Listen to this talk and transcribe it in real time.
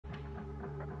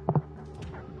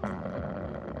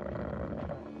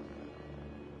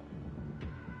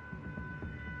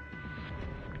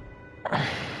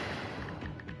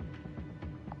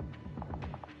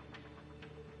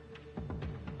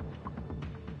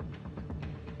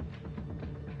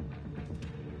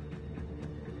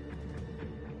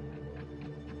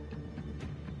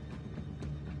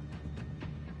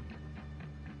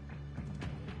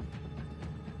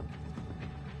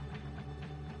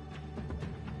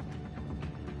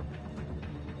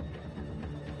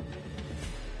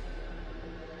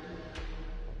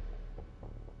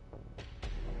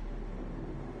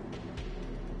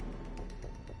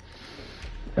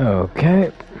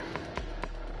Okay.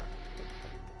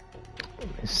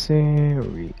 Let me see.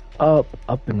 We up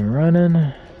and running.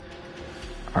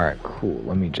 Alright, cool.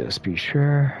 Let me just be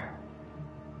sure.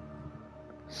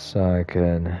 So I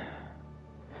can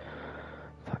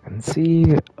fucking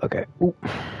see. Okay. Ooh.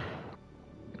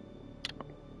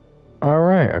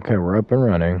 Alright, okay, we're up and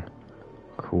running.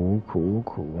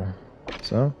 Cool.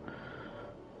 So,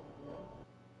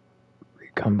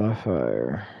 recon by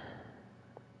fire.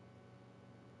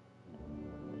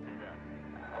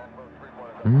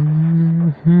 Son's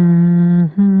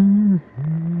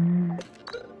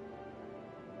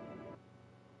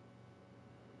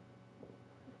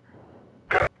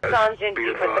in deep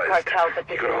with the cartel, but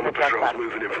this isn't the drug lab.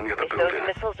 Moving in from the other If building. those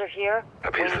missiles are here,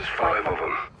 Appears there's 5 of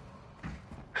them.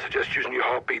 Suggest using your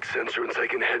heartbeat sensor and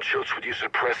taking headshots with your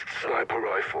suppressed sniper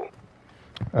rifle.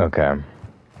 Okay.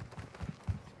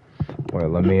 Wait,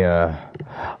 let me, Oh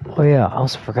yeah, I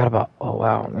also forgot about... Oh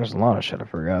wow, there's a lot of shit I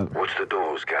forgot. Watch the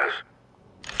doors, Gaz.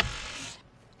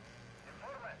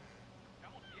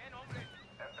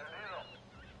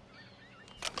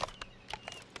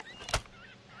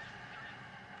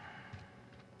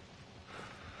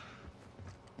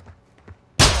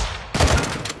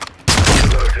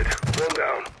 Alerted. One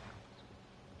down.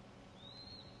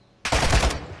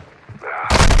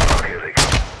 Ah, here they go.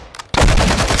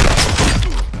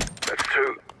 That's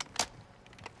 2.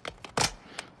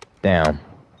 Damn.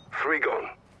 3 gone.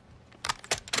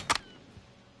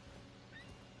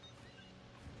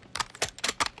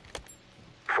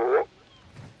 4.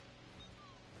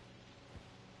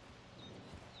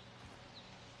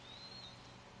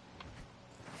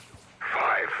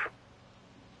 5.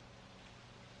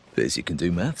 Appears you can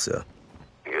do math, sir.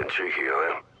 You getting cheeky,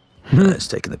 I am. It's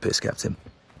taking the piss, Captain.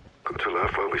 Got to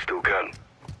laugh while we still can.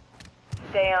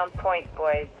 stay on point,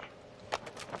 boys.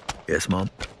 Yes, Mom?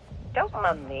 Don't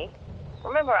mum me.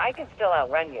 Remember, I can still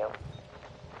outrun you.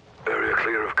 Area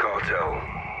clear of cartel.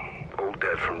 All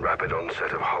dead from rapid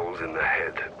onset of holes in the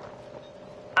head.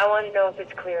 I want to know if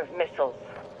it's clear of missiles.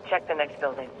 Check the next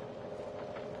building.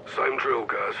 Same drill,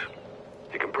 guys.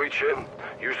 You can breach in,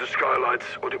 use the skylights,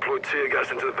 or deploy tear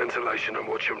gas into the ventilation and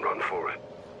watch him run for it.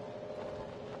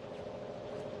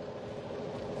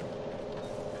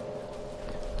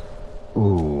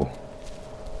 Ooh.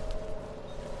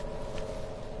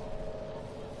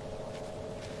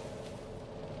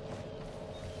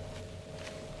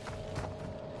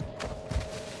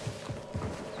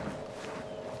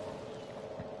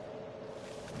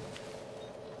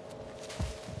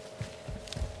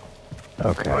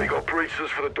 Okay. Oh, you got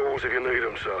breaches for the doors if you need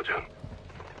them, Sergeant.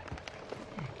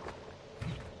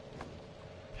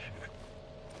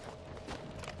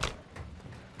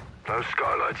 Those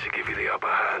skylights should give you the upper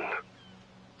hand.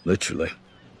 Literally.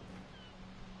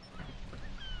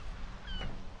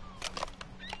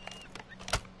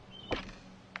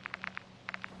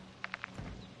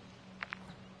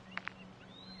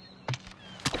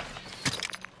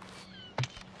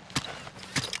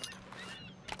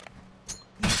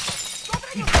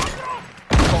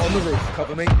 On the roof,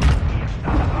 cover me.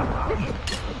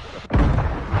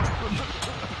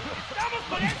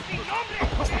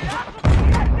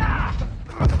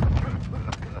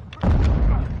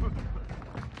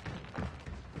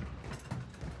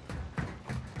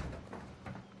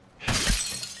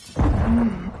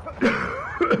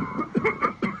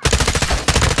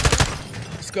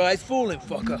 Sky's falling,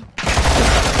 fucker.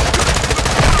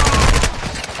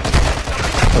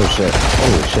 Oh shit.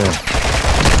 Holy shit.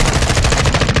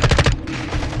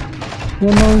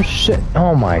 Well, no shit.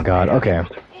 Oh my god. Okay.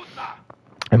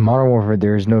 In Modern Warfare,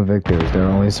 there is no victors. There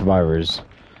are only survivors.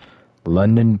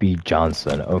 London B.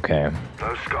 Johnson. Okay.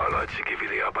 Those skylights should give you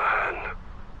the upper hand.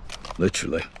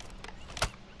 Literally.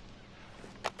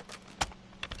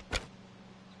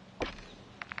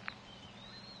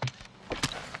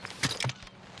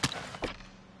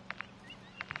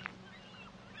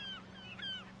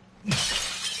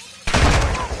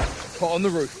 Pot on the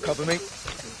roof, cover me.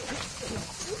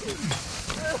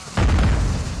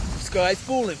 Sky's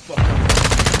falling, fucker.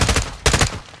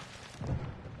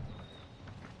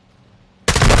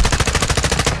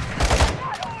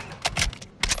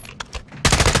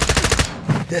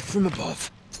 Death from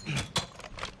above.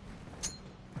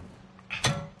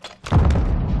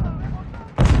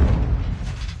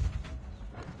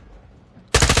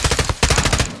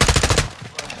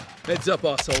 Heads up,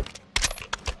 arsehole.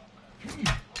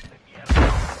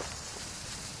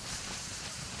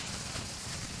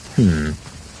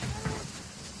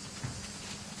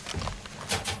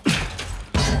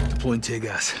 Deploying tear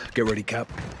gas. Get ready, Cap.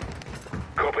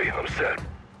 Copy, I'm set.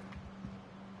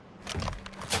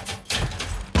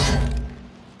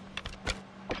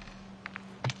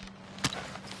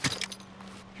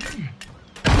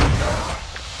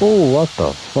 Oh, what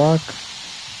the fuck?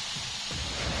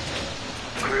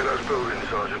 Clear those buildings,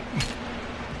 Sergeant.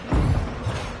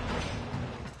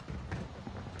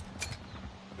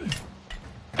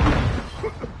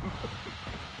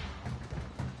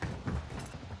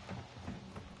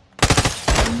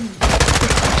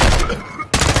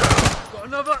 Got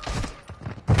another.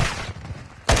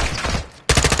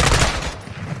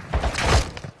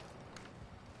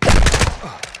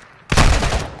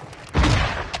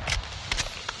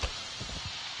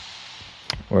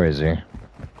 Where is he?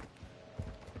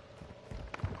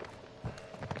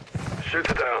 Shoot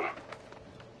it down.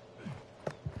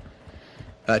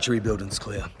 Hatchery building's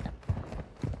clear.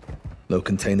 No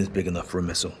containers big enough for a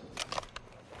missile.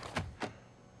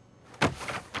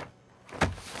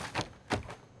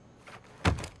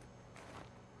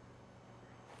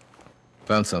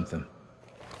 Found something.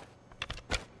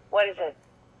 What is it?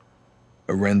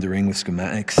 A rendering with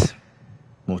schematics.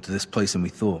 More to this place than we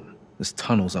thought. There's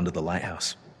tunnels under the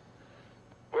lighthouse.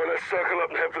 Well, let's circle up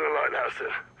and head for the lighthouse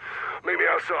then. Meet me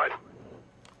outside.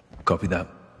 Copy that.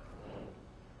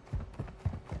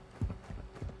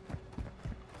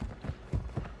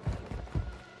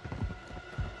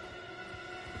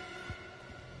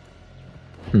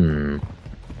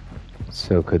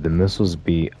 So could the missiles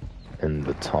be in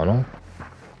the tunnel?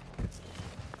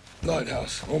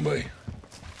 Lighthouse, on me.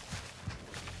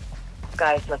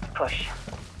 Guys, let's push.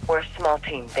 We're a small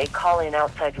team. They call in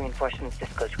outside reinforcements.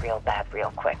 This goes real bad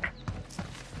real quick.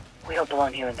 We don't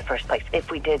belong here in the first place.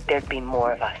 If we did, there'd be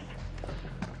more of us.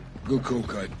 Good call,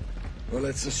 Kate. Well,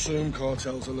 let's assume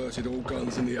cartels alerted all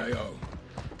guns in the AO.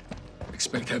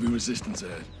 Expect heavy resistance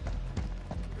ahead.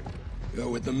 You know,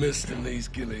 with the mist and these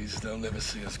gillies, they'll never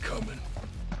see us coming.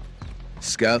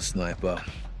 Scout sniper.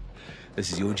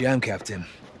 This is your jam, Captain.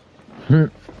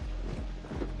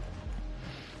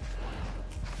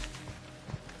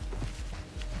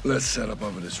 Let's set up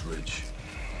over this ridge.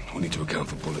 We need to account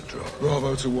for bullet drop.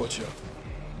 Bravo to Watcher.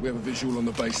 We have a visual on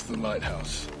the base of the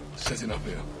lighthouse. Setting up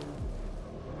here.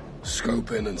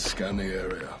 Scope in and scan the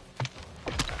area.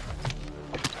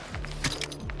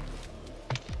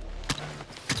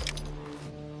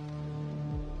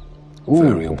 Ooh.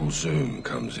 Variable zoom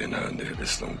comes in handy at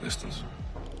this long distance.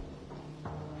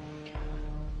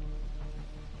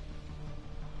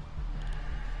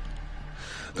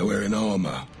 They're wearing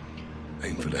armor.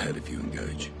 Aim for the head if you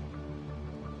engage.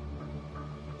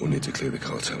 We'll need to clear the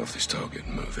cartel off this target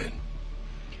and move in.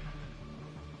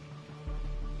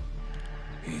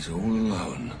 He's all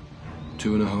alone.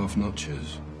 2.5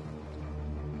 notches.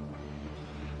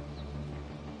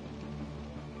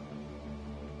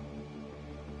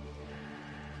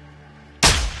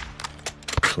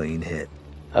 Clean hit.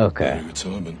 Okay. Early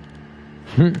retirement.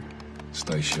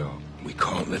 Stay sharp. We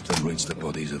can't let them rinse the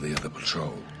bodies of the other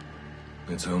patrol.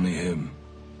 It's only him.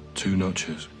 2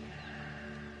 notches.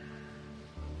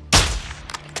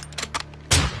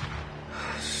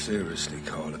 Seriously,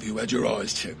 Carl, have you had your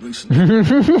eyes checked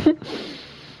recently?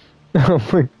 Oh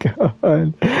my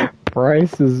god.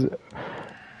 Price is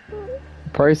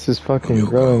fucking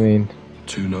growing.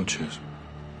 2 notches.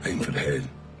 Aim for the head.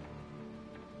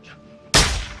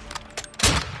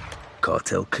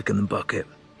 Cartel kicking the bucket.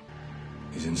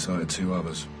 He's inside 2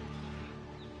 others.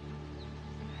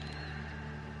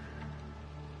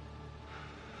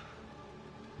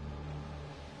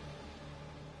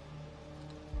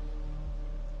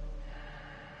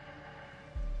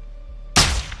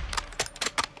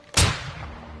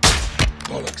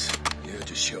 Bollocks. You heard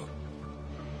your shot.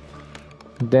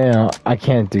 Damn, I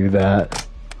can't do that.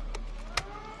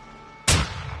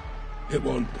 Hit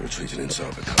one. They're retreating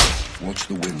inside the car. Watch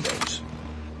the windows.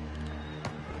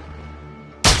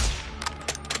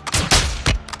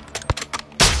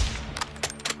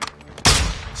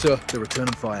 Sir, they're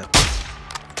returning fire.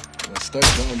 Now stay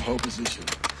calm, hold position.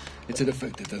 It's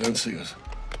ineffective. They don't see us.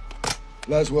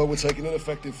 Laswell, we're taking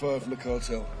ineffective fire from the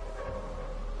cartel.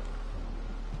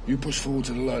 You push forward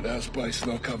to the lighthouse base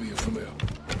and I'll cover you from here.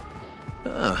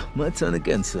 Ah, my turn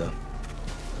again, sir.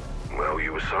 Well,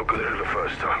 you were so good at it the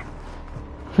first time.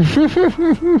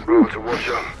 Bravo to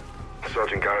Watcher.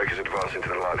 Sergeant Garrick is advancing to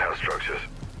the lighthouse structures.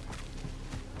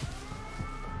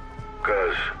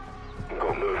 Guys, we've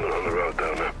got movement on the road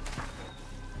down there.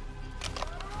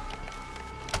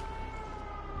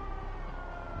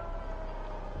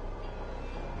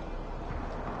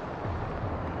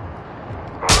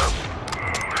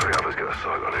 Three others get a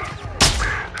sight on him.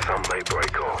 Some may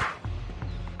break off.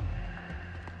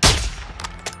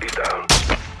 He's down.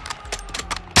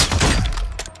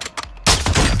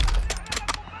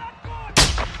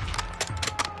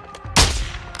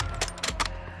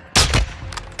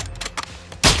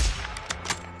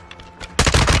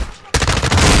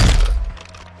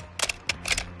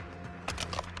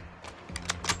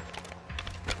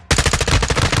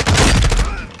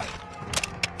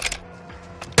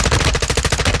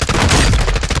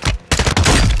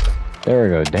 There we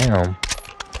go, damn.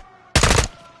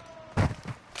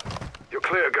 You're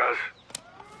clear, Guz.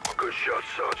 Good shot,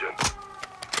 Sergeant.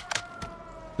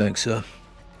 Thanks, sir.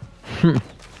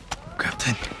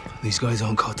 Captain, these guys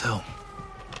aren't cartel.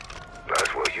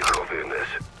 That's what you copying this.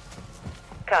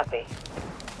 Copy.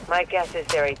 My guess is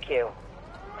they're AQ.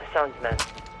 Hassan's men.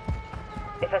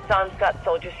 If Hassan's got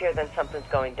soldiers here, then something's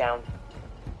going down.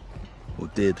 Or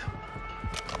did.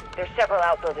 There's several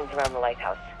outbuildings around the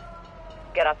lighthouse.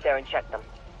 Get up there and check them.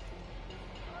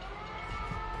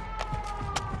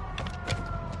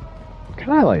 Can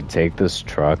I, like, take this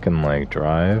truck and, like,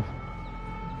 drive?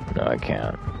 No, I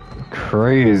can't.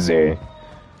 Crazy.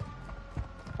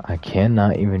 I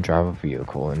cannot even drive a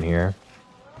vehicle in here.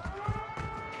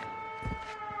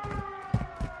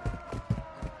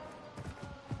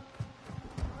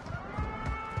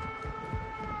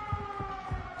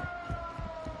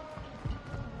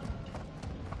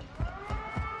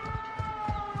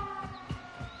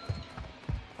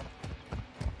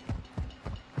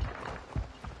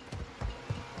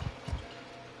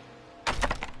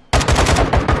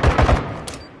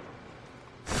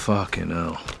 Fucking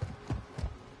hell.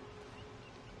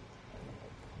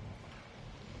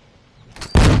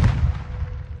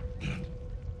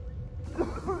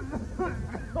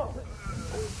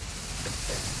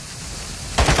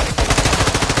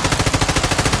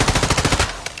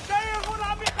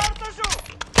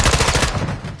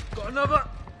 Got another.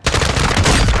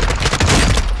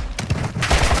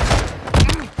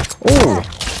 Oh!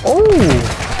 Oh!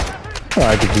 Oh,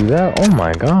 I could do that. Oh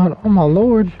my god. Oh my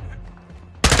lord.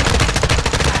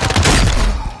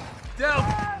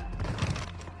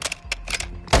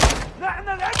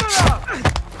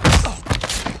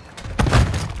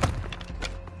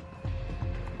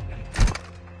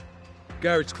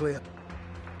 Garage clear.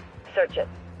 Search it.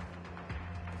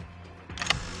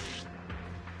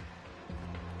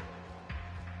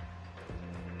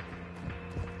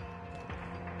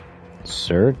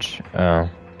 Search?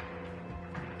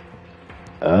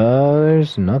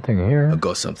 There's nothing here. I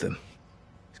got something.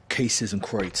 Cases and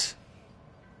crates.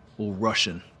 All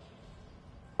Russian.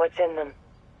 What's in them?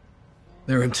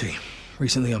 They're empty.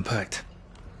 Recently unpacked.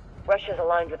 Russia's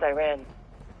aligned with Iran.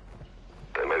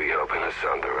 They may be helping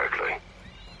Hassan directly.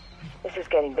 This is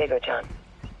getting bigger, John.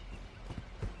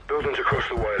 Buildings across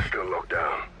the way are still locked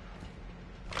down.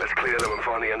 Let's clear them and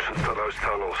find the entrance to those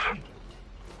tunnels.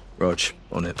 Rog,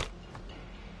 on it.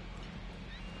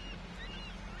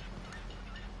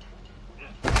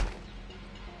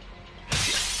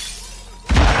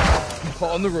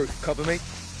 Hot on the roof. Cover me.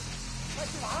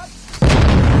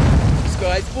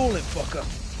 Sky's falling, fucker.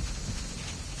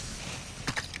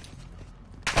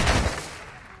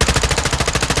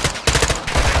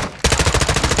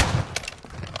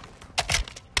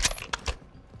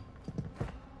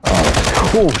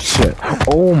 Oh shit.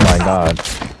 Oh my god.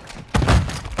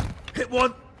 Hit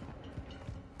one.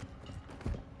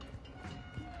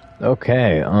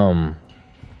 Okay, oh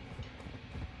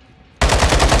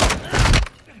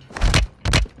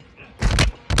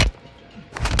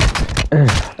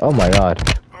my god.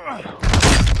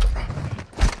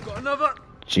 Got another.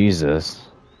 Jesus.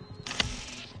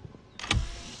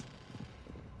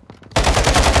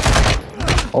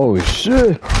 Oh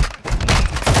shit.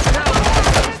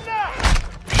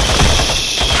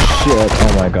 Shit.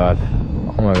 Oh my god.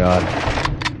 Oh my god.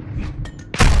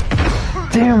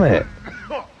 Damn it.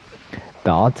 The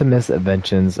Optimus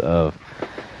inventions of...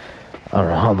 I don't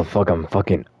know how the fuck I'm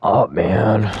fucking up,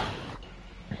 man.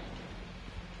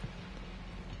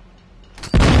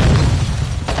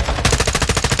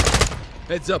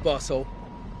 Heads up, asshole.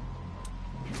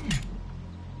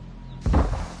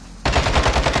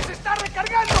 Se está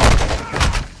recargando.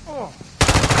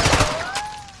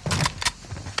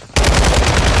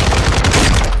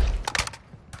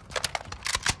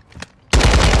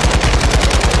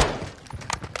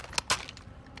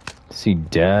 Is he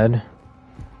dead?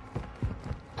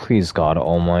 Please, God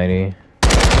Almighty.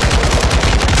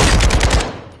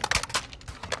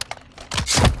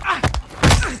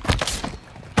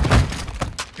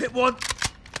 Hit one.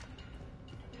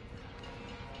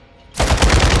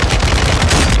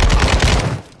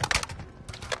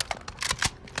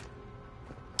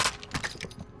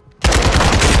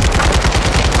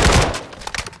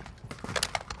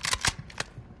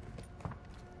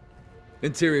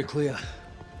 Interior clear.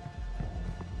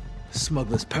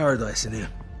 Smuggler's paradise in here.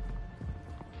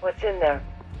 What's in there?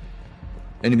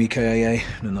 Enemy KIA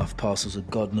and enough parcels of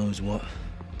God knows what.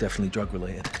 Definitely drug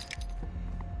related.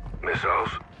 Missiles?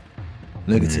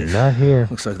 Negative. Not here.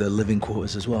 Looks like they're living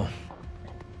quarters as well.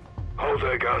 Hold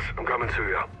there, Guz. I'm coming to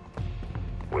you.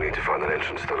 We need to find an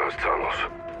entrance to those tunnels.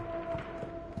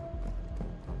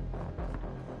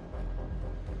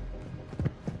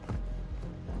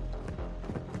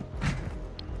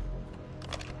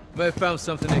 May have found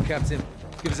something there, Captain.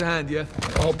 Give us a hand, yeah?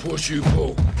 I'll push you,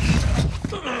 pull.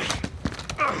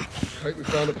 Kate, we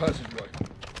found a passageway.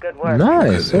 Good work.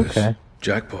 Nice, Look at this. okay.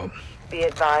 Jackpot. Be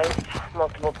advised,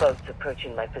 multiple boats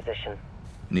approaching my position.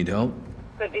 Need help?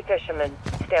 Could be fishermen.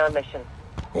 Stay on mission.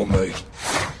 Or me.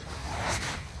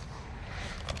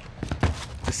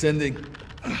 Descending.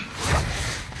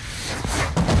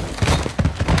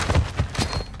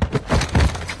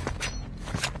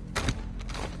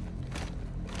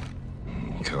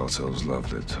 Cartels love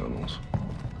their tunnels.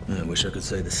 I wish I could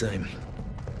say the same.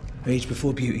 Age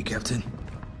before beauty, Captain.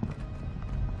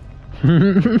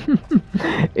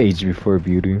 Age before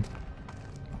beauty.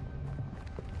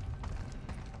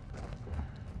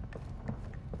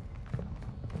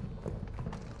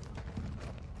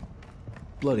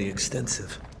 Bloody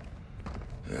extensive.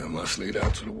 Yeah, must lead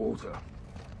out to the water.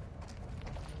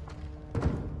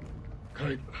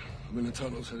 Kate, I'm in the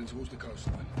tunnels heading towards the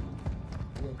coastline.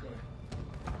 You okay?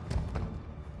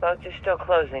 Boats are still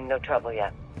closing. No trouble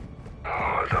yet. Oh,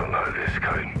 I don't know this,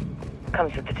 Kate.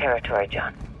 Comes with the territory,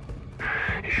 John.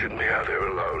 You shouldn't be out there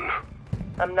alone.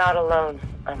 I'm not alone.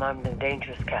 I'm armed and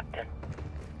dangerous, Captain.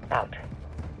 Out.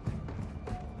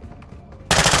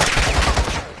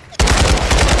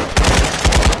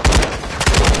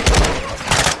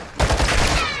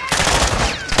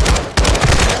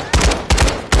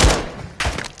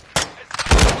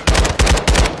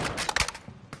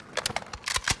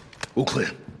 All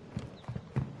clear.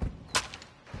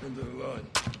 End of the line.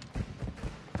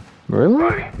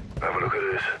 Really? Hey, have a look at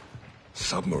this.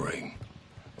 Submarine.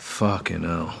 Fucking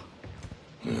hell.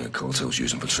 Yeah, cartels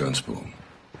use them for transport.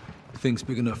 Thing's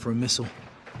big enough for a missile.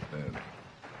 Man,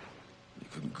 you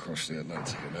couldn't cross the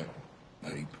Atlantic in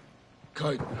that heap.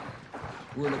 Kate,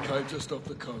 we're in a cave just off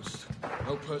the coast.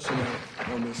 No personnel,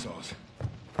 no missiles.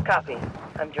 Copy.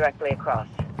 I'm directly across.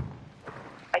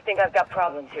 I think I've got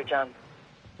problems here, John.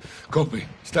 Copy.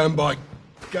 Stand by.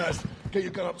 Gaz, get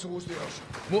your gun up towards the ocean.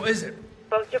 What is it?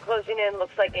 Boats are closing in.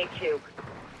 Looks like AQ.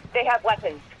 They have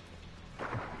weapons.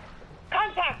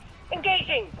 Contact!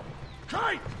 Engaging!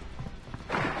 Kate!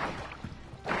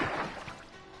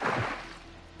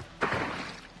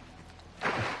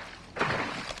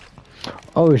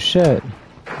 Oh shit.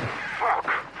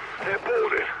 Fuck! They're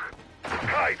boarded.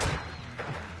 Kate!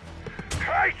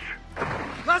 Kate!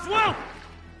 Laswell!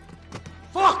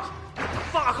 Fuck!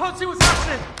 Fuck, I can't see what's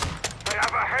happening! They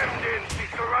have a hand in. She's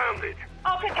surrounded.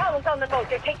 Alcatel's on the boat.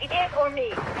 They're taking it or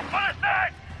me.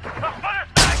 فلسطين! فلسطين!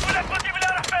 ولا تودي من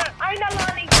الأرحام! أين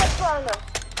اللي يطلعنا؟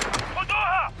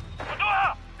 خدوها!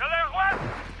 خدوها! يلا يا اخوان!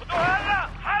 خدوها هلا!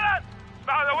 حالا!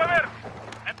 اسمعوا يا ومر!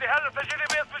 انت هلا سجلي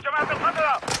باسم جماعة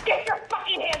الخضراء! Get your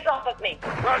fucking hands off of me!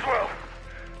 Laswell!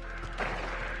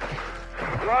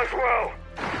 Laswell!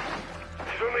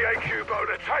 She's on the AQ boat.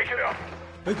 They're taking her.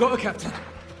 They got her, Captain.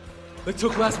 They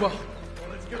took Laswell. Well,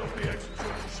 let's get off the edge and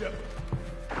talk to Shepard.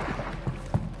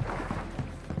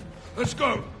 Let's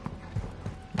go!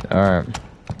 Alright.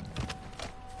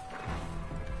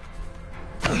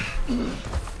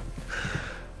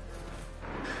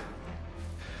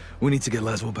 We need to get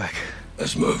Laswell back.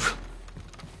 Let's move.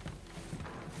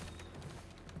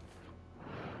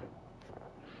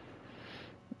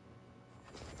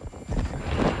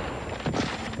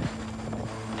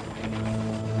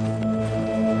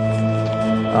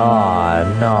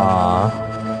 Nah.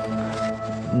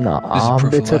 Nah,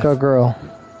 proof they of took life. our girl.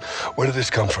 Where did this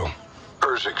come from?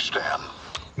 Urzikstan,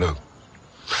 No.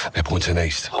 They're pointing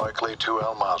east. likely to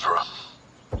Al Mazrah.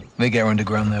 They get her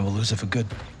underground there, we'll lose her for good.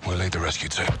 We'll lead the rescue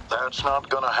team. That's not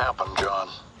gonna happen, John.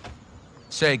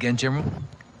 Say again, General.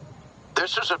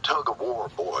 This is a tug of war,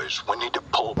 boys. We need to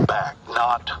pull back,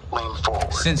 not lean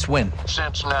forward. Since when?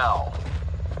 Since now.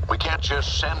 We can't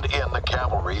just send in the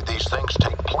cavalry. These things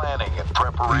take planning and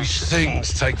preparation. These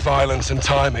things take violence and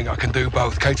timing. I can do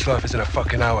both. Kate's life is in a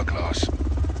fucking hourglass.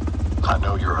 I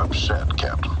know you're upset,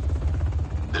 Captain.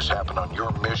 This happened on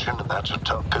your mission, and that's a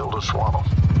tough pill to swallow.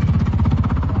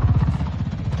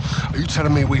 Are you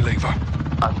telling me we leave her?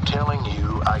 I'm telling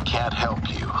you I can't help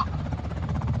you,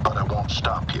 but I won't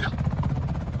stop you.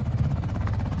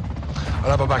 I'll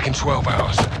have her back in 12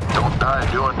 hours. Don't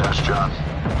die doing this, John.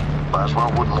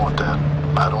 Laswell wouldn't want that.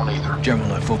 I don't either.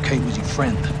 General, I thought Kate was your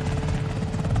friend.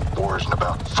 War isn't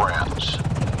about friends.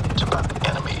 It's about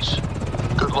enemies.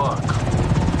 Good luck.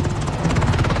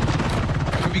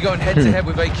 We'll be going head-to-head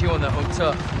with AQ on that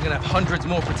hotel. We're gonna have hundreds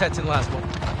more protecting Laswell.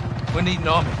 We need an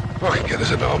army. I can get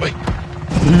us an army.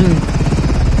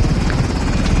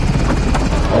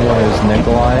 Oh, there's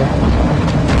Nikolai.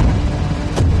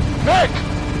 Nick!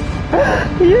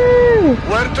 Yeah!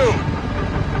 Where to?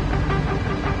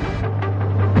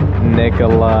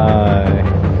 Nikolai.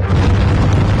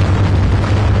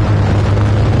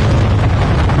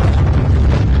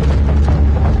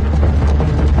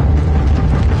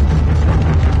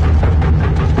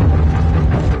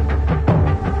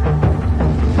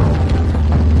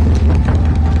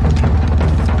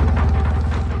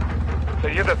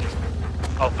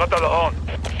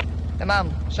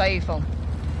 شايفهم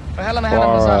فهلا مهلا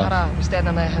المظاهرة مستنى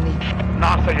هني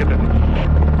نعم سيدي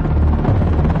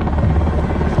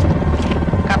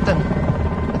Captain,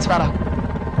 it's Farah.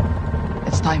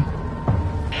 It's time.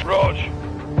 Rog,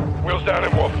 wheels down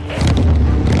in one.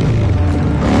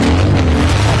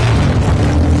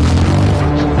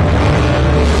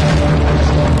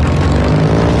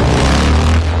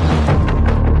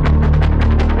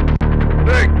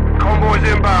 Nick, convoy's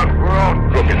inbound. We're on.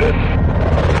 Copy this.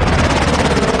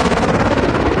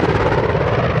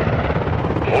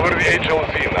 Over the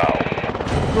HLZ now.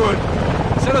 Good.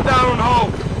 Settle down and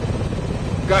hold.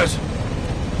 Guys,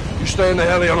 you stay in the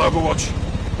heli on Overwatch.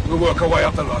 We'll work our way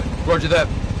up the line. Roger that.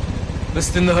 Let's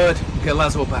thin the herd and get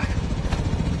Laswell back.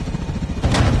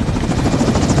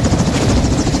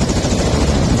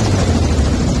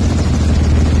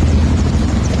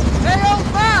 Hey, old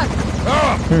man!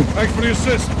 Thanks for the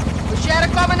assist. We share a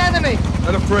common enemy.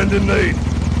 And a friend in need.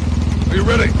 Are you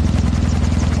ready?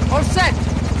 All set.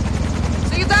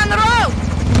 See you down the road.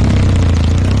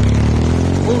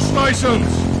 All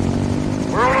stations.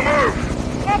 We're on the move.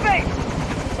 Copy.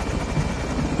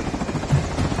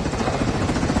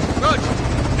 Rog!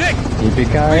 Nick!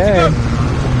 Yippee-ki-yay.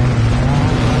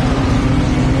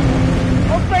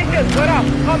 All stations, we're up.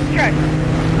 Com check.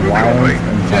 Violence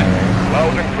and firing.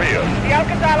 Loud and clear. The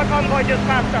Alcantara convoy just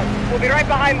passed us. We'll be right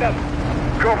behind them.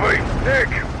 Copy. Nick,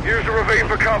 use the ravine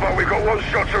for cover. We've got one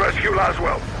shot to rescue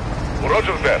Laswell.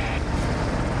 Roger that.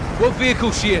 What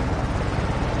vehicle's she in?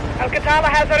 Alcantara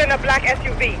has her in a black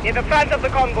SUV near the front of the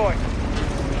convoy.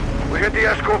 We hit the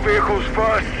escort vehicles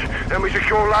first, then we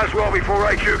secure Laswell before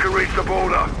AQ can reach the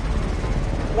border.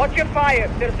 Watch your fire.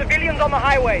 There are civilians on the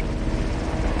highway.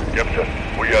 Yes, sir.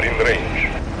 We are in range.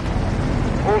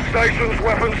 All stations,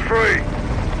 weapons free.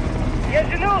 Yes,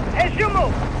 you know. As you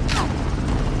move.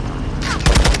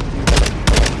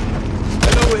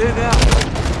 Hello, we're here now.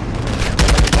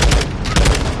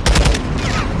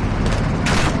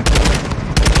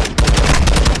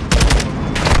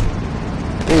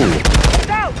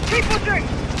 Down! Keep pushing!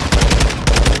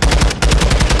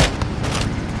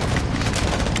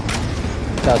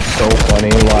 That's so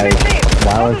funny, like,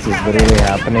 violence is literally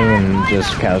happening in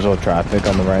just casual traffic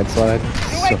on the right side. So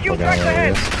fucking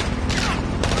hilarious.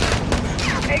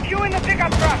 AQ in the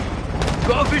pickup truck!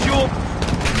 Got a visual!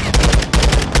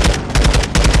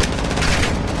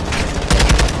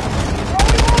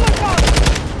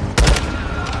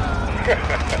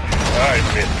 I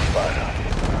missed fire.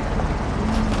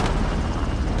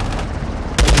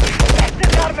 That's the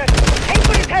Norman! Aim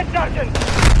for his head, Sergeant!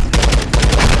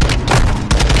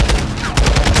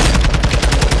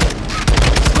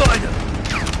 Slider!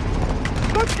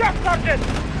 Good job, Sergeant!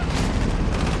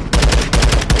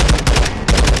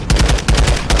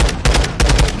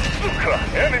 Suka,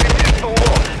 enemy missile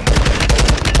lost.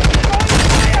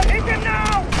 Fire! Hit him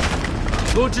now!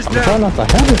 Launches I'm trying down! not to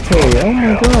hesitate, oh my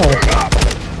god.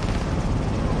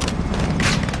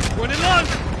 Running low!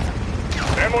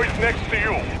 Ammo is next to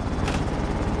you.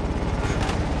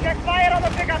 Check fire on the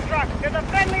pickup truck! There's a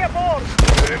friendly aboard!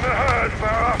 Get in the herd,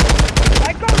 Farah.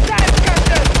 I got that,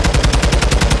 Captain!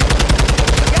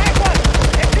 Jaguar!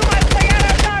 If you must stay out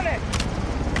of damage!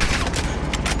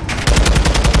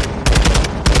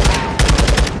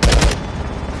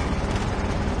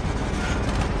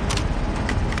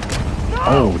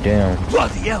 Oh, damn.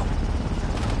 Bloody hell!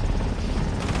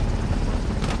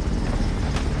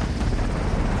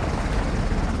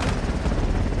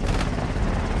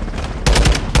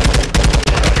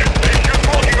 AQ's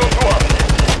walking onto us.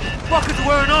 Fuckers are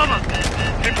wearing armor!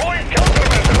 Deploying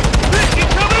countermeasures. Risky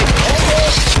coming!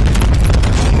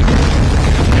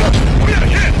 We're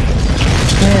hit.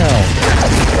 Damn.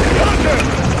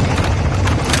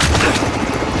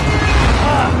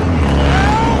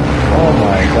 Oh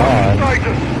my god.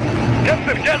 Titus.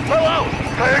 Captain, get fell out.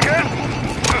 Say again.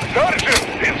 The sergeant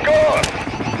is gone.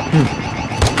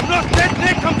 Not dead,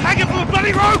 Nick! I'm hanging from a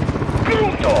bloody rope!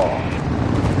 Bruto.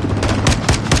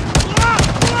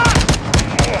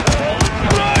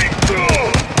 Right through.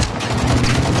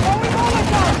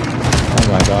 Oh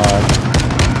my god.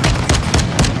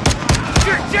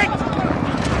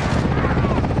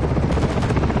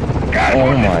 Gas Oh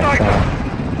was my inside god.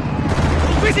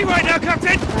 us. Busy right now,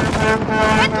 Captain!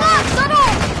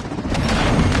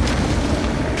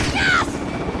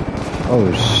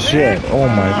 Oh shit. Oh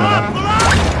my god.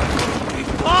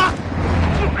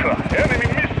 Suka, enemy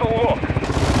missile lost.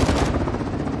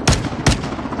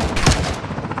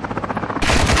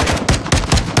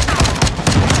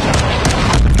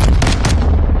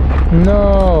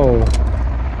 No!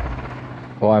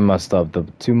 Well, I messed up. The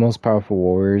two most powerful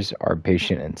warriors are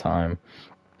patient and time.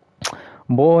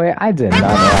 Boy, I did not know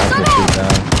how to shoot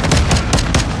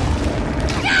that.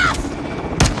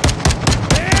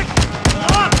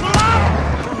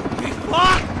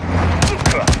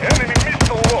 Enemy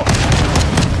missile lost.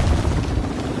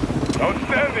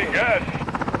 Outstanding, guys.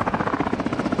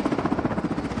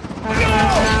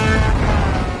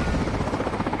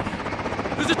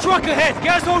 There's a truck ahead!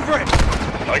 Gas over it!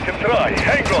 I can try.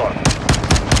 Hang on.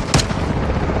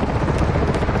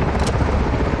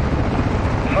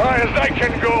 High as I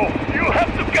can go. You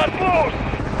have to cut loose.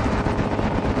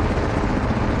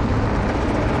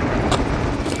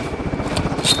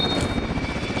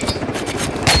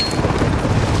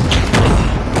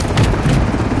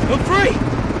 I'm free!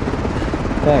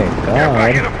 Thank Get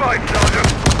back in God. the fight, Sergeant.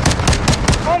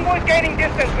 Convoy's gaining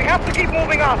distance. We have to keep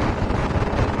moving up.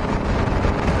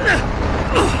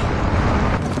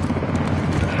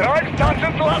 Strike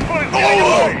Sergeant Laswell is getting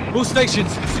away. All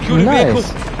stations, secure the Nice. vehicle.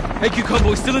 AQ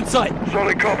convoy still in sight.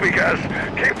 Solid copy, guys.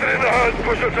 Keep it in the herd and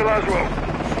push it to Laswell.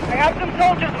 I have some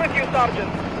soldiers with you, Sergeant.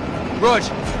 Rog,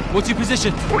 what's your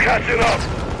position? We're catching up.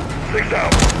 6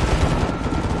 out.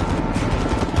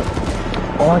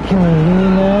 Oh, I can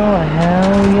lean now?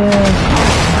 Hell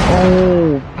yeah.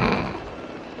 Oh.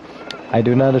 I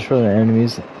do not destroy the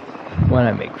enemies when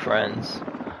I make friends.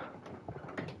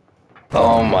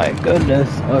 Oh my goodness.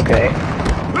 Okay.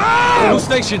 All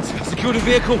stations, secure the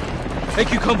vehicle.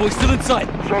 AQ convoy still in sight.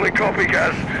 Solid copy,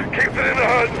 guys. Keep it in the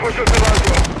herd and push it to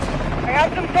Laswell. I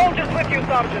have some soldiers with you,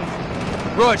 Sergeant.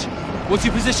 Rog, what's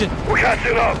your position? We're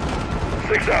catching up.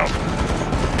 6 out.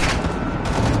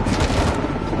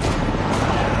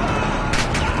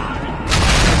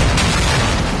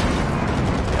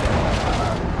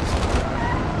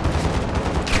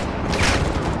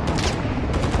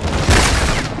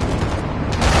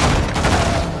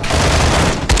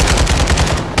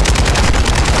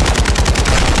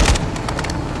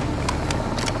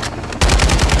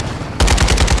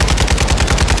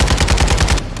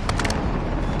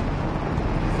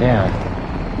 Damn.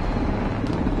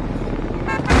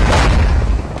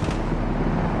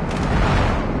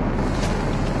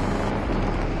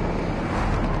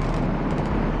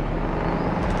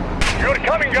 You're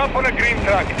coming up on a green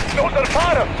truck. Those are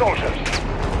Farah soldiers.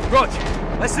 Rog,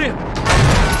 I see him.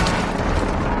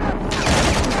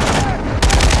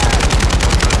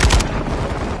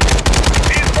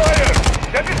 He's fired.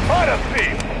 That is Farah's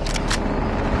team.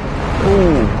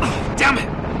 Ooh. Damn it!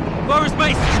 Virus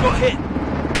base got hit.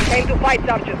 Came to fight,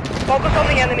 Sergeant. Focus on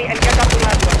the enemy and get up to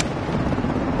Laswell.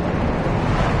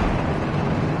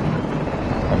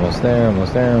 Almost there,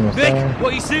 almost there, almost Vic, there.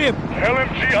 what you see him?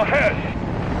 LMG ahead.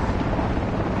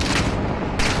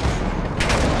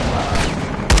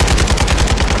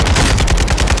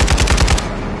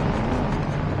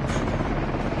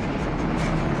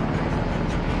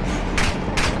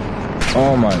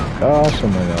 Oh my gosh, oh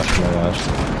my gosh, oh my gosh.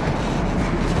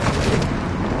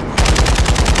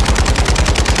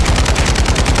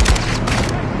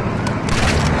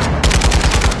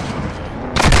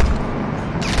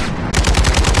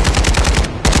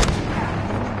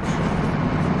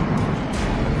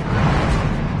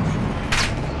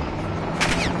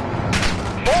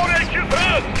 More HQs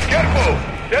run. Careful.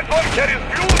 That one carries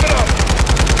fuel enough.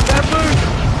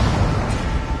 Bamboo!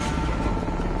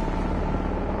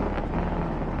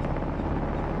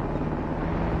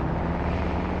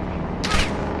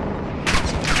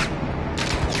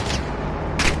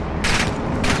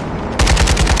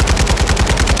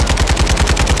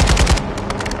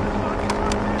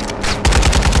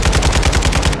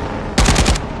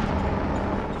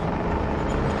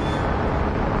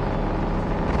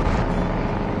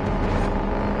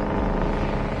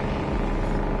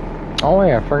 Oh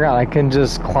wait, I forgot. I can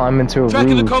just climb into a Tracking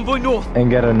the roof convoy north. and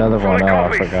get another one. Solid Oh, I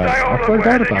copy. forgot. Stay on I them. We're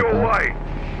forgot heading about your that. way.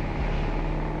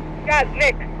 Guys,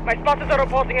 Nick, my spotters are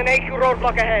reporting an AQ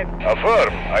roadblock ahead.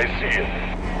 Affirm. I see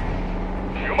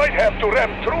it. You might have to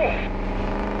ram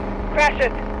through. Crash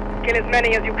it. Kill as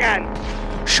many as you can.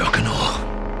 Shock and awe.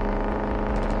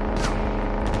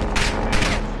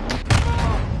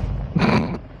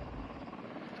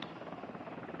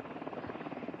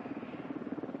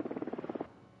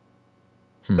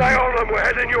 Stay on them. We're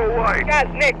heading your way. Guys,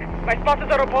 Nick, my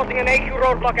spotters are reporting an AQ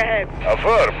roadblock ahead.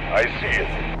 Affirm. I see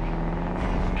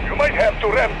it. You might have to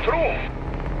ram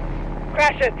through.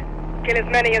 Crash it. Kill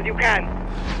as many as you can.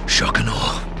 Shock and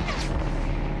awe.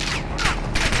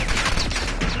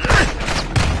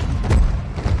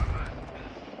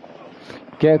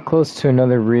 Get close to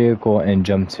another vehicle and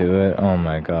jump to it. Oh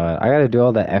my god. I gotta do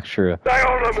all that extra. Stay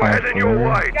on them. We're heading your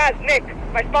way. Guys, Nick,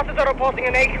 my spotters are reporting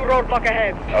an AQ roadblock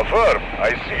ahead. Affirm.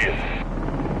 I see it.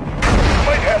 You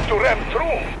might have to ram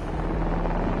through.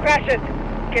 Crash it.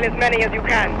 Kill as many as you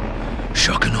can.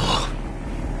 Shock and awe.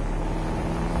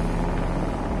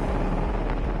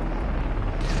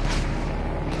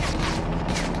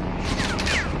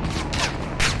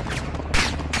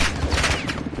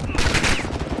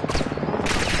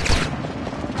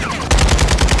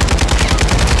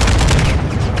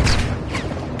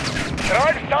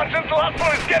 Sergeant's last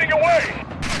one is getting away!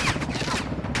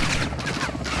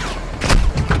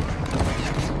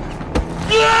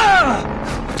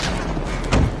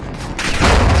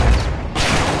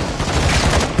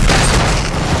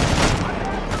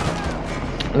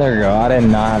 There you go. I did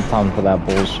not have time for that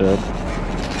bullshit.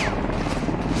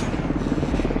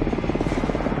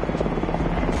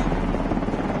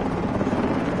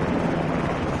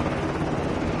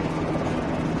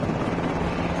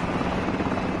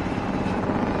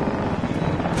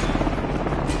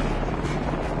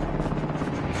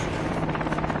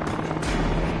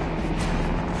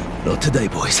 Not today,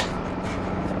 boys.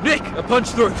 Nick, a punch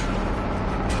through.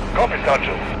 Copy,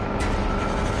 Sergeant.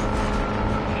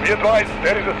 Be advised,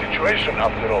 there is a situation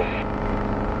after all.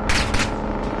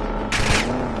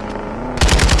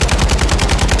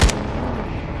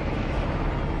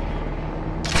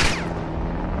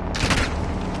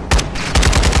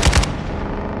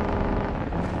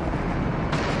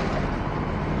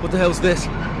 What the hell's this?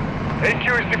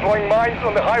 AQ is deploying mines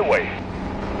on the highway.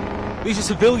 These are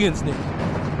civilians, Nick.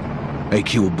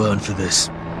 AQ will burn for this.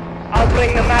 I'll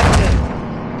bring the matches.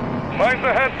 Mines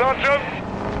ahead, Sergeant!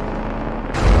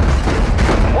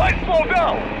 Why slow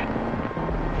down?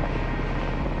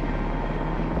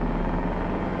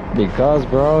 Because,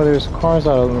 bro, there's cars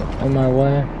out in my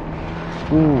way.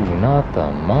 Ooh, not the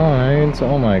mines.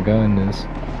 Oh my goodness.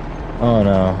 Oh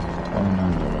no. Oh no,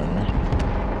 no, no, no.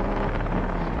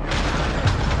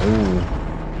 Ooh.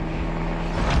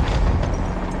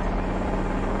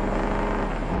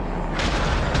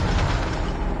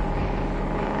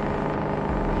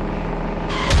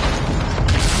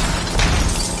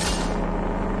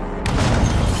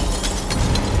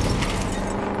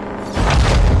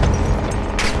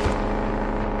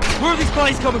 Where are these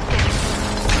guys coming from?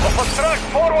 Off a track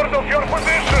forward of your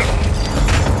position!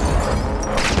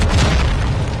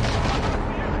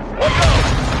 Watch out!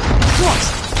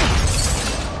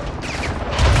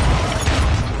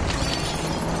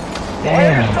 Why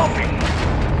are you stopping?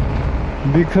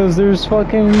 Because there's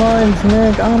fucking mines,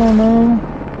 Nick. I don't know.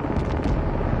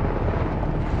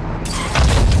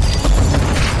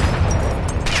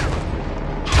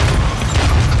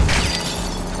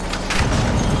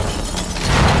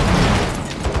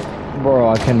 Bro,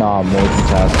 I cannot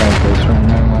multitask like this right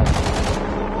now.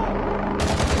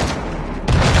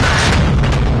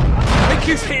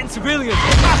 AQ's hitting civilians. We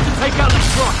have to take out this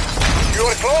truck. You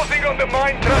are closing on the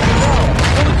mine track now!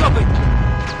 On the copy.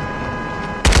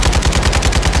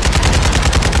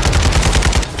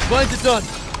 Mines are done.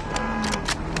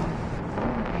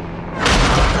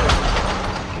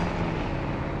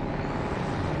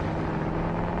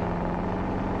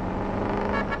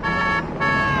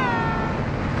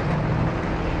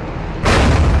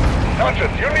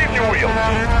 Sergeant, you need new wheels!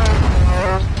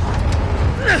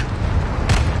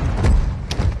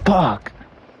 Fuck.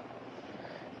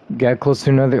 Get close to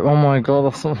another. Oh my god,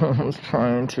 that's what I was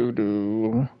trying to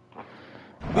do.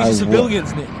 These are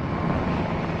civilians, Nick.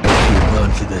 AQ will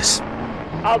burn for this.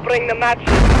 I'll bring the matches.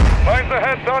 Mines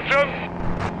ahead, Sergeant!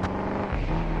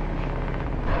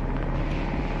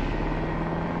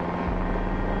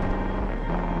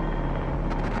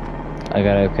 I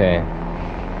got it, okay.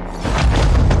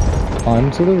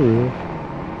 Onto the roof.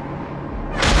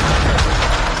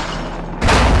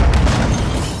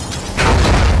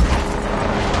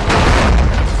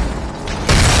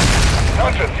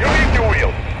 Sergeant, you need new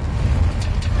wheels!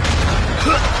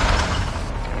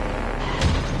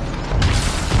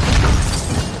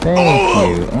 Thank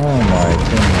you. Oh my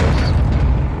goodness.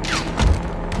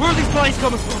 Where are these guys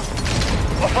coming from?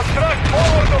 Off a track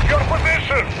forward of your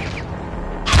position!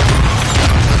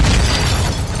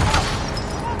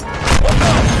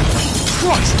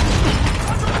 Christ!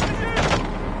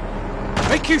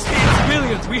 AQ's hitting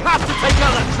civilians. We have to take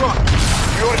out that truck.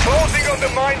 You are closing on the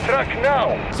mine track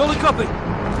now! Solid copy.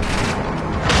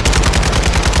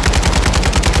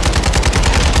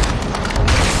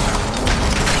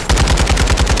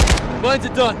 Mines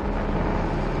are done.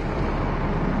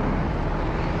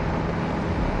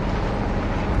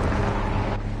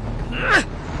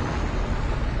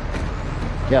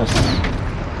 Yes.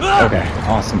 Okay.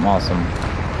 Awesome. Awesome.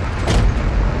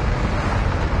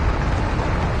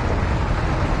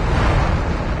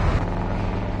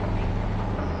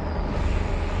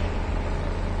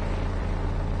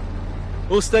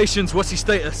 All stations, what's your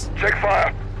status? Check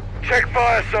fire. Check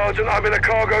fire, Sergeant. I'm in a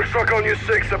cargo truck on your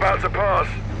 6 about to pass.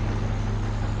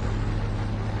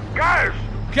 Guys!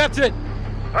 Captain!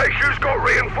 HQ's got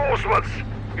reinforcements.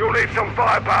 You'll need some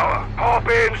firepower. Hop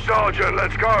in, Sergeant.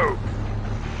 Let's go.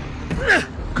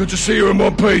 Good to see you in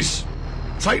one piece.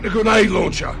 Take the grenade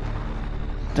launcher.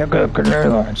 Take a grenade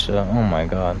launcher. Oh my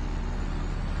god.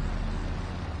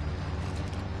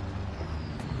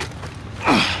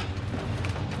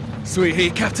 Sweet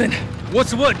heat, Captain.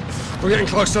 What's the word? We're getting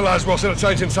close to Laswell's and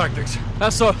changing tactics. How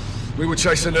so? We were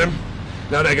chasing them.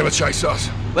 Now they're gonna chase us.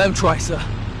 Let them try, sir.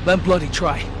 Let them bloody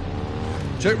try.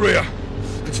 Check rear.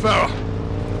 It's Farah.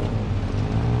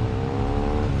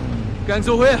 Gang's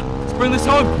all here. Let's bring this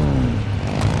home.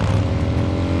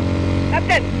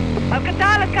 Captain,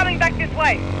 Al-Qatala's coming back this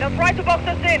way. They'll try to box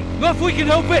us in. Not if we can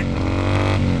help it.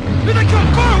 Here they come!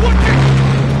 Fire! Watch it!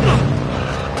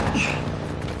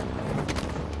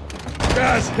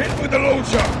 Guys, hit with the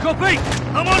launcher. Copy!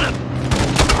 I'm on him!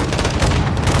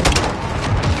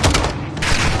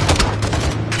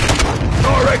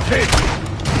 Direct hit.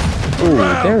 Ooh,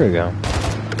 there we go.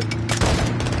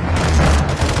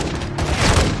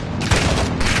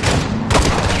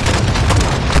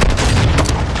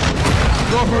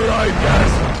 Drop a raid,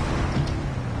 guys.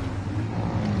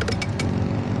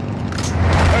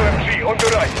 LMG on the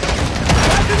right.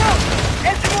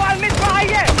 اسمه على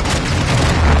المدفعية.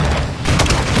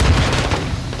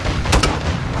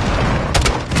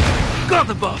 Got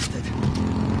the bastard!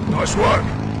 Nice work.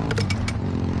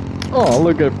 Oh,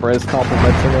 look at Press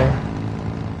complimenting me.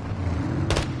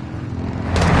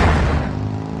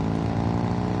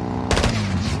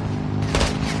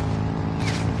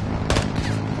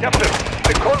 Captain,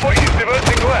 the convoy is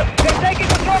diverting west. They're taking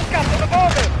the shortcut to the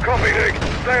border. Copy, Nick.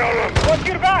 Stay on them. Watch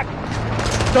your back.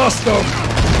 Dust them.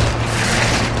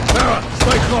 Farah,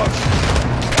 stay close.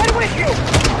 I'm with you.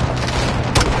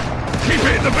 Keep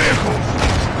hitting the vehicles.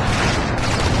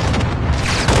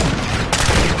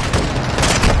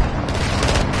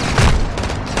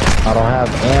 I don't have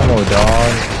ammo,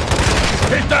 dog.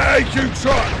 Hit that AQ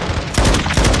truck.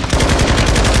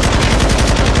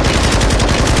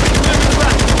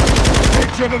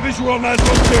 Picture of a visual on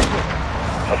Laswell's vehicle.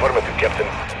 Affirmative, Captain.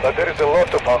 But there is a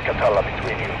lot of Al-Qatala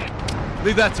between you.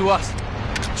 Leave that to us.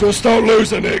 Just don't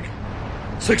lose her, Nick.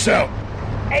 6 out.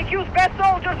 AQ's best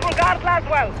soldiers will guard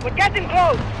Laswell. We're getting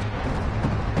close.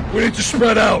 We need to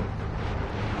spread out.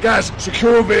 Guys,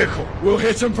 secure a vehicle. We'll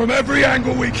hit them from every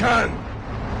angle we can.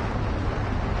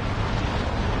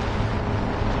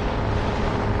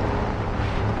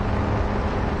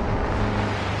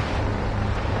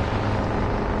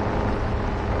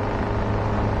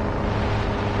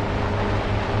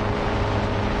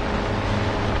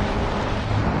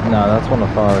 No, that's one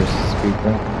of ours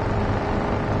speaking.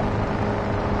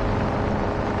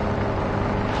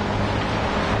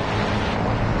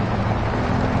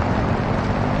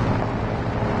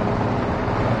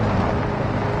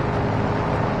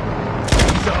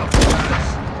 Ease up, guys.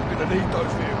 We're gonna need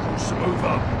those vehicles to move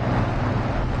up.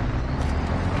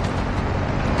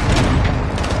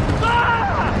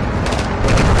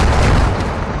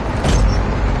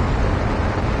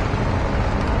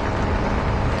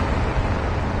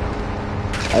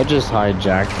 I just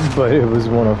hijacked, but it was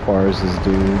one of Fars's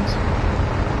dudes.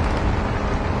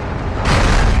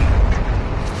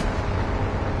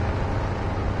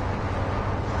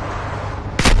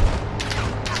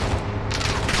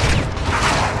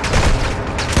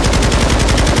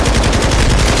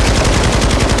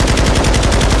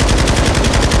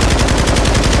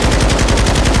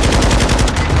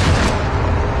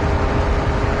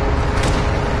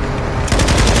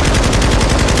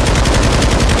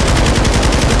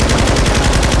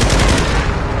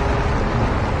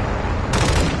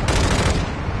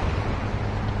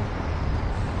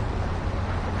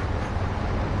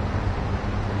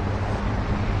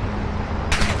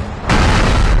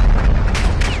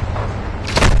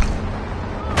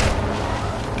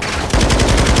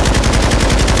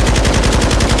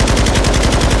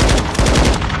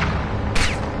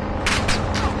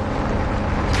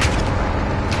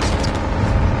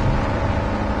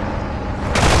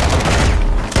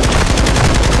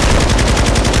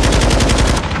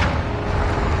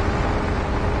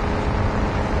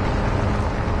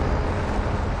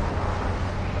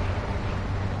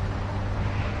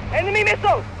 Enemy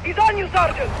missile! He's on you,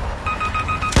 Sergeant!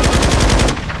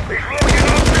 He's looking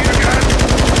after you, guys.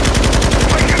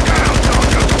 Take him down,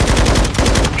 Sergeant.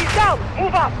 He's down!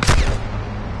 Move up!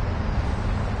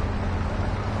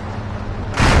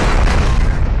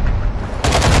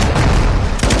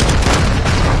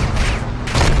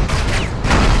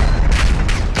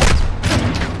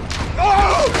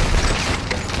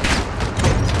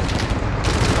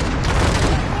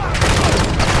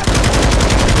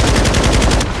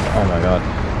 my god.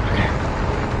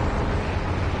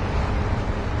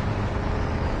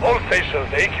 All stations,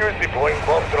 AQ is deploying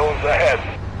bomb drones ahead.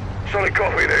 Solid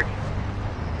copy, Nick.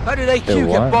 How did AQ They get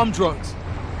what? bomb drones?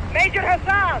 Major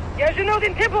Hassan, يا جنود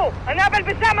انتبهوا أنا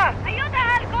بالبسامة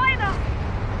أيدها القائدة.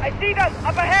 I see them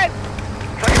up ahead.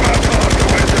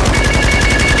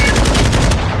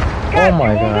 Oh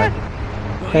my god.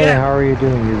 Hey, how are you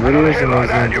doing? Your video is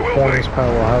amazing. Performance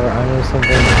power. However, I know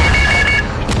something.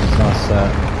 It's not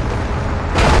set.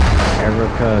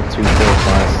 Erica 2457.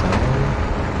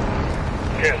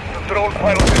 Yes, the drone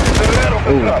pilot is in the rear of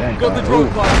the Ooh, truck. thank Got the God. drone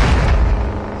Ooh. pilot.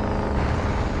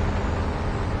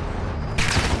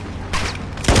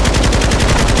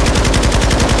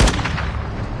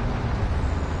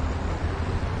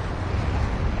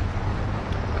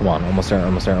 Come on, almost there,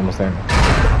 almost there, almost there.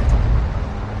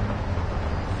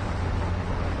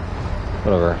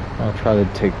 Whatever. I'll try to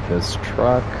take this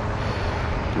truck.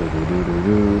 Be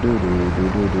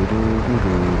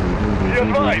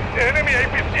advised, enemy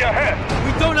APC ahead.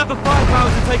 We don't have the firepower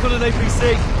to take on an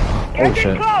APC. Get in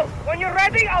shit. close. When you're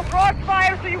ready, I'll cross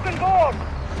fire so you can board.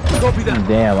 Copy that.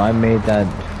 Damn, I made that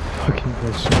fucking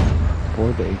bitch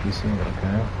board the APC,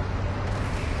 okay.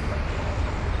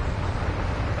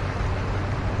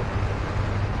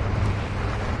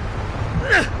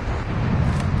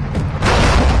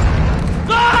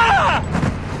 Ah!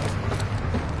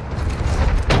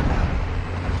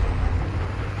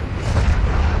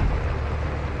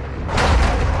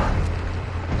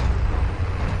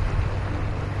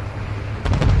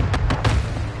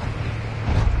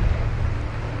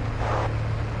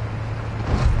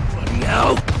 Bloody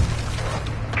hell!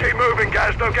 Keep moving,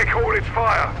 guys. Don't get caught in its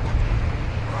fire.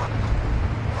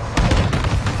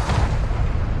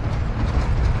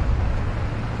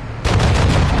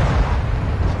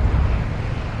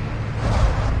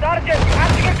 Sergeant, you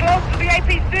have to get close to the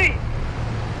APC.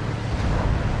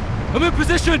 I'm in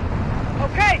position!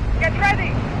 Okay, get ready.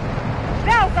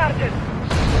 Now, Sergeant.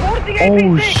 Board the Oh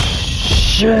APC.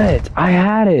 shit! I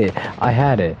had it! I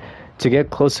had it. To get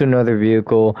close to another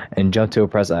vehicle and jump to a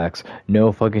press X.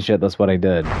 No fucking shit, that's what I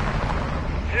did.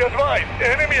 Be advised,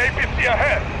 enemy APC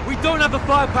ahead. We don't have the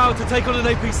firepower to take on an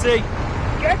APC.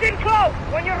 Get in close.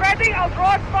 When you're ready, I'll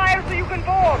cross fire so you can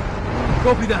board.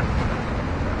 Copy that.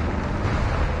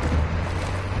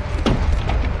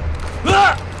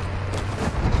 Ah!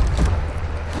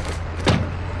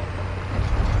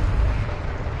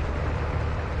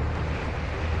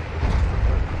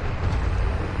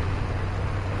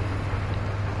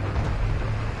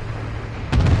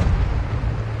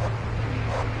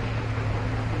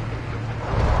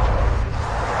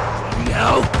 Bloody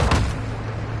hell!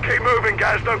 Keep moving,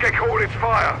 guys. Don't get caught in its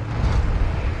fire.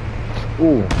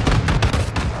 Ooh.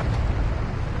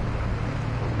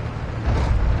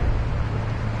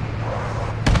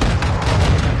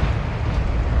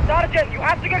 Sergeant, you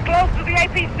have to get close to the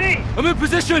APC. I'm in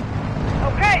position!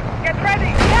 Okay, get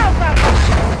ready. Now,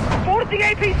 Sergeant. Board the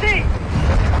APC.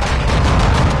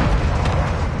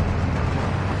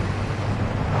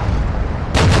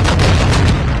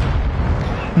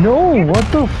 No, what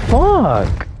the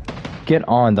fuck? Get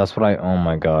on, that's what I, oh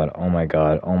my god, oh my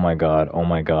god, oh my god, oh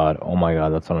my god, oh my god,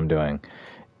 that's what I'm doing.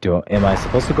 Am I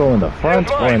supposed to go in the front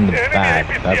or in the back?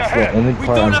 That's the only We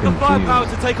part don't I'm have the firepower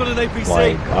confused. to take on an APC.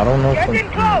 Like, I don't know if Get I'm... in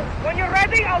close. When you're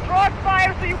ready, I'll cross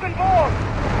fire so you can board.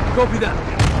 Copy that.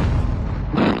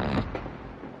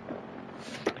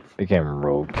 Became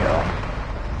roadkill.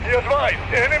 Be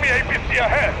advised, enemy APC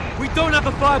ahead. We don't have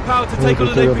the firepower to take on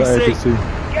an APC.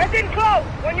 Get in close.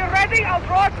 When you're ready, I'll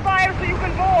cross fire so you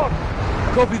can board.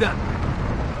 Copy that.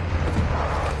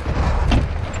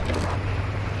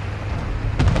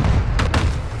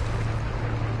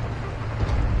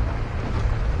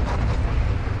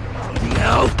 Bloody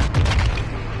hell!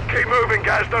 Keep moving,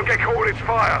 guys. Don't get caught in its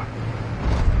fire.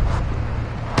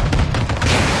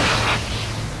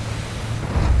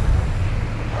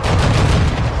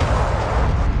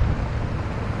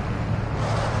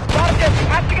 Sergeant, you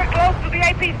have to get close to the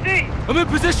APC. I'm in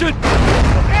position!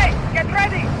 Okay, get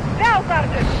ready. Now,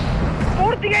 Sergeant.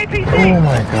 Board the APC. Oh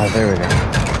my god, there we go.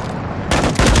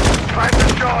 Find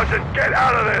the charge and get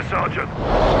out of there, Sergeant.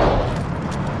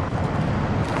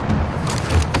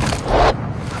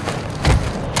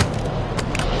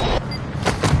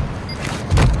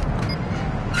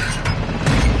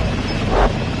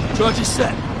 Charge is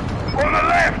set. On the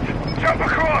left. Jump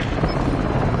across.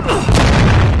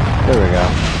 There we go.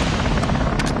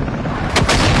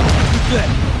 Clear.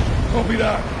 Copy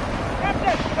that.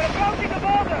 Captain, we're approaching the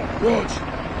border. Rog,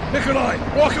 Nikolai,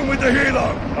 walking with the helo.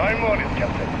 I'm on it,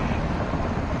 Captain.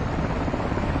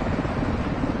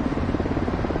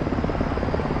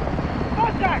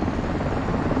 Contact.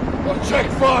 Check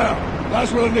fire!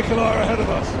 Laswell and Nikolai are ahead of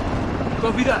us.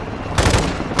 Copy that.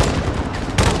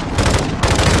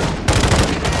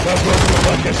 Laswell's got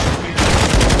like SUV.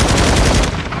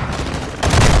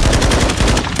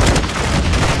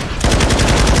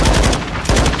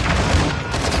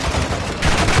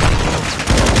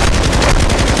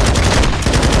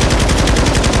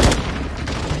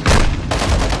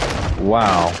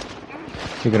 Wow.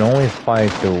 You can only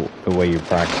fight the way you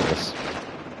practice.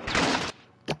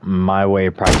 My way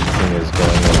of practicing is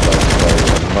going in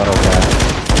but okay.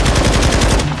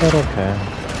 But okay.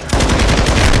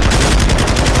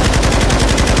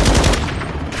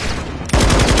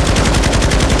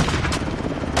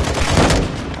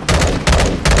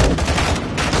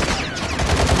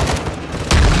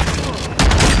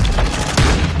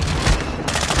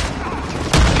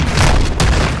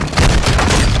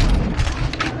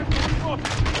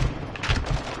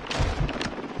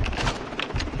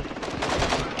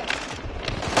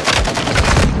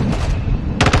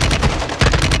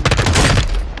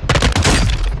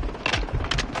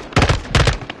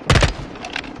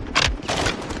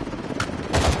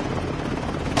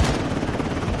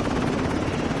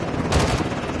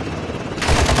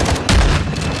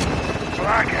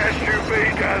 Black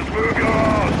SUV, guys, move your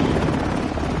arse!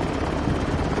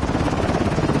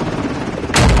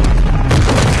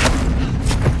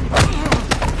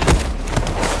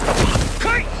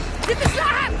 Kate! Get the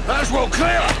shot! Laswell,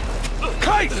 clear!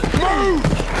 Kate, move!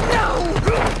 No!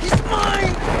 He's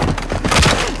mine!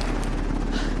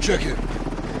 Check it.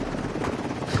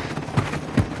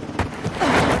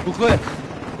 We're clear.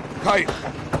 Kate!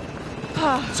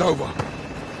 It's over.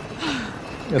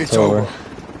 It's over.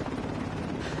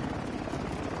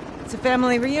 It's a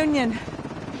family reunion.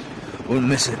 Wouldn't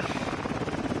miss it.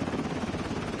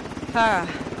 Farah.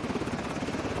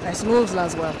 Nice moves,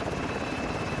 Laswell.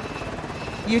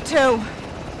 You too.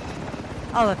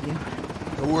 All of you.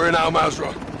 We're in Al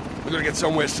Mazrah. We're gonna get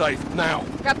somewhere safe, now.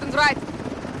 Captain's right.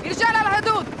 رجال على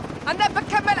الحدود. عندنا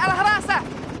بنكمل على الحراسة.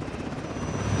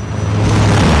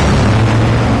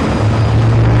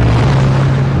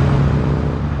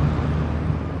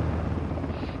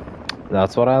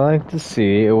 That's what I like to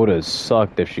see. It would have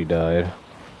sucked if she died.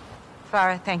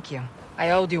 Farah, thank you. I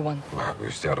owed you one. Well,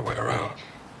 it's the other way around.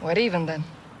 We're even then.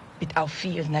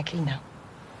 بالتوفيق نكينا.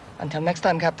 Until next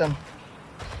time, Captain.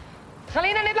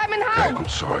 خلينا نطلع من هون. I'm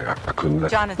sorry, I couldn't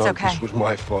let... John, it's okay. This was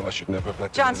my fault. I should never have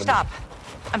let... John, stop.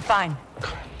 I'm fine.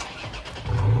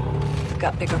 We've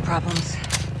got bigger problems.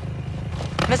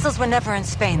 Missiles were never in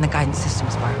Spain. The guidance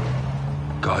systems were.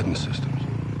 Guidance systems?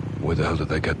 Where the hell did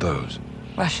they get those?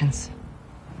 Russians.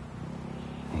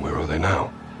 Where are they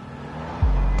now?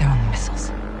 They're on the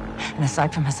missiles. And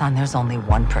aside from Hassan, there's only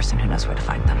one person who knows where to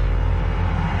find them.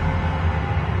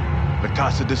 La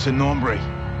Casa de Sin Nombre.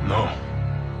 No.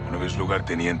 One of his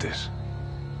lugartenientes.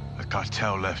 A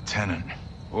cartel lieutenant.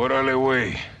 Órale,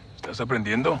 güey. ¿Estás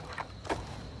aprendiendo?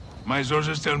 My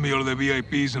sources tell me all the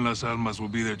VIPs in Las Almas will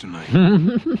be there tonight.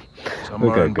 Some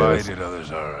Okay, are guys. invited,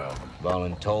 others are,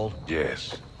 Voluntold?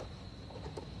 yes.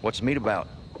 What's the meet about?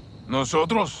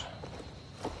 Nosotros?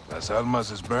 Las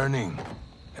Almas is burning,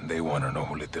 and they want to know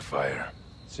who lit the fire.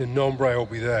 Sin Nombre will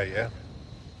be there, yeah?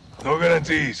 No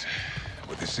guarantees,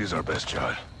 but this is our best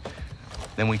shot.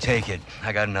 Then we take it.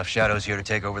 I got enough shadows here to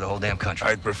take over the whole damn country.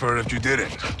 I'd prefer if you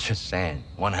didn't. Just saying.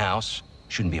 One house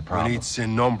shouldn't be a problem. We need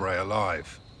Sin Nombre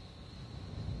alive.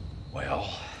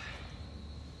 Well...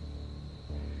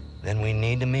 then we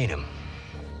need to meet him.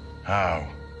 How?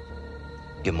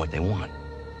 Give them what they want.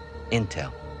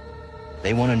 Intel.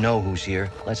 They want to know who's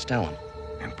here. Let's tell them.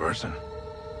 In person?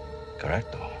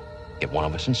 Correcto. Get one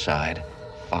of us inside.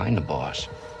 Find the boss.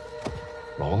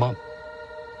 Roll him up.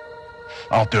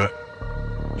 I'll do it.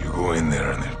 You go in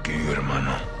there and they'll kill you,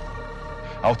 hermano.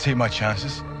 I'll take my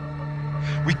chances.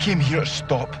 We came here to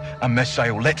stop a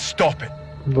missile. Let's stop it.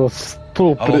 The I'll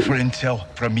stupid. offer intel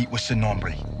for a meet with Sin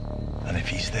Nombre. And if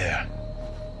he's there,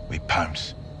 we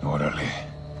pounce. Órale.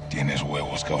 Tienes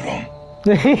huevos, cabrón. To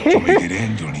make it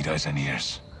in, you'll need eyes and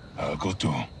ears. I'll go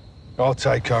too. I'll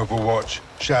take Overwatch.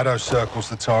 Shadow circles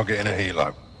the target in a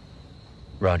helo.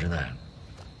 Roger that.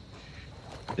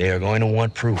 They are going to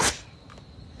want proof.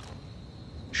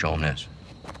 Show them this.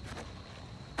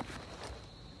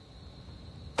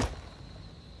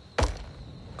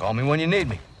 Call me when you need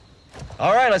me.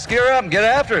 All right, let's gear up and get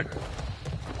after it.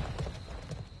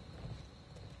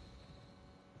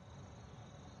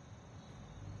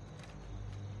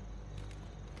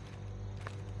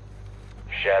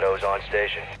 Shadows on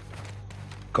station.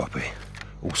 Copy.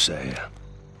 All set here.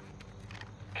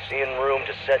 Seeing room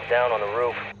to set down on the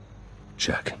roof.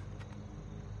 Check.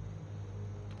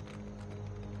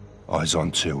 Eyes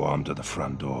on two, armed at the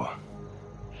front door.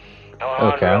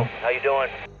 Alejandro, how you doing?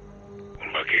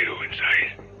 Un vaquero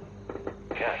inside.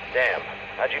 God damn.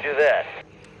 How'd you do that?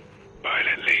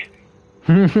 Violently.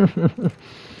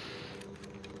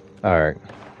 Alright.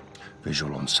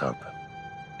 Visual on sub.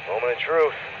 Moment of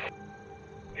truth.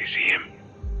 They see him.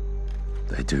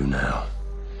 They do now.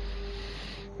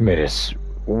 Made it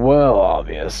well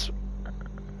obvious.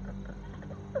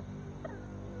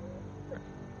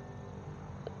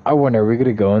 I wonder, are we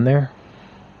gonna go in there?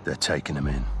 They're taking him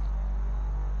in.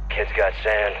 Kid's got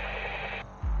sand.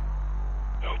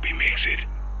 Hope he makes it.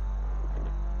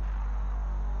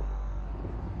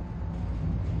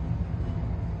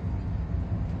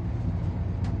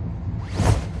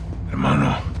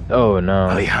 Hermano. Oh no.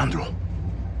 Alejandro,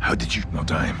 how did you... No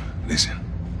time. Listen.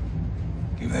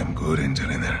 Give them good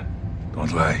intel in there.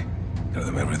 Don't lie. Tell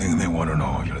them everything they want to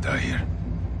know. You'll die here.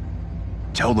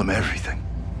 Tell them everything.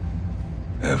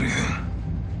 Everything.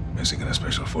 Mexican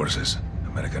Special Forces,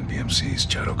 American PMC's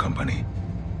Shadow Company,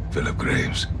 Philip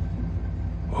Graves.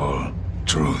 All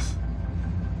truth.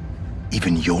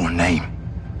 Even your name.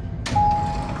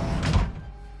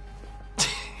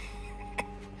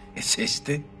 ¿Es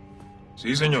este?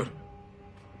 Sí, señor.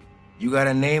 You got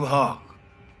a name, Hawk?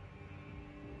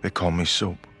 They call me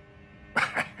Soap.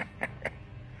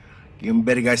 ¿Quién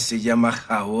verga se llama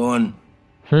Jabón?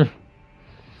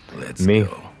 Let's Me.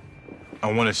 go.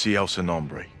 I want to see El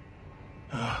Nombre.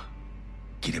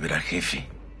 ¿Quiere ver al jefe?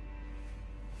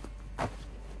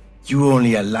 You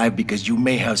only alive because you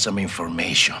may have some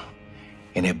information.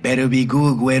 And it better be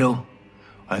good, güero.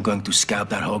 I'm going to scalp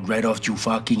that hog right off your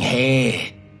fucking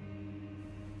head.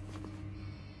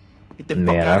 Get the fuck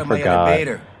Man, out I of my forgot.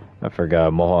 elevator. I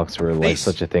forgot Mohawks were like This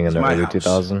such a thing in is the my early house.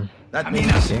 2000s. That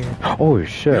means Oh you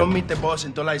shit. don't meet the boss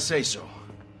until I say so.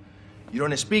 You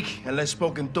don't speak unless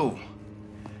spoken to.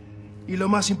 Y lo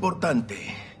más importante,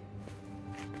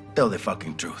 tell the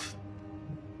fucking truth.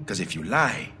 Because if you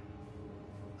lie,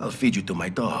 I'll feed you to my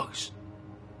dogs.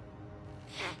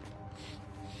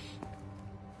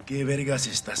 ¿Qué vergas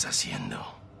estás haciendo?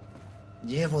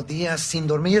 Llevo días sin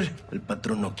dormir. El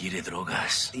patrón no quiere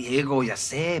drogas. Diego, ya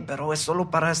sé, pero es solo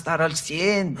para estar al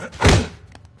 100.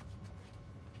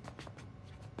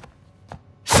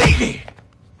 ¡Sigue!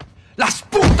 ¡Las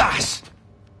putas!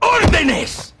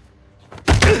 ¡Órdenes!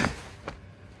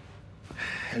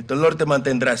 El dolor te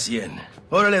mantendrá 100.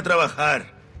 Órale a trabajar.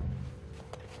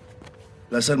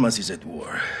 Las armas is at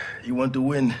war. You want to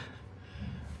win?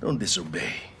 Don't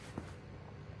disobey.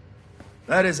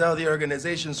 That is how the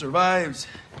organization survives.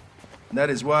 And that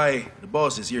is why the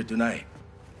boss is here tonight.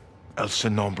 El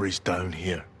Nombre's down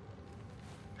here.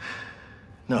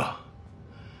 No.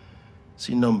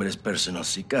 Sin nombre es personal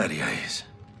sicaria es.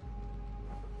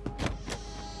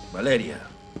 Valeria.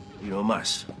 Y no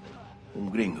más.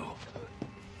 Un gringo.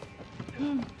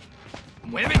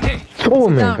 Muévete. Oh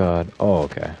my god. Oh,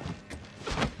 okay.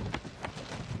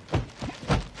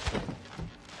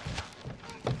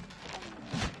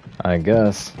 I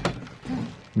guess.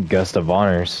 Guest of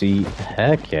honor seat.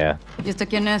 Heck yeah. ¿Y este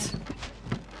quién es?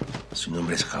 Su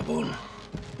nombre es Jabón.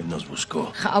 Él nos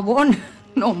buscó. ¿Jabón?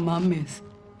 No mames.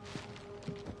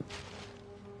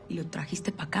 ¿Y lo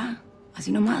trajiste para acá?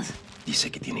 Así nomás.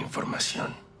 Dice que tiene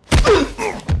información.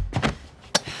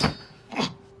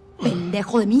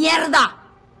 ¡Pendejo de mierda!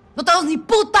 ¡No tenemos ni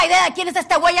puta idea de quién es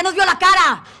este güey! ¡Ya nos vio la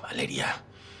cara! Valeria,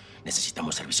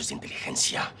 necesitamos servicios de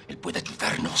inteligencia. Él puede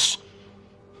ayudarnos.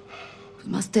 Pues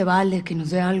más te vale que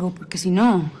nos dé algo, porque si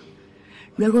no...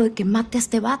 Luego de que mate a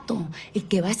este vato, el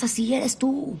que va a esa silla eres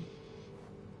tú.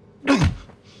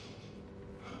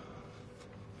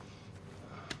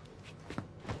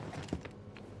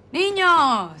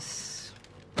 Niños!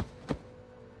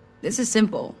 This is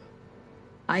simple.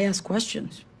 I ask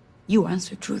questions. You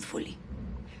answer truthfully.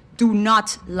 Do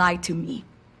not lie to me.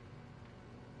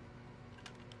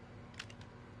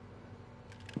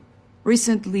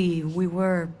 Recently, we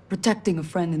were protecting a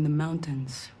friend in the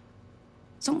mountains.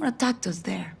 Someone attacked us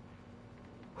there.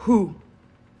 Who?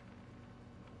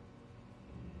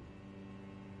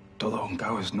 Todo un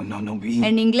caos. No vi.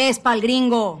 En inglés, pa'l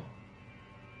gringo.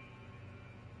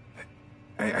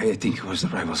 I think it was the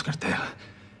Rivals Cartel.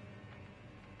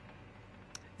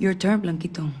 Your turn,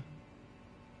 Blanquito.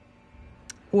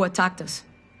 Who attacked us?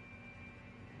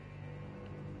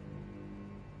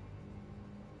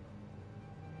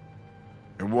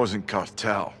 It wasn't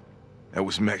cartel. That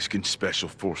was Mexican Special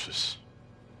Forces.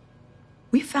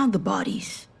 We found the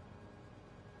bodies.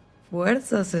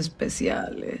 Fuerzas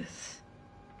Especiales.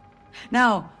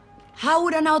 Now, how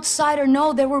would an outsider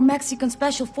know there were Mexican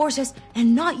Special Forces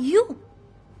and not you?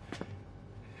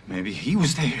 Maybe he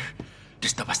was there. Tú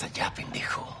estabas allá,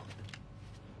 pendejo.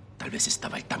 Tal vez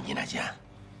estaba él también allá.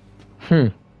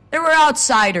 They were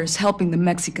outsiders helping the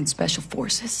Mexican Special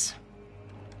Forces.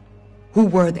 Who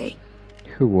were they?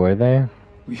 Who were they?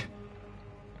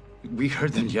 We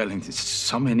heard them yelling,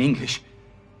 some in English.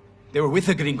 They were with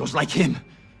the gringos, like him.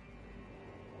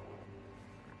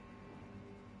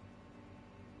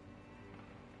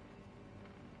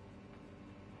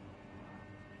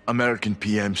 American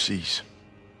PMCs.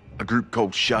 A group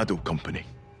called Shadow Company.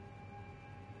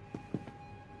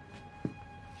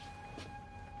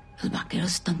 Los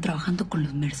vaqueros están trabajando con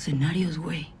los mercenarios,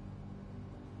 güey.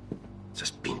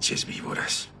 Esas pinches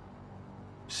víboras.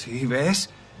 Sí,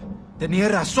 ¿ves? Tenía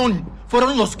razón.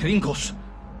 Fueron los gringos.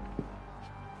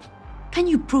 Can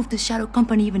you prove the Shadow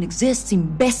Company even exists,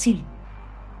 imbécil?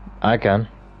 I can.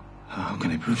 How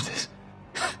can I prove this?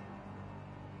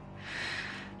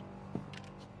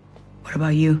 What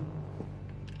about you?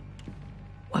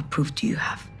 What proof do you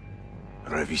have?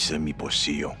 Revisé mi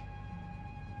bolsillo.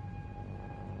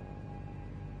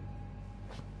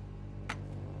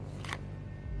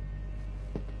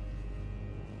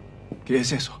 ¿Qué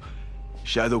es eso?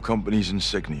 Shadow Company's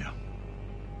insignia.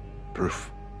 Proof.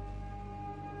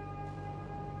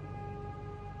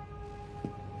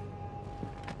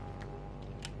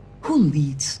 Who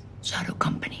leads Shadow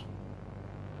Company?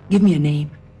 Give me a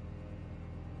name.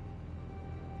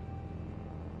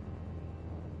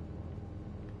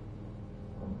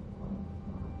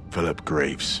 Philip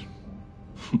Graves.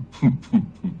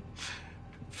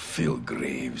 Phil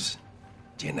Graves.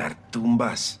 Llenar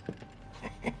tumbas.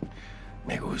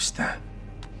 Me gusta.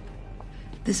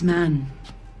 This man,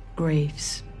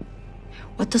 Graves,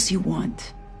 what does he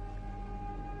want?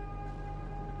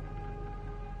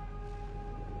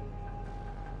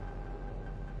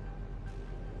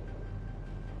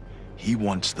 He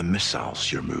wants the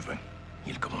missiles you're moving.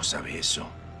 ¿Y él cómo sabe eso?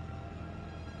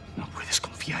 No puedes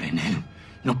confiar en él.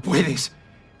 No puedes.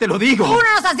 Te lo digo. ¡Tú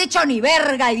no nos has dicho ni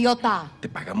verga, idiota! Te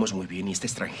pagamos muy bien y este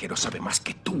extranjero sabe más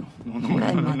que tú. Hora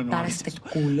de matar a este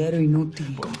culero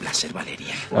inútil. Con placer,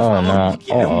 Valeria. Oh no.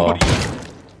 Uh-oh.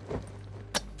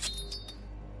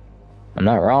 I'm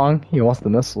not wrong. He wants the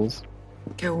missiles.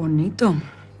 Qué bonito.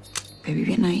 Baby,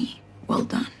 bien ahí. Well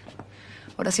done.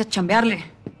 Ahora sí a chambearle.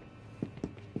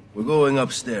 We're going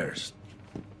upstairs.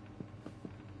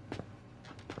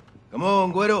 Come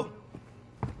on, güero.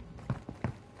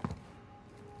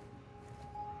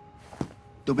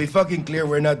 To be fucking clear,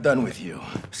 we're not done with you.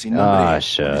 Sin nombre,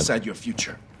 shit. Decide your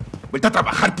future. Vuelta a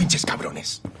trabajar, pinches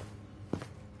cabrones.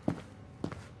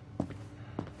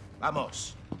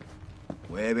 Vamos.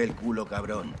 Mueve el culo,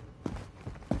 cabrón.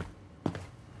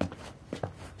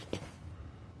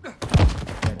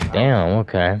 Damn,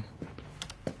 okay.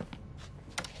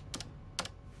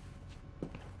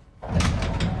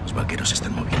 Los vaqueros se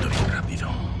están moviendo bien rápido.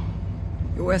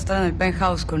 Yo voy a estar en el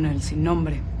penthouse con él, sin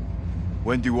nombre.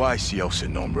 When do I see El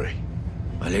Sin Nombre?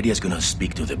 Valeria's gonna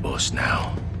speak to the boss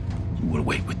now. You will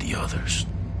wait with the others.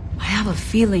 I have a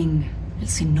feeling El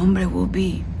Sin Nombre will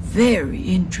be very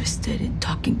interested in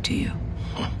talking to you.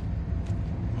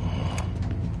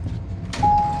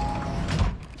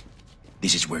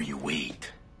 This is where you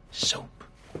wait. Soap.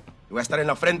 Yo voy a estar en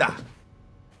la ofrenda.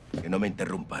 Que no me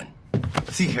interrumpan.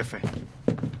 Sí, jefe.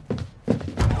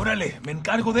 Órale, me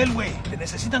encargo de él, güey. Te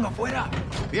necesitan afuera.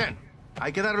 Bien.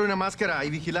 Hay que darle una máscara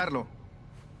y vigilarlo.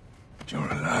 You're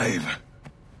alive.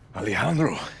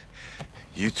 Alejandro.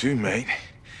 You too, mate.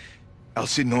 El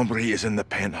Sin Nombre is in the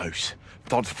penthouse.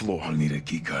 3rd floor. I'll need a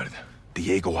keycard.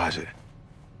 Diego has it.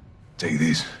 Take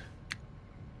this.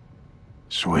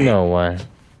 Sweet. No way.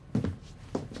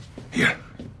 Here.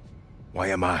 Why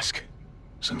a mask?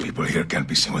 Some people here can't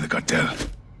be seen with the cartel.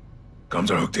 Comms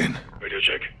are hooked in. Radio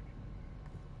check.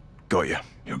 Got you.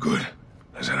 You're good.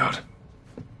 Let's head out.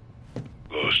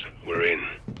 Ghost, we're in.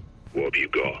 What have you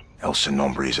got? El Sin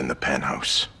Nombre is in the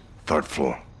penthouse. 3rd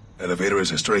floor. Elevator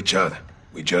is a straight shot.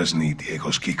 We just need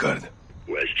Diego's keycard.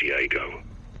 Where's Diego?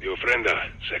 The ofrenda,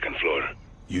 2nd floor.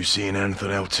 You seeing anything,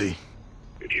 LT?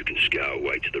 If you can scout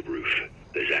away to the roof,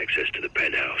 there's access to the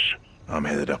penthouse. I'm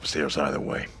headed upstairs either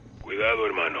way. Cuidado,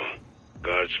 hermano.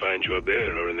 Guards find you up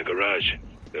there or in the garage.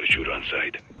 They'll shoot on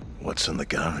sight. What's in the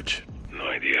garage? No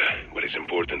idea, but it's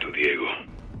important to Diego.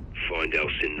 Find El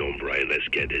Sin Nombre and let's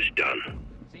get this done.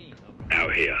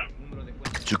 Out here.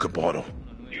 Took a bottle.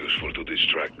 Useful to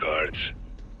distract guards.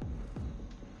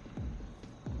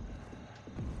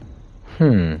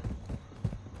 Hmm.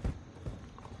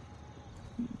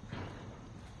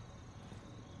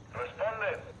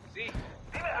 Responde. Sí.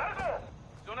 Dime algo.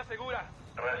 Zona segura.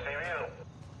 Recibido.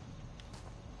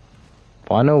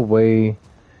 Find a way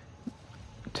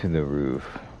to the roof.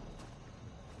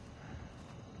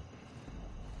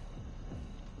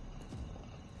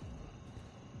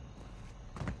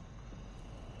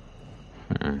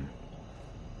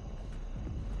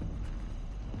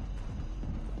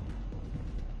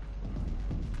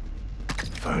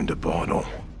 Found a bottle.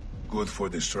 Good for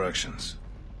distractions.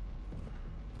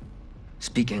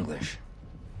 Speak English.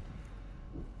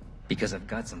 Because I've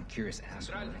got some curious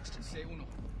asshole next to me.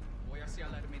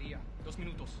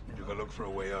 You can look for a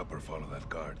way up or follow that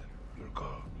guard. Your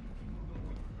call.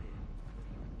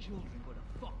 Children go to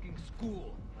fucking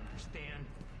school, understand?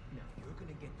 Now you're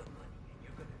gonna get the money and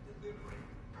you're gonna deliver it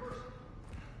personally.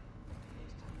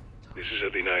 This is a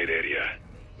denied area.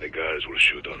 The guards will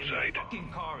shoot on sight.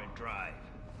 Fucking car and drive.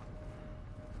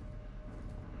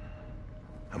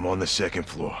 I'm on the second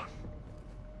floor.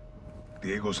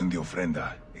 Diego's in the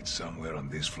ofrenda. It's somewhere on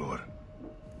this floor.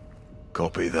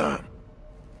 Copy that.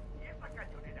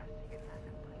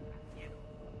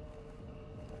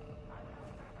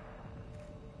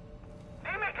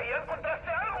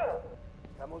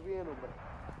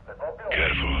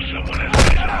 Careful, someone has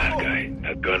eyes on that guy.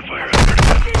 That gunfire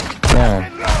Damn.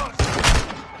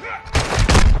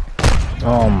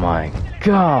 Oh my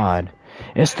god.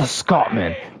 It's the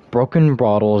Scotsman. Broken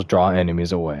bottles draw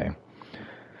enemies away.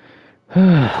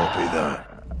 Copy that.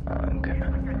 Okay.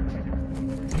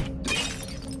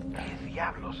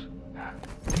 Diablos.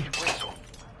 ¿Qué fue eso?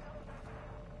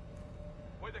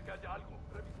 Puede que haya algo.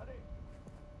 Revisaré.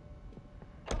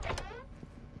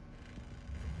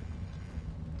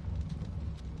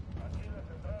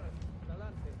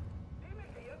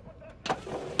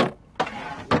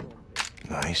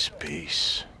 Nice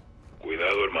piece.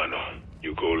 Cuidado, hermano.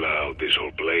 You go loud, this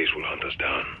whole place will hunt us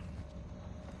down.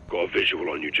 Got a visual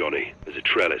on you, Johnny. There's a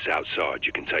trellis outside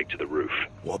you can take to the roof.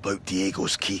 What about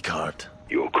Diego's keycard?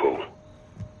 You're cool.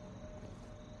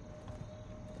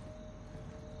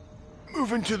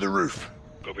 Moving to the roof.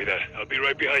 Copy that. I'll be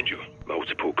right behind you.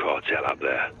 Multiple cartel up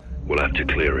there. We'll have to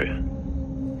clear it.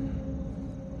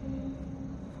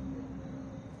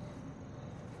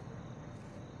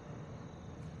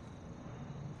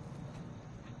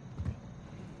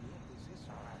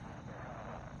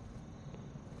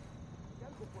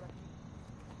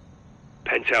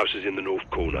 Penthouse is in the north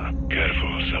corner.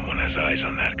 Careful, someone has eyes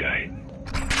on that guy.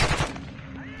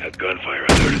 That gunfire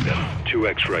alerted them. 2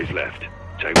 X-rays left.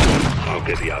 Take one, I'll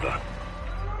get the other.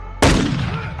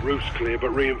 Roof's clear, but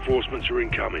reinforcements are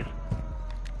incoming.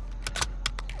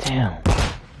 Damn.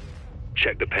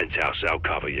 Check the penthouse, I'll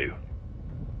cover you.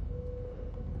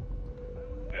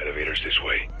 Elevator's this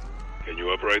way. Can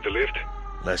you operate the lift?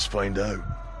 Let's find out.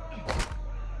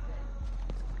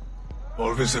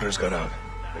 All visitors got out.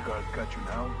 The guard got you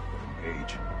now.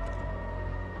 Engage.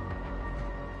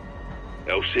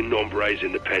 El Sin Nombre's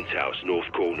in the penthouse,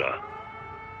 north corner.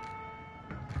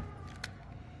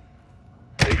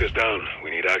 Take us down.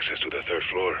 We need access to the 3rd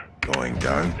floor. Going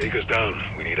down? Take us down.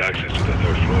 We need access to the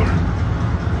 3rd floor.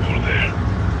 Hold there.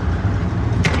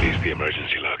 Release the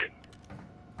emergency lock.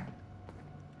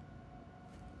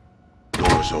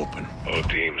 Doors open. All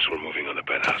teams, we're moving on the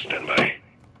penthouse. Stand by.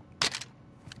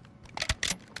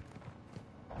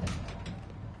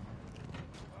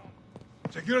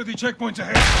 Security checkpoints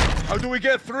ahead. How do we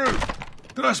get through?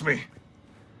 Trust me.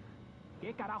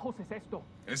 ¿Qué carajos es esto?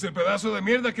 Es el pedazo de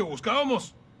mierda que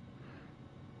buscábamos.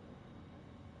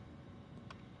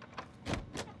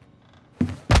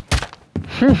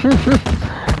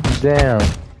 Damn.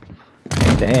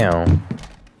 Damn.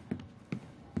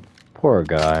 Poor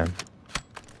guy.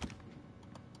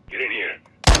 Get in here.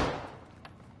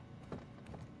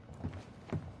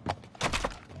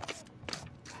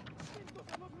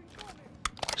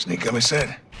 Sneak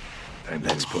emissary.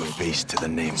 Let's put a face to the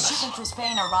nameless. Shipping for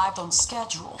Spain arrived on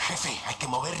schedule. Jefe, hay que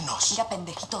movernos. Mira,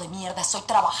 pendejito de mierda, estoy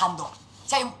trabajando.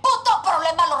 Si hay un puto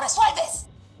problema, lo resuelves.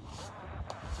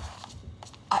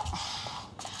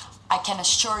 I can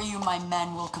assure you my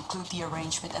men will conclude the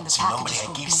arrangement and the packages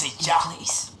will be in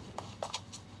place.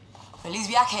 Feliz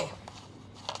viaje.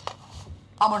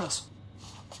 Vámonos.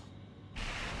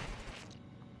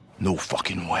 No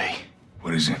fucking way.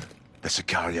 What is it? The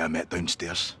Sicaria I met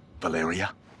downstairs.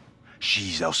 Valeria.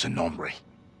 She's El Sin Nombre.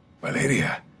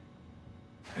 Valeria?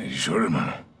 Are you sure,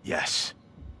 hermano? Yes.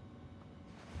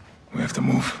 We have to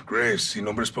move. Graves, si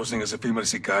nombre's posting as a female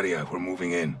sicaria. We're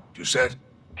moving in. You set?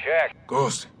 Check.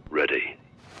 Ghost. Ready.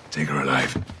 Take her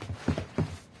alive.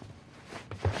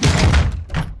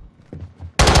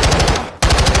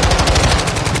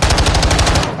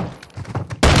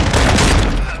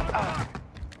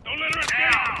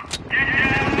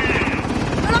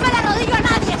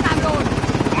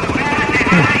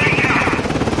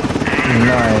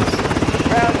 Nice.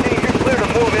 You're clear to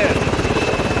move in.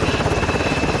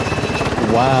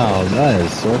 Wow, that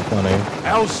is so funny.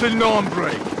 El Sin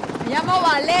Nombre. Me llamo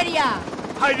Valeria.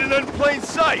 Hiding in plain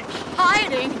sight.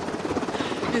 Hiding.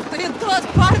 Estoy en todas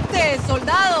partes,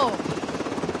 soldado.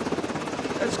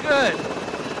 That's good.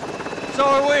 So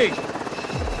are we.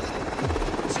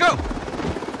 Let's go.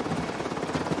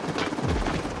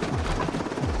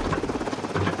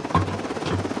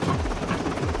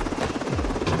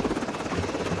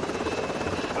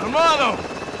 Hermano,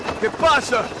 ¿qué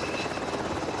pasa?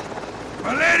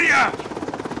 Valeria!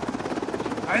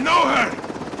 I know her!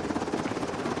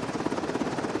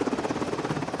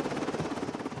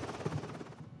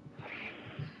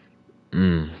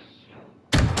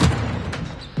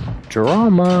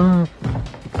 Drama.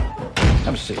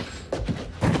 Have a seat.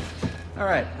 All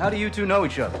right, how do you two know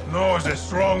each other? No is a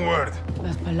strong word.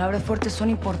 Las palabras fuertes son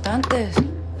importantes.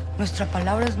 Nuestra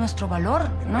palabra es nuestro valor,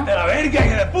 ¿no? ¡De la verga,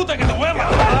 hija de puta, que te voy a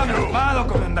matar! Calmado,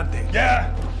 comandante.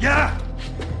 ¡Ya! ¡Ya!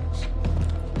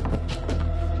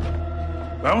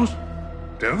 ¿Vamos?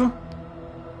 ¿Cerdo?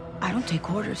 I don't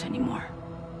take orders anymore.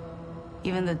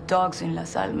 Even the dogs in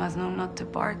Las Almas know not to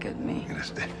bark at me.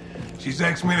 She's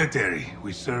ex-military.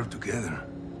 We served together.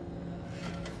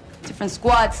 Different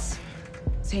squads,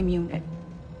 same unit.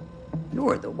 You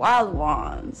were the wild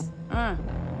ones.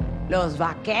 Los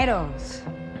vaqueros.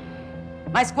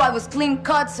 My squad was clean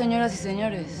cut, señoras y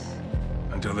señores.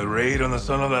 Until the raid on the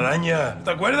Son of la Araña.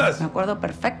 ¿Te acuerdas? Me acuerdo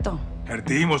perfecto. Her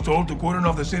team was told to cordon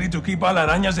off the city to keep all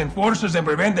Araña's enforcers and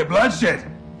prevent the bloodshed.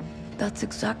 That's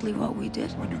exactly what we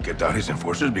did. Well, you kept out his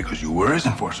enforcers because you were his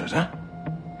enforcers, huh?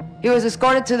 He was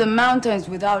escorted to the mountains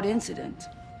without incident.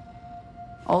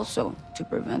 Also, to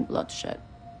prevent bloodshed.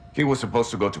 He was supposed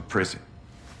to go to prison.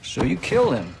 So you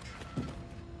killed him,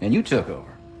 and you took over.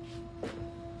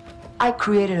 I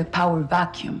created a power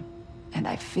vacuum, and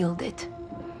I filled it.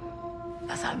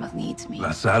 Las Almas needs me.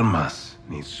 Las Almas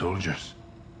needs soldiers,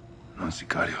 not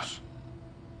sicarios.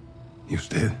 Y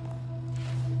usted?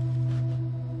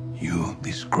 You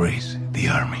disgrace the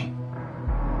army.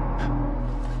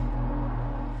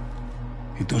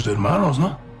 Y tus hermanos,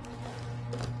 ¿no?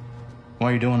 Why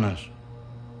are you doing this?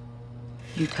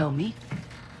 You tell me.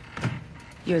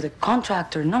 You're the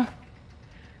contractor, no?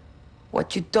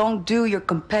 What you don't do, your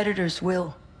competitors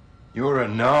will. You're a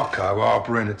narco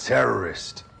operating a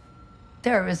terrorist.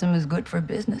 Terrorism is good for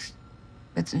business.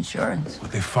 It's insurance.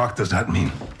 What the fuck does that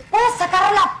mean? ¡Puedes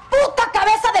sacar la puta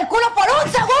cabeza del culo por un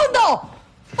segundo!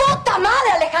 ¡Puta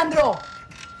madre, Alejandro!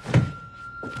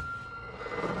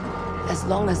 As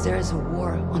long as there is a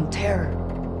war on terror,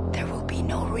 there will be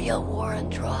no real war on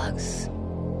drugs.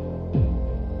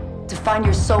 To find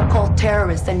your so-called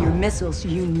terrorists and your missiles,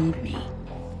 you need me.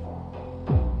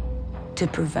 To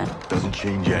prevent. Doesn't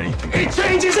change anything. It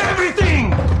changes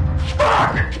everything!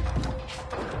 Fuck!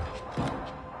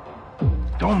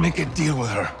 Don't make a deal with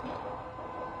her.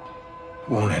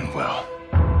 Won't end well.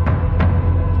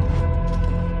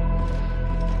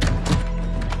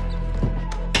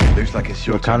 Looks like it's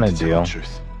your What kind turn of to tell deal? the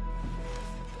truth.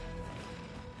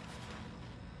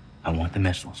 I want the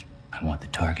missiles, I want the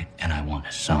target, and I want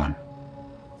Hassan.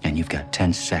 And you've got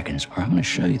 10 seconds, or I'm gonna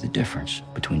show you the difference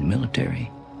between the military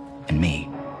and me.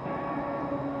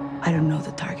 I don't know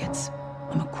the targets.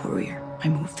 I'm a courier. I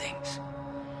move things.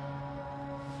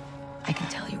 I can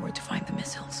tell you where to find the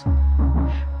missiles.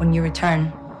 When you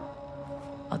return,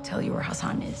 I'll tell you where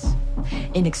Hassan is.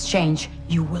 In exchange,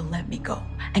 you will let me go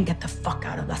and get the fuck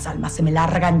out of Las Almas. Se me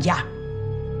largan ya.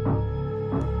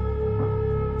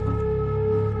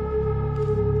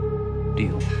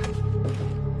 Deal.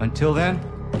 Until then,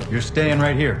 you're staying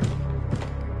right here.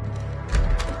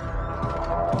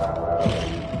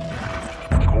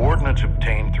 Coordinates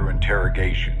obtained through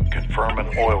interrogation confirm an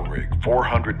oil rig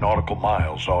 400 nautical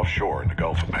miles offshore in the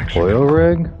Gulf of Mexico. Oil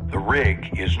rig? The rig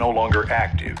is no longer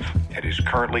active and is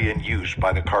currently in use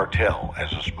by the cartel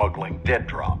as a smuggling dead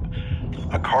drop.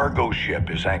 A cargo ship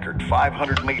is anchored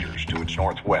 500 meters to its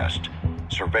northwest.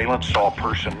 Surveillance saw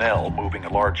personnel moving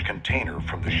a large container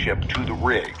from the ship to the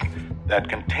rig. That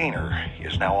container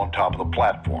is now on top of the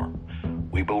platform.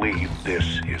 We believe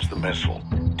this is the missile.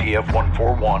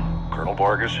 TF-141, Colonel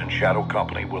Vargas and Shadow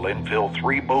Company will infill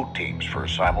 3 boat teams for a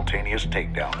simultaneous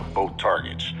takedown of both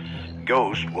targets.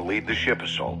 Ghost will lead the ship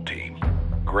assault team.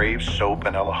 Graves, Soap,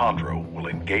 and Alejandro will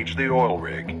engage the oil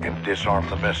rig and disarm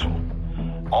the missile.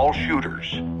 All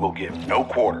shooters will give no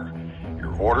quarter.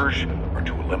 Your orders are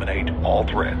to eliminate all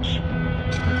threats.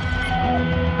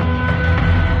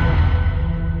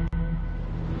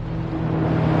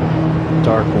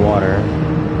 Dark water.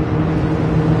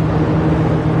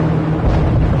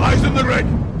 Eyes in the red!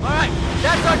 Alright,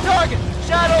 that's our target!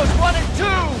 Shadows 1 and 2!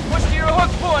 Push to your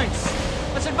hook points!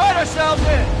 Let's invite ourselves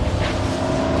in!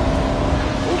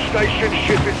 All stations,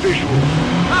 ship is visual.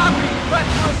 Copy! Threat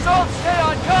to assault, stay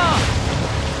on comm!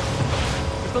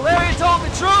 If Valeria told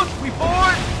the truth, we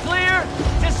board, clear,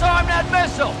 disarm that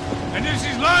missile! And if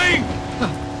she's lying?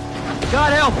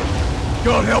 God help her!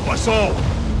 God help us all!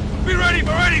 Be ready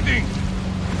for anything!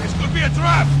 This could be a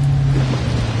trap!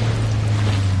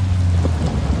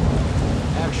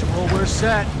 Actual, we're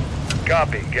set.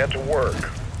 Copy. Get to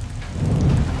work.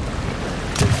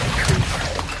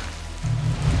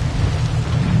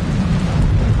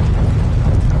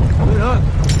 Good hook.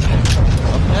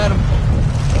 Up at him.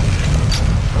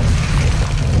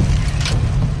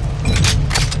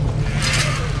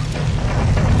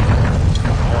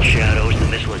 All shadows, the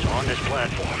missile is on this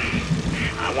platform.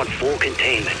 I want full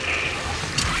containment.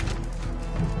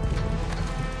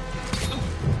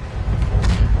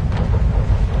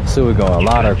 So we go a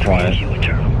lot of quiet.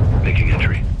 Making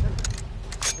entry.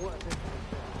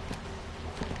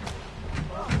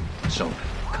 So,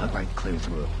 cut right clear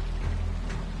through.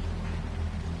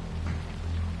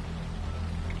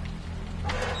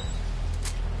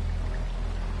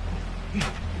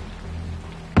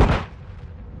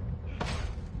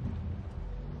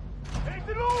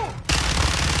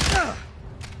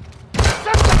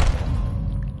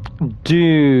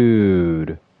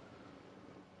 Dude.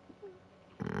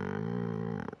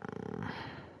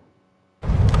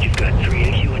 You've got 3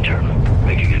 AQ internal.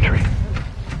 Making entry.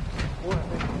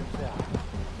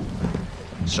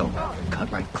 So,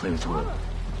 cut right clear through.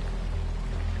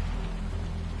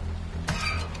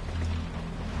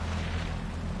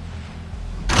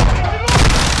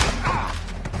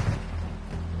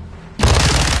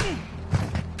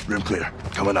 Room clear.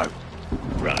 Coming out.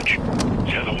 Rog.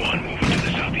 Shadow 1 moving to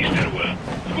the southeast stairwell.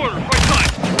 Squadron, right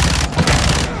side!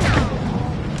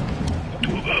 2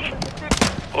 above.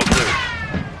 All clear.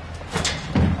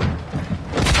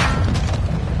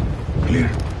 Clear.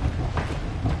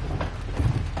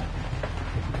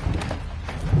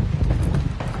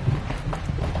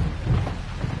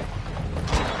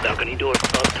 Balcony door up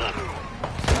top.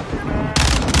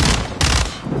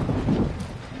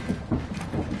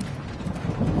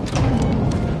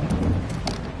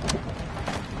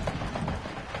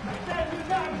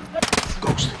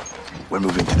 Ghost, we're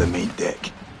moving to the main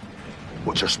deck.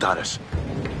 What's your status?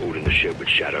 Holding the ship with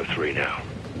Shadow 3 now.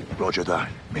 Roger that.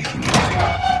 Making it.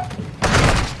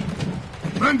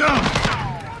 Man down!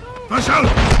 Rush out!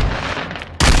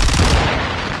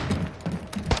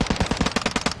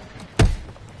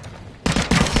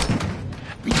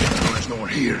 Be careful, there's no one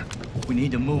here. We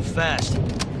need to move fast.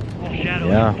 Shadow,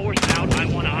 Yeah. force out. I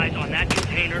want eyes on that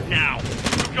container now.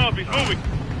 Copy, moving.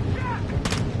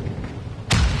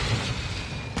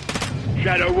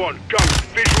 Shadow 1, go.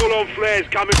 Visual on flares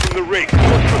coming from the rig.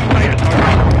 What's the status,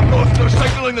 over? Ghost, they're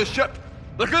signaling the ship.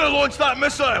 They're gonna launch that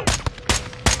missile.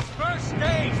 First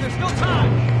stage, there's still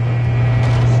time.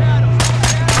 Shadows,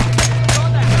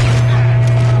 on that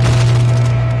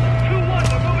 2-1,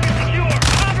 we're moving to secure.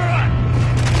 Cover us!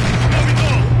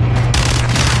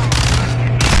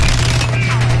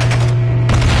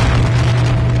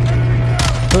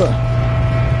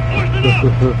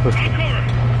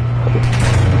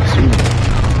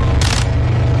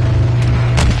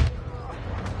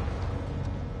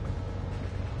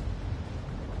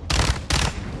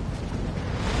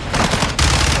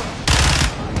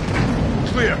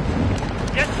 Clear.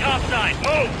 Get topside,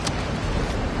 move!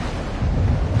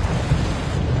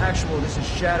 Actual, this is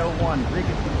Shadow 1. Rig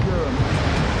it secure.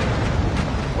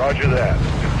 Roger that.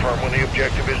 Confirm when the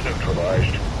objective is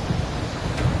neutralized.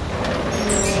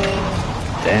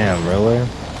 Damn, really?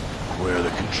 Where are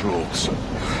the controls? On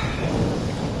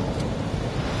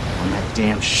that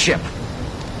damn ship.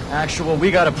 Actual,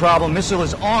 we got a problem. Missile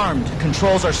is armed.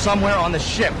 Controls are somewhere on the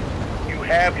ship. You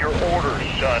have your orders,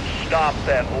 son. Stop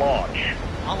that launch.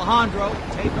 Alejandro,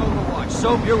 take overwatch.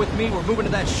 Soap, you're with me. We're moving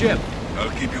to that ship. I'll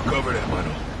keep you covered,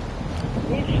 hermano.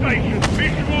 All stations,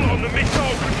 visual on the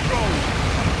missile controls.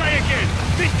 I'll say again,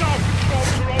 missile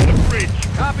controls are on the bridge.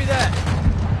 Copy that.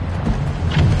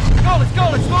 Let's go,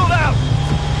 let's move out!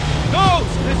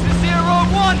 Ghost, this is Zero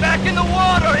 1, back in the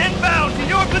water, inbound, to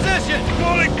your position!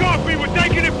 Solid copy, we're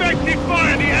taking effective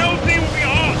fire, the LZ will be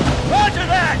on! Roger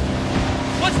that!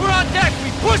 Once we're on deck,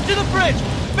 we push to the bridge,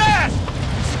 fast!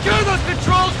 Secure those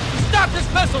controls, stop this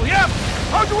vessel, yep!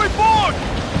 How do we board?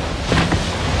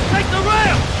 Take the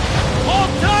rail! Hold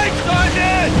tight,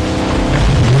 Sergeant!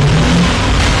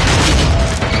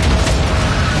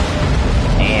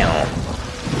 Damn.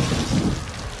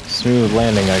 Smooth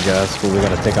landing, I guess, but we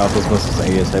gotta take out those missiles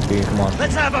ASAP. Come on.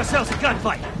 Let's have ourselves a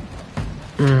gunfight!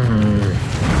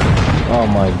 Oh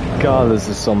my god, this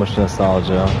is so much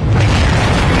nostalgia.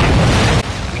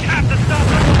 We have to stop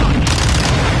the launch!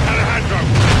 Alejandro,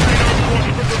 train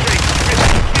overwatch from the rig.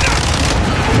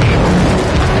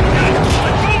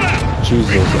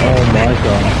 Jesus, oh my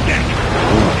god.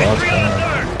 Ooh, that's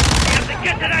bad. We have to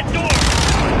get to that door!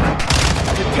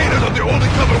 Containers on the old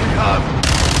cover we have!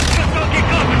 Just don't get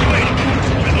caught between them!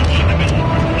 We're the one in the middle.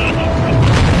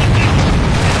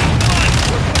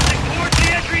 We're pushing towards the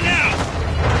entry now!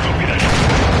 Copy that.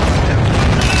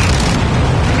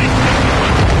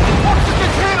 Watch the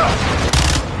container!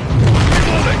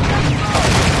 Reloading!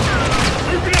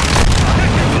 Moving up!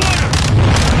 Check your corner!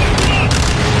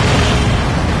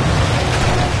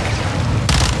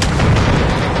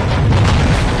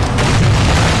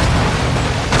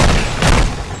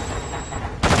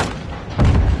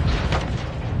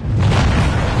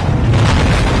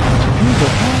 Move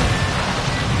up!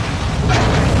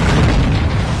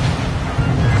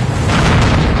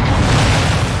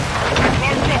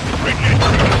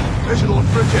 Visual on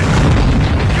bridge end.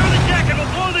 Secure the deck and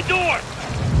we'll blow the door!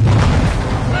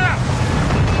 Now!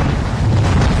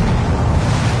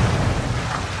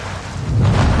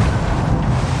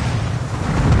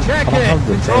 Check I don't it. have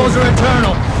the Controls tape. are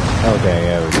internal. Okay,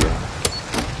 yeah, we do.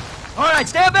 All right,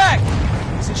 stand back.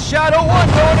 This is Shadow 1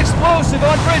 going explosive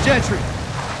on bridge entry.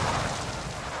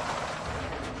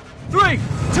 3,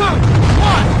 2,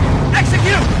 1,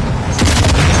 execute!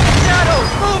 Shadows,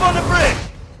 move on the bridge!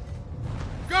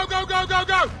 Go, go, go, go,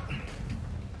 go!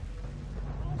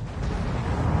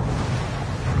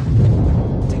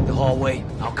 Take the hallway,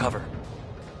 I'll cover.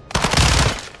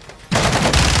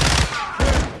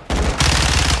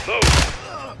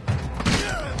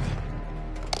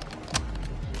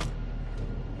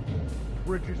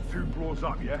 Bridge is 2 floors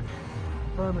up, yeah?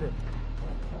 Affirmative.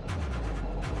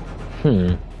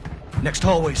 Next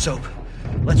hallway, Soap.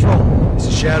 Let's roll. This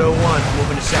is Shadow 1,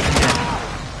 moving to second deck.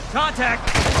 Contact!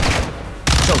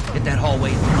 Soap, hit that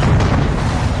hallway.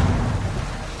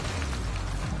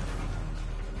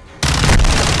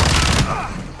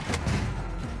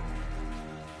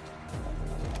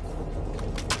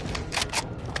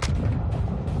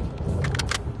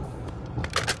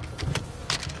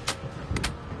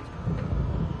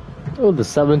 Oh, the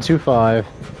 725.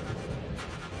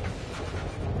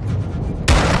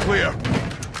 Clear.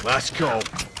 Let's go.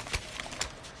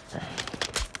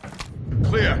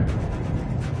 Clear.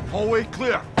 Hallway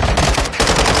clear.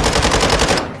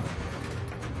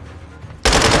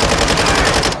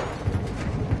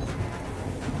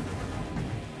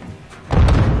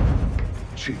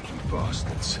 Cheeky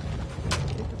bastards.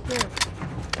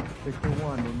 Victor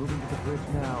 1, we're moving to the bridge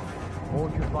now.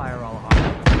 Hold your fire,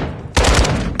 Alejandro.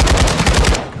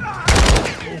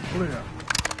 All clear.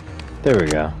 There we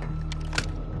go.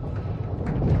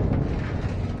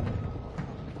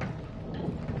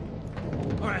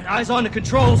 All right, eyes on the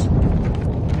controls.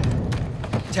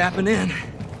 Tapping in.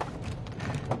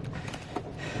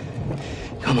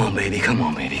 Come on, baby, come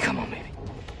on, baby, come on, baby.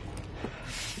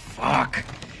 Fuck.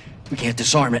 We can't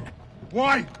disarm it.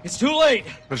 Why? It's too late.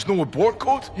 There's no abort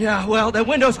code? Yeah, well, that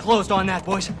window's closed on that,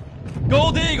 boys.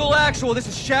 Gold Eagle Actual, this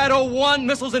is Shadow 1,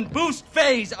 missiles in boost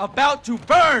phase, about to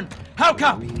burn. How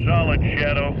copy? Solid,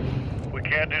 Shadow. We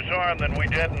can't disarm, then we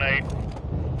detonate.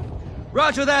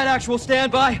 Roger that, Actual,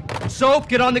 standby. Soap,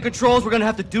 get on the controls. We're gonna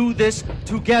have to do this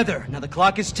together. Now, the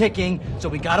clock is ticking, so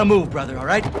we gotta move, brother, all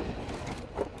right?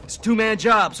 It's a two-man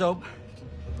job, Soap.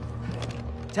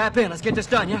 Tap in, let's get this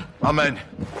done, yeah? I'm in.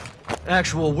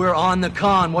 Actual, we're on the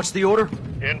con. What's the order?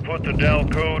 Input the DAL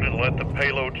code and let the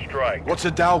payload strike. What's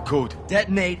a DAL code?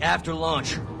 Detonate after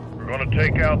launch. We're gonna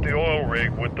take out the oil rig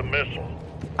with the missile.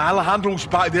 Alejandro's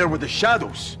back there with the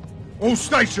shadows. All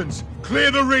stations,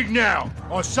 clear the rig now.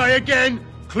 I say again,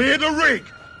 clear the rig.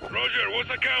 Roger, what's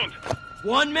the count?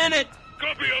 1 minute.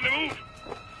 Copy, on the move.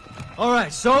 All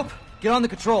right, Soap, get on the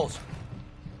controls.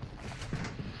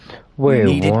 Wait,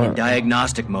 We need it in what?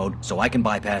 diagnostic mode so I can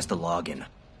bypass the login.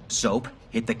 Soap,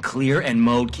 hit the clear and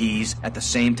mode keys at the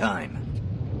same time.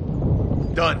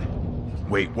 Done.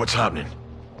 Wait, what's happening?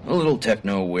 A little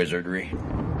techno wizardry.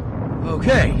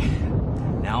 Okay.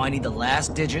 Now I need the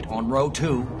last digit on row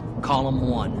 2, column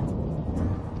 1.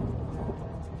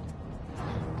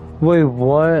 Wait,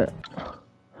 what?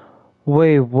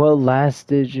 Wait, what last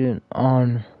digit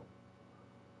on...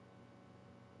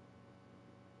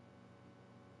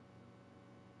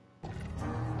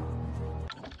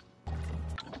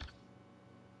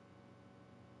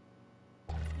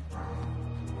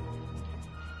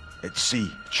 It's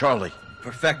C. Charlie.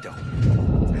 Perfecto.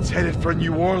 It's headed for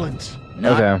New Orleans.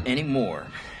 Not Okay. anymore.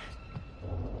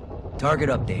 Target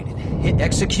updated. Hit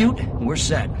execute, and we're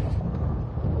set.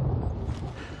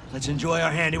 Let's enjoy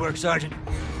our handiwork, Sergeant.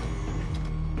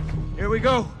 Here we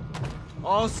go.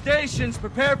 All stations,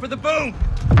 prepare for the boom.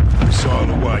 It's on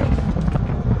the way.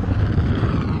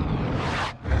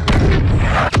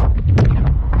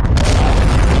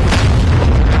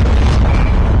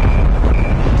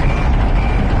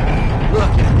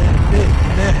 Look at that big,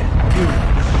 fat,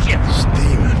 beautiful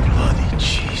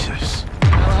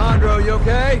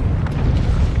okay?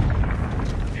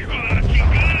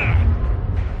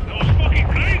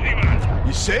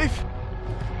 You safe?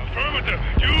 Affirmative.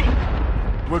 You?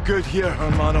 We're good here,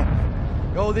 hermano.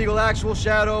 Gold Eagle Actual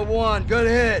Shadow 1. Good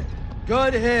hit.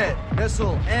 Good hit.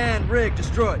 Missile and rig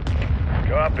destroyed.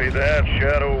 Copy that,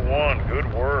 Shadow 1.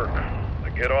 Good work. Now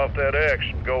get off that X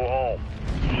and go home.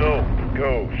 So,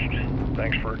 Ghost,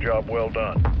 thanks for a job well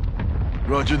done.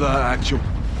 Roger that, Actual.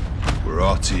 We're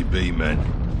RTB, men.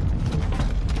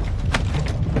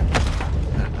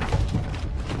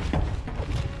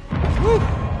 Woo!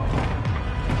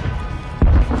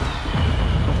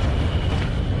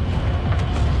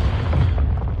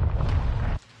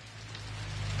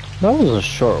 That was a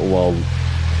short-walled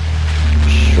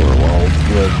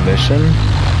mission.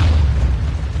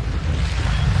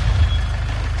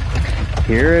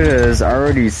 Here it is,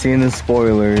 already seen the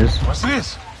spoilers. What's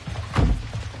this?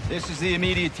 This is the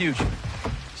immediate future.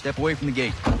 Step away from the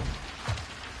gate.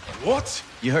 What?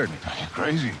 You heard me. You're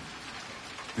crazy.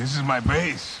 This is my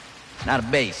base. Not a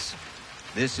base.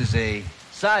 This is a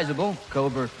sizable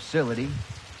covert facility,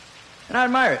 and I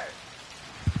admire it.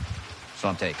 So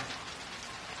I'm taking.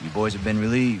 You boys have been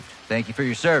relieved. Thank you for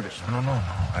your service. No.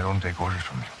 I don't take orders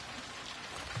from you.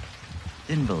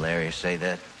 Didn't Valeria say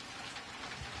that?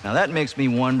 Now that makes me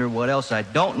wonder what else I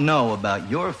don't know about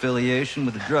your affiliation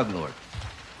with the drug lord.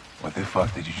 What the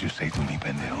fuck did you just say to me,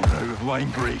 pendejo? Lying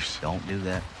briefs. Don't do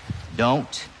that.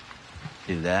 Don't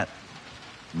do that.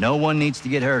 No one needs to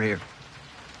get hurt here.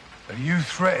 Are you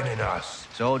threatening us?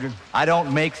 Soldier, I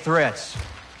don't make threats.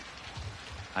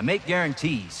 I make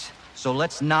guarantees. So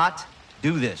let's not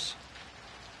do this.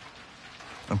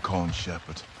 I'm calling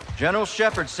Shepard. General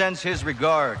Shepard sends his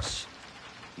regards.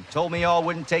 He told me y'all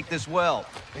wouldn't take this well.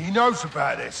 He knows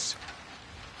about this.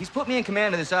 He's put me in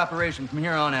command of this operation from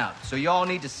here on out. So y'all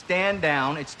need to stand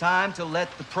down. It's time to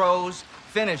let the pros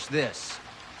finish this.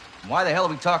 Why the hell are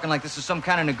we talking like this is some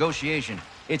kind of negotiation?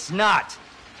 It's not.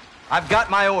 I've got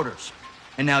my orders.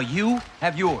 And now you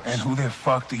have yours. And who the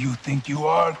fuck do you think you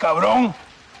are, cabron?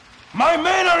 My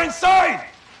men are inside!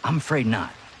 I'm afraid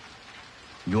not.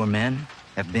 Your men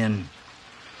have been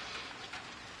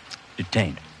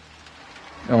detained.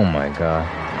 Oh my god.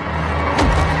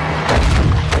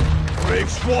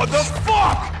 Riggs, what the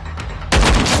fuck?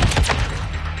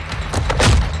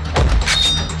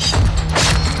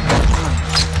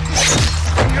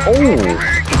 Oh!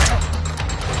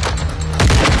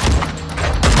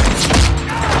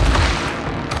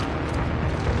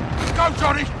 Go,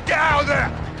 Johnny! Get out of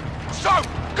there! So,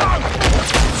 go!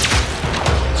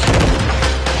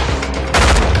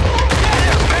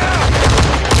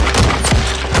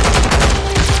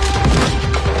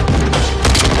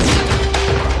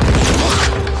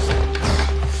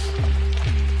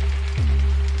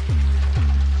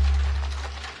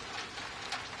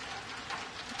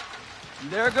 You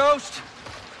there, Ghost?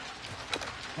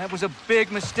 That was a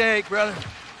big mistake, brother.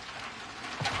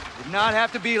 Did not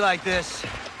have to be like this.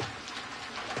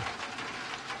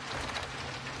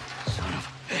 Son of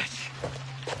a bitch.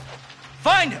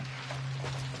 Find him!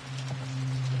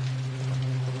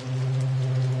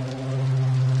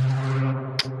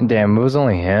 Damn, it was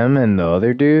only him and the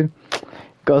other dude.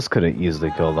 Gus could have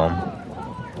easily killed him.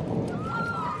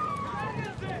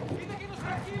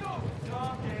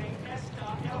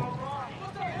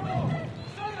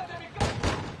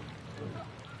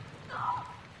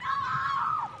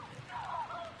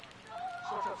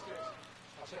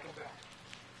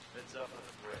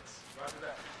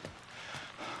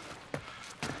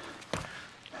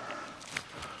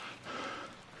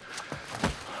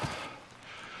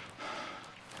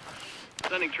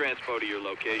 Sending transpo to your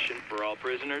location for all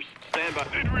prisoners. Stand by.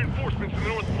 Need reinforcements in the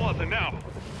North Plaza now.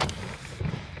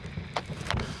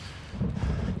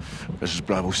 This is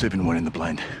Bravo 7-1 in the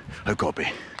blind. I copy.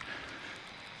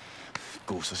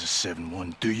 Ghost, this is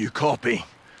 7-1. Do you copy?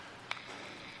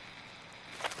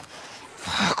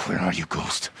 Fuck, where are you,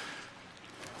 Ghost?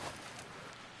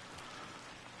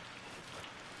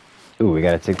 Ooh, we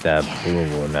gotta take that blue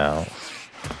one out.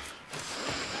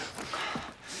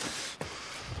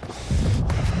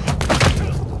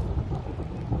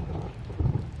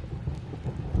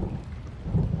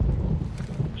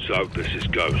 So, this is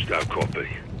Ghost, our copy.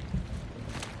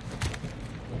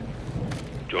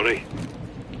 Johnny?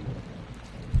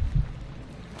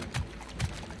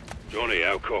 Johnny,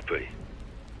 our copy.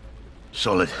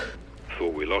 Solid.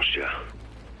 Thought we lost you.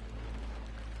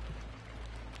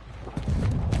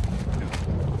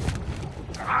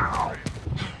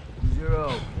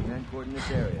 Zero. Men court in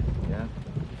this area, yeah?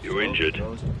 You injured?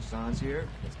 Ghost, Hassan's here.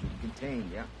 Let's keep it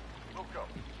contained, yeah?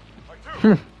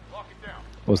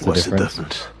 What's the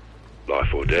difference?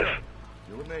 Life or death?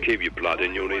 Keep your blood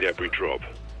in, you'll need every drop.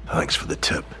 Thanks for the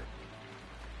tip.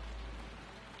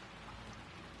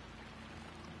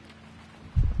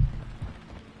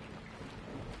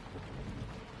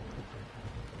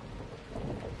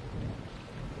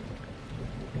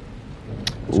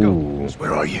 Ooh.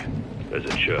 Where are you? There's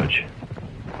a church.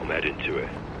 I'm heading to it.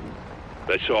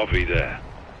 Let's RV there.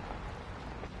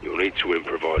 You'll need to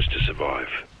improvise to survive.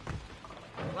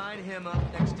 Line him up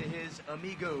next to his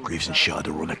amigo. Graves and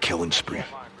Shadow are on a killing spree.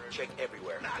 Check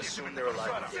everywhere. Assume they're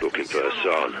alive. Looking for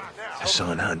Hassan.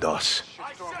 Hassan and us.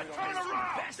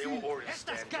 They will already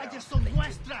stand down. I don't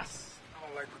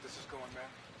like where this is going, man.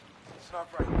 It's not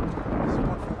right. It's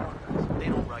one for one, guys. They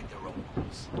don't write their own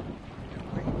rules.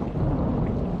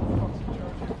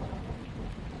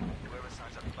 Whoever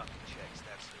signs up fucking checks,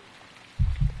 that's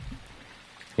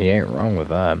who. He ain't wrong with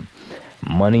that.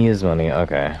 Money is money.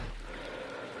 Okay.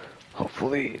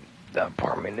 Hopefully the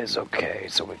apartment is okay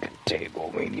so we can take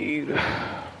what we need.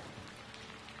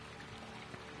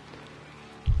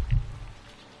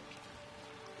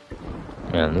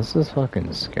 Man, this is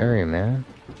fucking scary, man.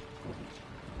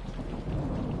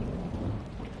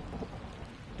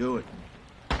 Do it.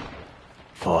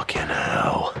 Fucking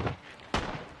hell.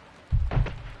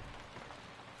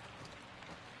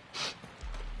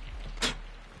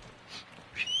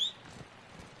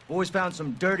 Boys found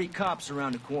some dirty cops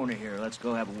around the corner here. Let's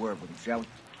go have a word with them, shall we?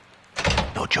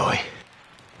 No joy.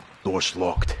 Door's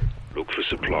locked. Look for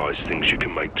supplies, things you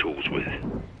can make tools with.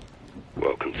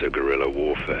 Welcome to guerrilla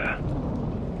warfare.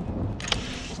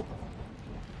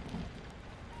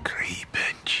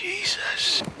 Creeping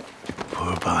Jesus.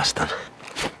 Poor bastard.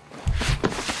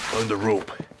 Found the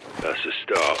rope. That's a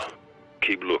start.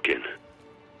 Keep looking.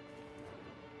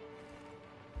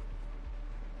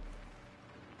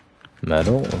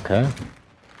 Metal, okay.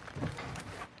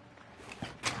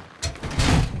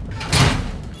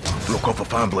 Broke off a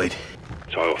fan blade.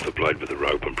 Tie off the blade with a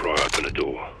rope and pry open the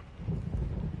door.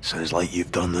 Sounds like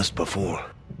you've done this before.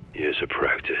 Years of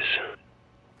practice.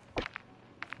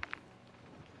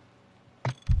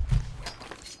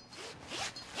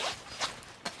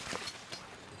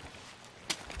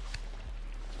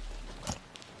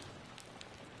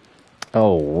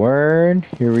 Oh, word.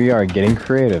 Here we are, getting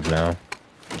creative now.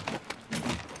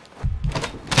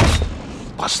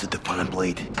 Busted the fan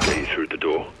blade. Get you through the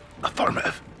door?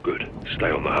 Affirmative. Good.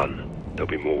 Stay on the hunt. There'll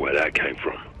be more where that came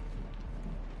from.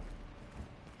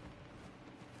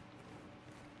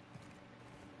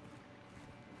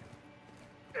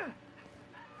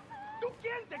 ¿Tú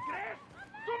quién te crees?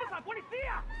 ¡Somos la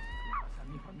policía!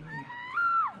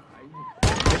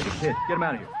 Kid, get him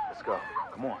out of here. Let's go.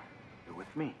 Come on. You're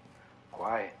with me.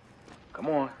 Quiet. Come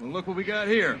on. Well, look what we got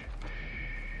here.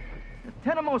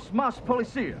 Tenemos más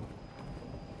policía.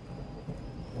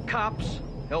 Cops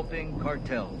helping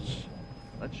cartels.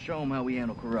 Let's show them how we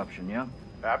handle corruption, yeah?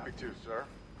 Happy to, sir.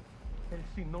 El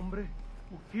sin nombre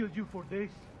who killed you for this.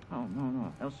 Oh,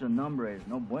 no. El sin nombre is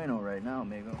no bueno right now,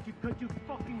 amigo. You cut your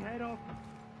fucking head off.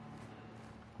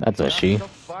 That's a she. Shut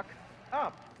the fuck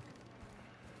up.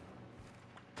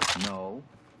 No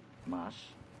más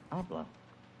habla.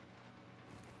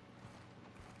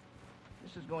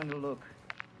 This is going to look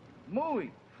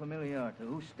muy familiar to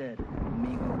usted,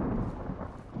 amigo.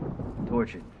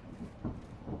 Tortured.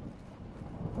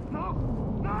 No!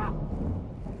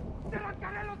 ¡Te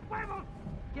arrancaré los huevos!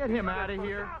 Get him out of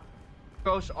here.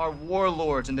 Ghosts are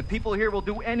warlords, and the people here will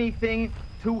do anything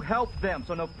to help them.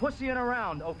 So no pussying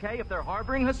around, okay? If they're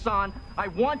harboring Hassan, I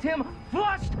want him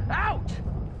flushed out!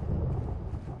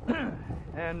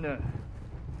 And,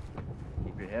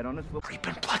 keep your head on a swivel.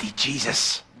 Creeping bloody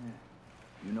Jesus.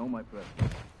 You know my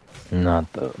preference.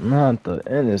 Not the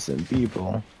innocent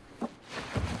people.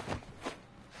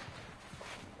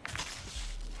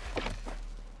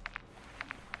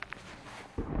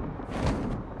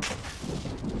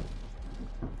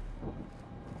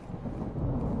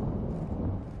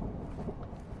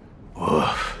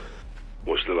 Woof.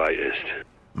 What's the latest?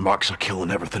 Marks are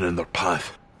killing everything in their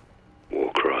path.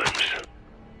 War crimes.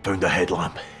 Found a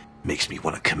headlamp. Makes me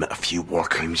want to commit a few war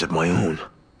crimes of my own.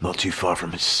 Not too far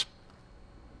from his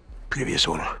previous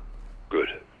owner.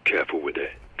 Good. Careful with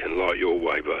it. Can light your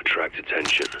way but attract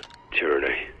attention.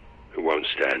 Tyranny. It won't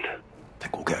stand.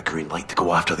 Think we'll get a green light to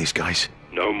go after these guys?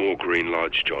 No more green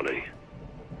lights, Johnny.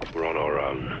 We're on our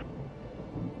own.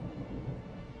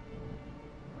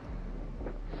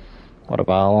 What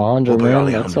about Alejandro,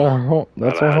 man? That's our home.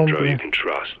 Alejandro you can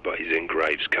trust, but he's in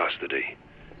Graves' custody.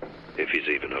 If he's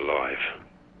even alive.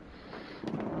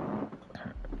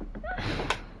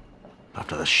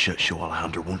 After this shit show,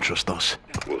 Alejandro won't trust us.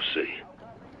 We'll see.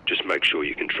 Just make sure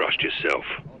you can trust yourself.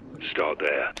 Start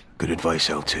there. Good advice,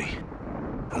 LT.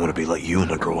 I want to be like you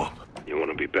when I grow up. You want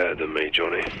to be better than me,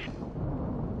 Johnny?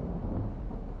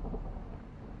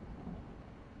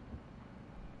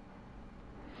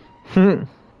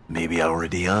 Maybe I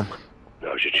already am.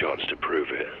 Now's your chance to prove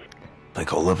it.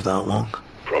 Think I'll live that long?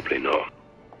 Probably not.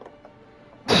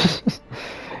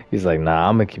 He's like, nah,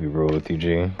 I'm gonna keep it real with you,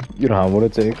 G. You don't have what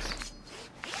it takes.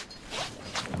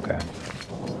 Okay.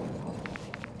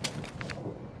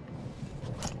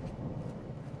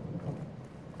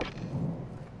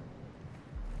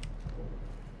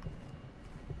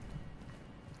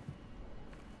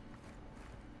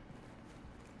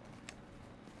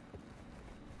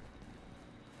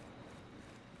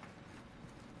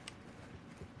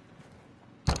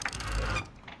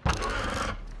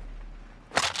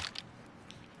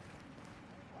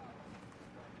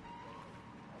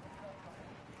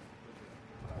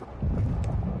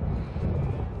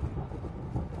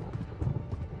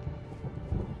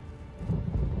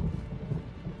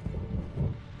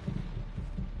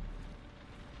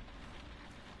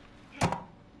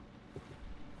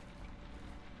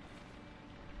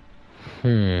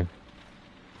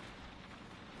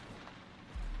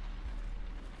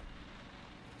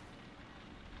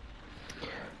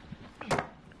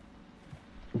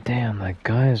 Damn, that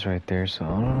guy's right there, so I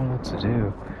don't know what to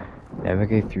do.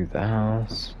 Navigate through the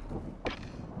house.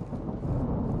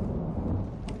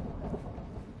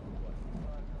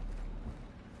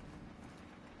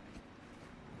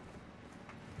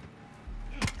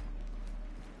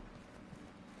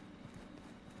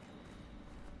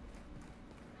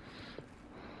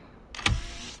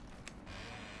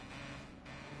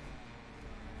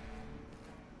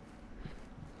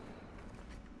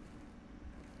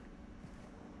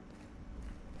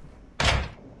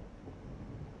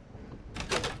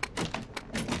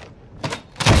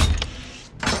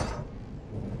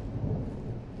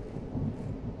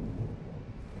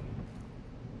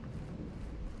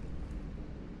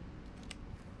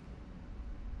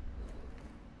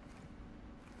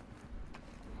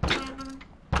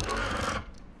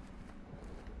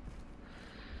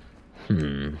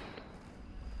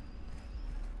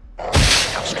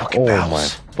 Oh my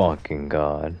fucking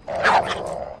god. What's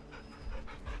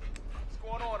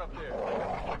going on up there?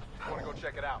 I want to go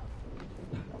check it out.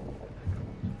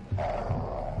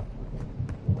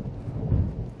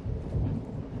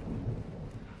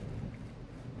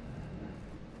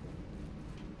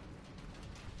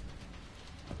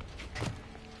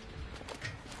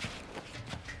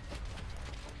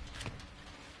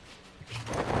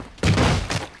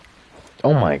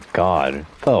 Oh my god.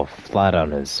 Fell flat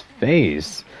on his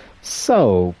face.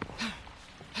 Soap.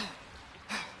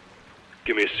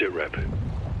 Give me a sit rep.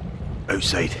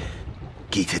 Outside.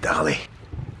 Gated alley.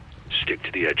 Stick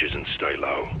to the edges and stay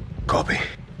low. Copy.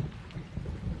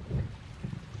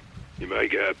 You may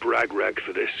get a brag rag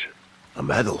for this. A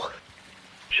medal.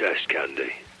 Chest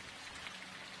candy.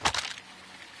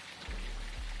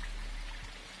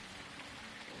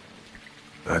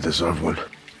 I deserve one.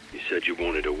 You said you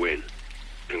wanted a win.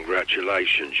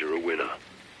 Congratulations, you're a winner.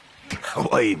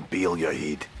 Hawaiian Beale, your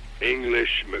head.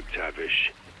 English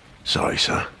McTavish. Sorry,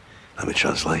 sir. Let me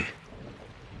translate.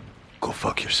 Go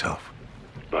fuck yourself.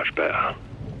 Much better.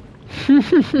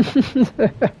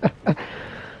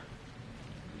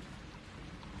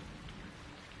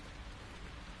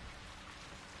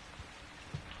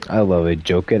 I love it.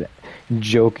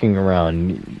 Joking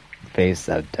around. Face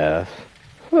that death.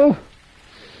 Whew.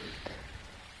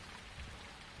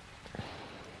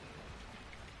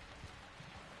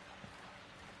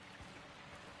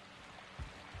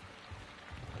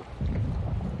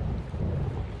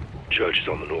 Church is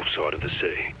on the north side of the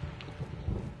city.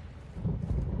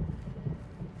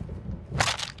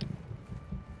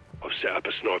 I've set up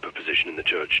a sniper position in the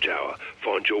church tower.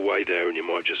 Find your way there and you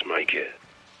might just make it.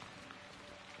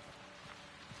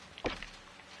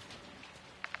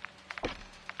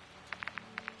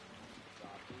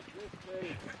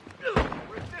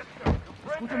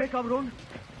 Escúchame, cabrón.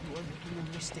 You are making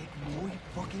a mistake muy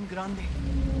fucking grande.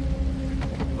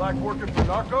 You like working for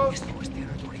narcos? Esto es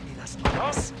territory de las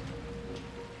malas.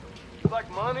 You like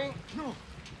money? No.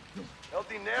 El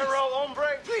dinero,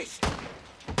 hombre? Please.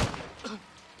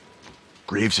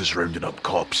 Graves is rounding up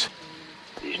cops.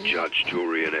 He's judge,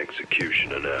 jury, and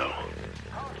executioner now.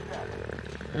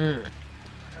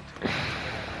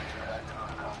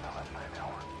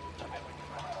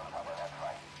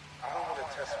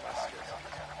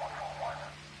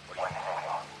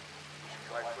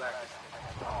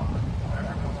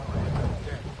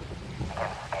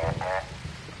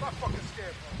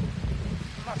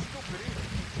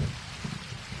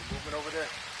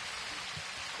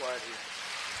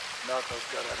 Narcos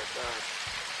got out of Dodge.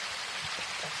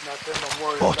 It's not them I'm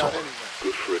worried Bottle. about anyway.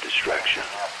 Good for a distraction.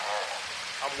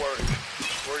 I'm worried.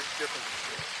 Worried's different.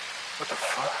 What the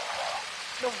fuck?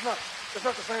 No, it's not. It's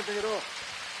not the same thing at all.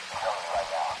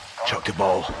 Chuck the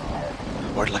ball.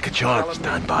 Word like a charge,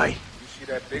 stand by. You see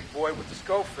that big boy with the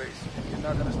skull face, you're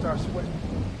not gonna start sweating.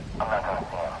 I'm not gonna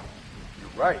see him.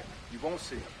 You're right. You won't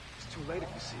see him. It's too late if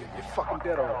you see him. You're fucking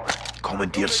dead already.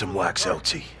 Commandeer some wax,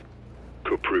 LT.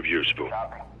 Could prove useful.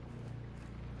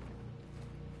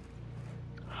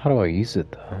 How do I use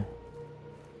it though?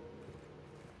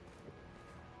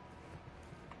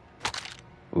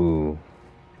 Ooh.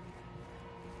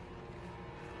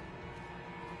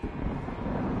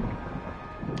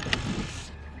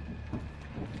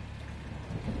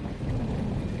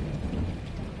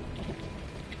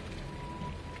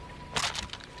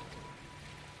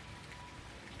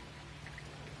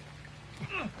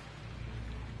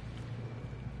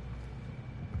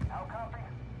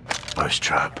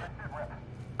 Mousetrap.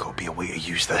 Gotta be a way to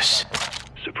use this.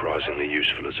 Surprisingly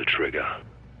useful as a trigger.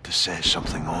 To set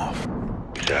something off.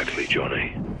 Exactly,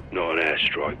 Johnny. Not an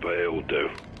airstrike, but it'll do.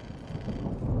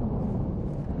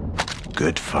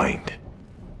 Good find.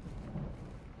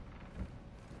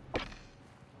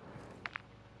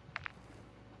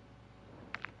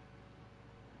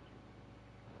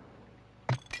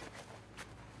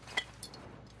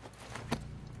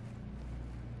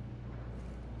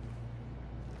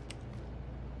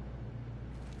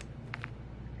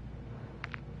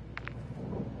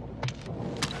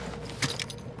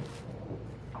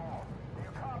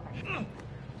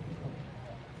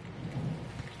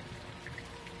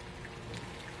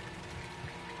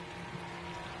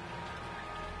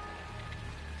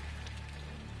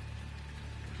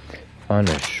 Find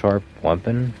a sharp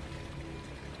weapon?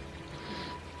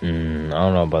 I don't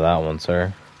know about that one,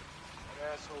 sir.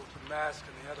 That asshole with the mask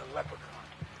and the other leprechaun.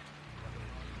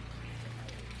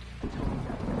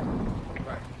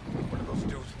 Right. One of those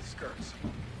dudes with the skirts.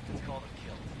 It's called a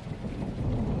kill.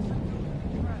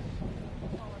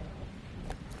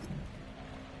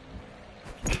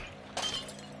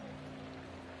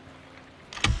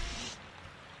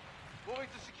 Moving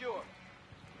to secure.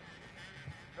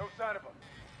 No sign of him.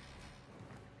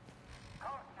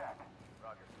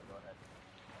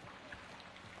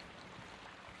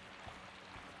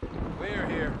 Clear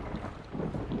here.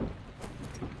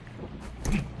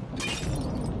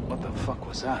 What the fuck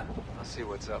was that? I'll see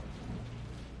what's up.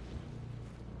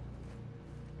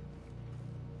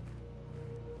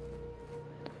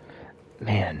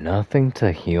 Man, nothing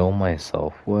to heal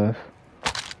myself with.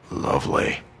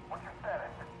 Lovely.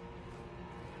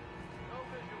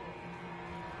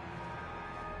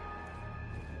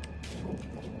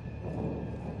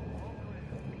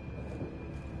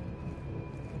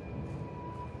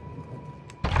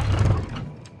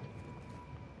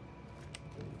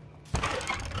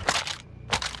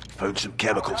 Found some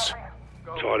chemicals.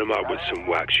 Tied them up with some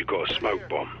wax, you got a smoke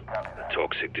bomb. A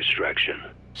toxic distraction.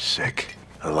 Sick.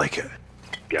 I like it.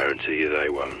 Guarantee you they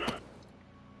won't.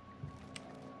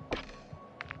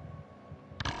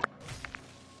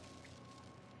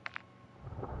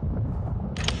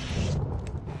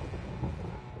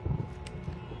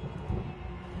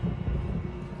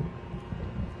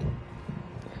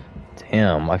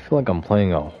 Damn, I feel like I'm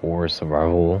playing a horror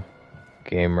survival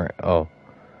game. Oh,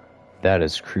 that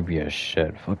is creepy as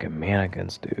shit. Fucking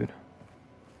mannequins, dude.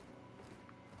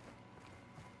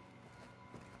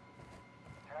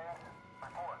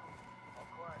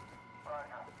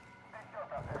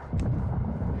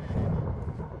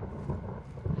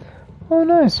 Oh,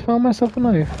 nice. Found myself a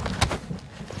knife.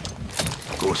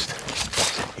 Ghost.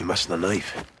 You missing a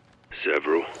knife?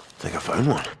 Several. Think I found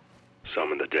one.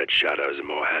 Some of the dead shadows are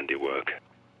my handiwork.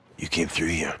 You came through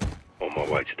here. On my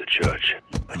way to the church.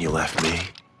 And you left me?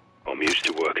 I'm used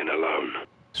to working alone.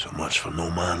 So much for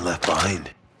no man left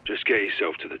behind. Just get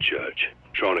yourself to the church.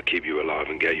 Trying to keep you alive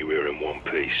and get you here in one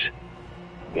piece.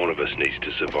 One of us needs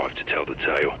to survive to tell the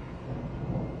tale.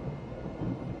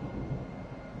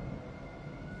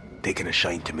 Taking a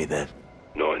shine to me then?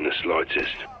 Not in the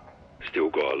slightest. Still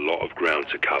got a lot of ground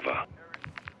to cover.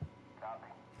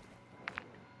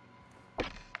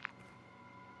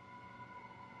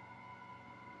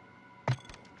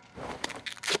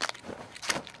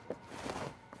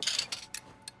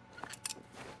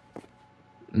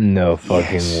 No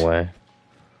fucking way.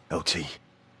 LT,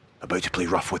 about to play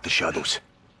rough with the shadows.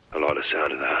 I like the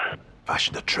sound of that.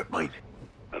 Fashioned a trip mine.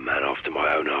 A man after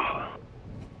my own heart.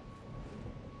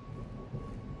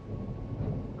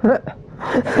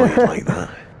 Thought you'd like that.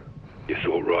 You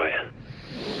thought right.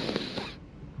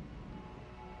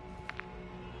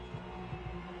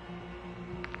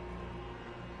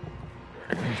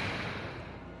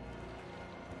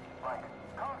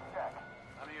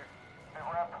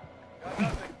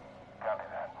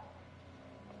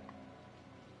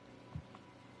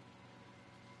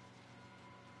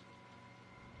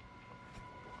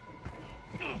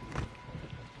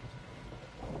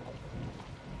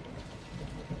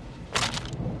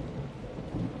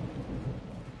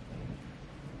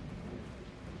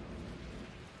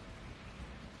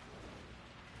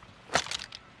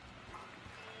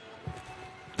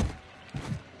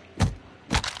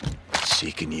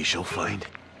 seek and ye shall find.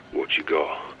 What you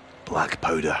got? Black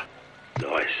powder.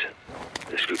 Nice.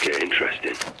 This could get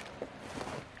interesting.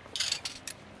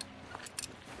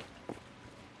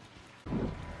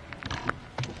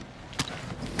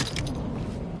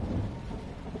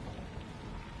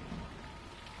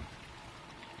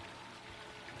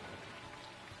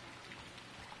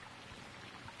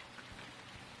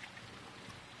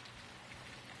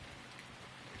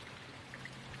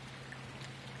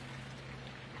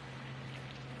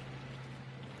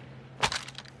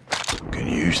 Can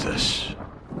use this.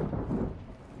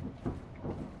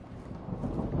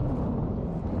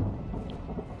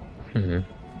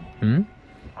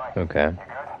 Okay.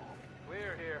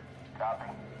 Clear here. Copy.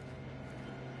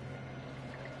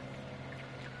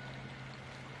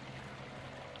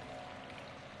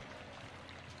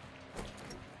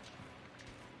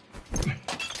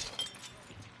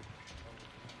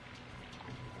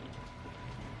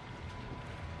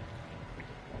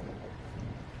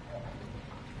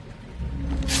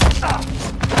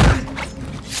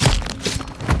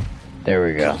 There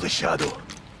we go. Kill the shadow.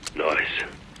 Nice.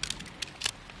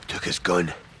 Took his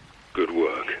gun. Good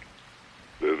work.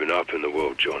 Moving up in the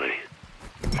world, Johnny.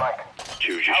 Mike.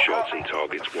 Choose your shots and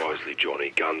targets wisely, Johnny.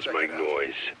 Guns make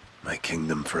noise. My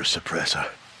kingdom for a suppressor.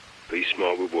 Be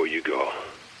smart with what you got.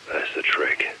 That's the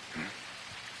trick.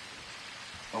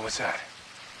 What was that?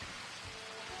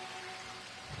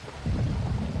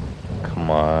 Come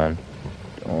on.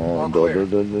 Oh,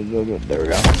 there we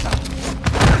go.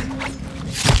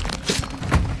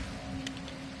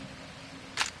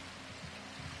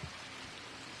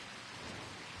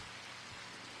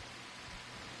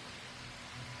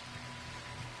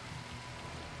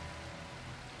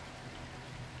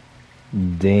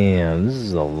 Damn, this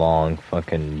is a long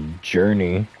fucking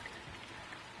journey.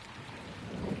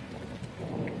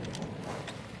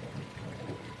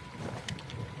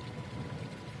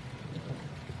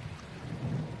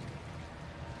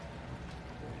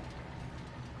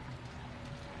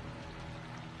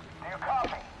 Do you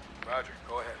copy? Roger,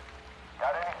 go ahead.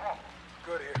 Got anything?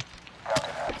 Good here.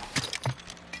 Copy that.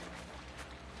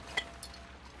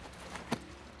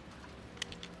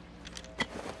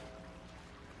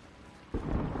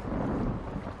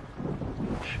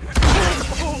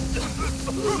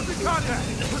 Cruising contact!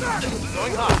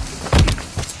 Going hot.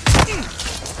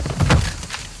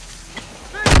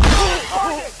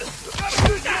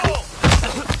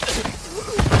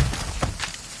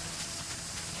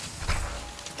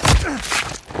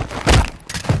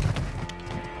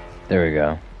 There we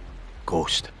go.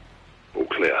 Ghost. All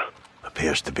clear.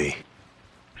 Appears to be.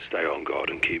 Stay on guard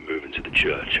and keep moving to the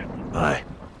church. Aye.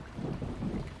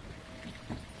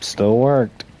 Still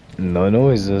worked. No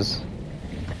noises.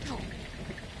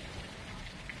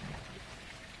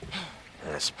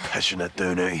 It's pissing it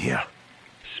down out here.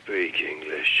 Speak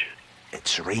English.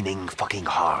 It's raining fucking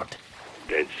hard.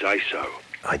 Then say so.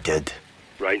 I did.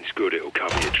 Rain's good, it'll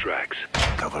cover your tracks.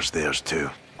 Covers theirs too.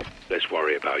 Let's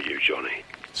worry about you, Johnny.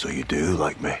 So you do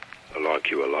like me? I like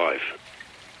you alive.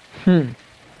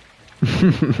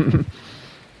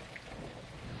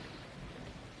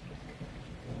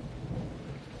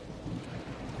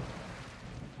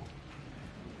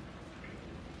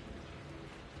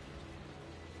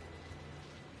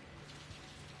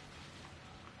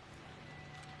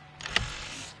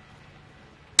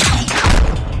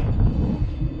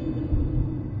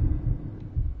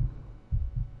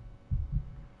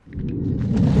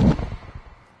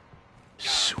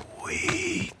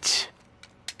 Sweet.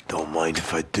 Don't mind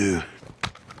if I do.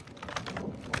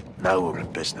 Now we're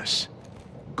in business.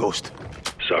 Ghost.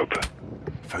 Soap.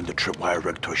 Found the tripwire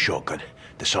rigged to a shotgun.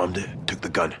 Disarmed it, took the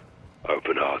gun.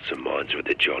 Open hearts and minds with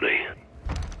it, Johnny.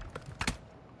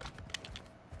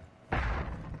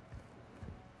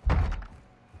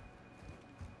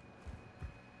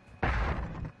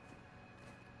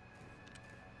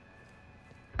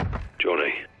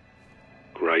 Johnny,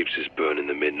 Graves is burning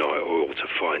the midnight oil to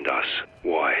find us.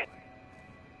 Why?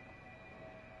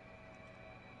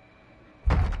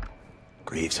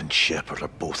 Graves and Shepard are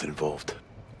both involved.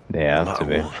 They have to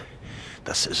be. What,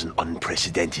 this is an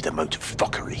unprecedented amount of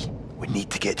fuckery. We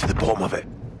need to get to the bottom of it.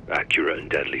 Accurate and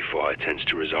deadly fire tends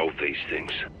to resolve these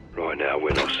things. Right now, we're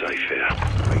not safe here.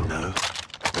 Right now,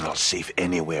 we're not safe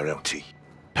anywhere, LT.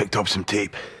 Picked up some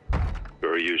tape.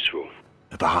 Very useful.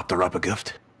 If I have to wrap a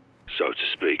gift. So to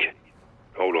speak.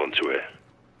 Hold on to it.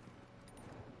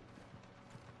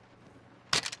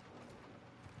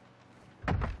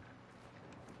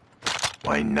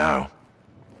 Why now?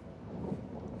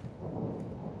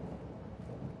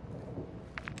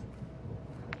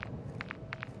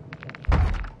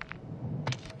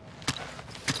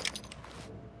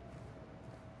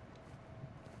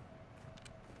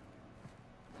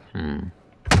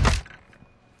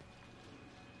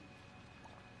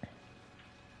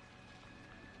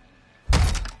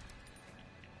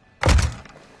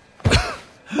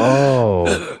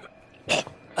 Oh.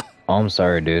 I'm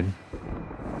sorry, dude.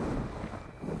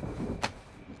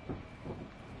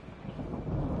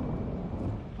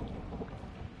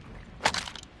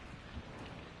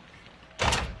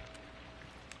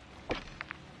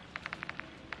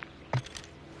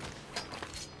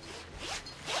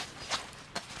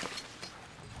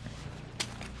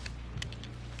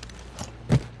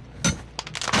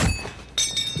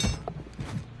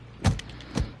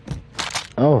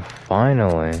 Oh,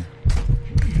 finally.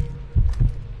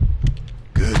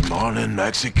 Good morning,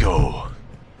 Mexico.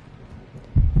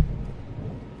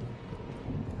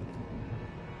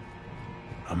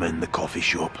 I'm in the coffee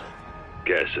shop.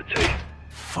 Get us a tea.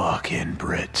 Fucking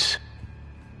Brits.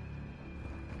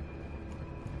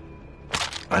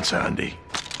 That's Andy.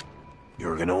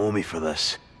 You're gonna owe me for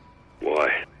this.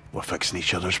 Why? We're fixing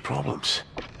each other's problems.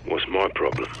 What's my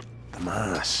problem? The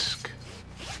mask.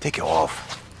 Take it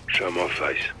off. Show my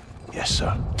face. Yes,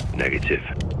 sir. Negative.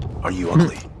 Are you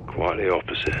ugly? Quite the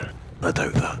opposite. I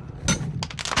doubt that.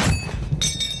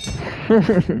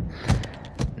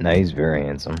 No, he's very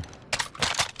handsome.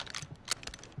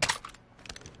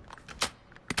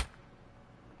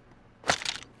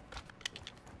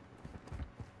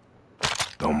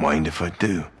 Don't mind if I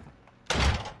do.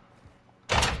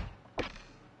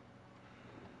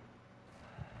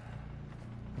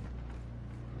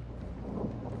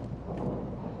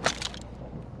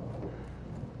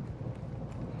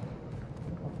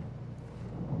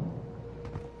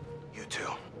 You two,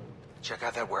 check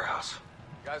out that warehouse.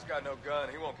 Guy's got no gun.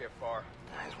 He won't get far.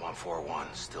 He's 141,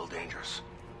 still dangerous.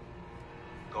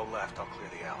 Go left, I'll clear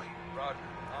the alley. Roger.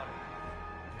 On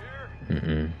it.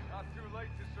 Here? Not too late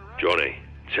to surrender. Johnny,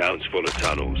 town's full of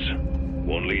tunnels.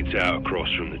 One leads out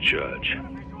across from the church.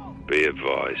 Be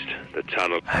advised, the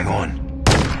tunnel... Hang on.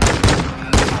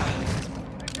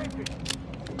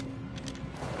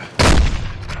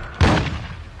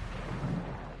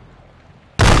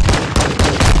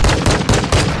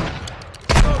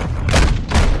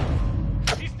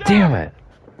 Damn it!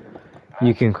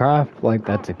 You can craft like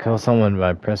that to kill someone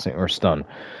by pressing or stun.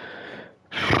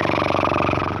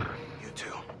 You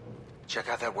two, check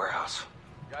out that warehouse.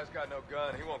 Guy's got no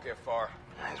gun. He won't get far.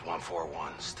 He's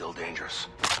 141, still dangerous.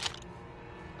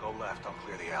 Go left, I'll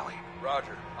clear the alley.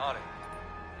 Roger. On it.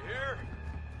 You hear?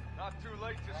 Not too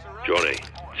late to surrender. Johnny,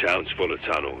 town's full of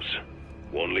tunnels.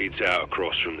 One leads out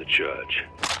across from the church.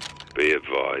 Be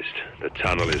advised, the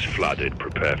tunnel is flooded.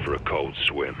 Prepare for a cold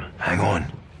swim. Hang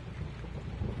on.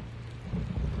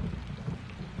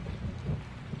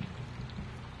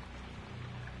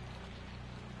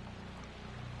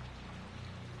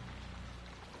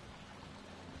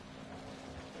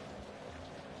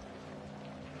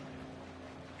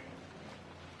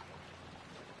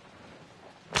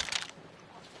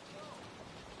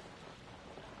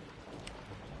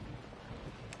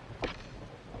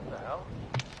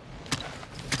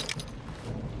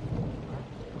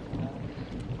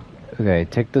 Okay,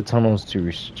 take the tunnels to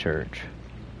reach the church.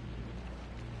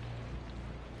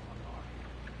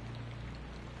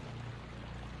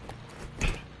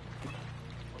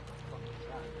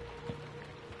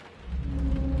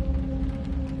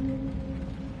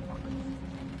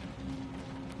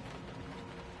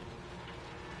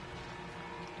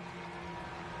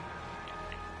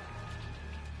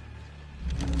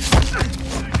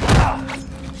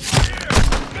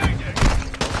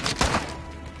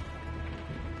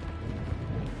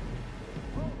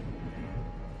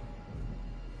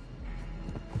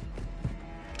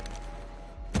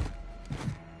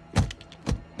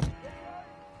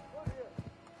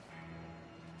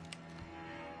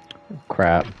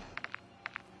 Crap.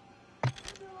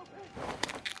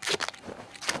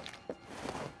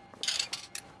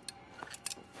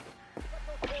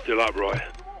 Still upright.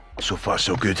 So far,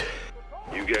 so good.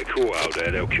 You get caught out there,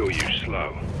 they'll kill you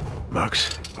slow.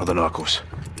 Max, or the narcos?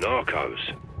 Narcos?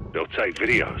 They'll take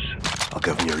videos. I'll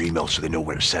give them your email so they know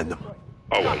where to send them.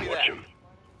 I won't watch them.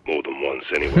 More than once,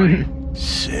 anyway.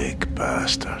 Sick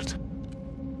bastard.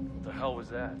 What the hell was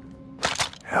that?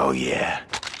 Hell yeah.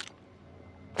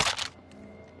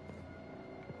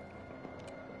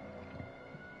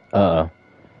 Uh-oh.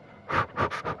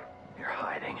 You're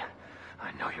hiding.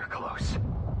 I know you're close.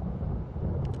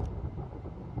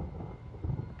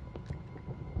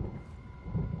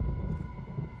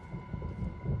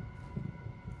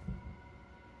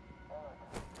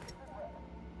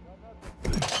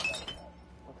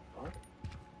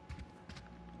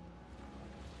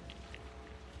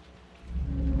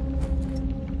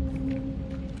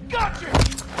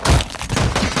 Gotcha!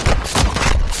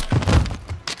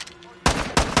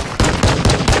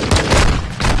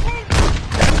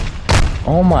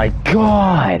 Oh my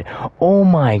god! Oh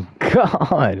my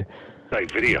god! Take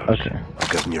videos. Okay. I'll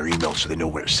give them your email so they know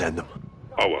where to send them.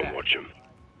 I won't watch them.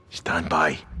 Stand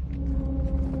by.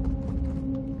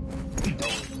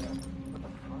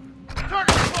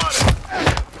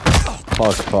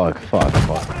 Fuck.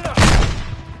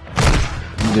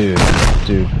 Dude,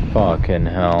 fucking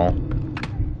hell.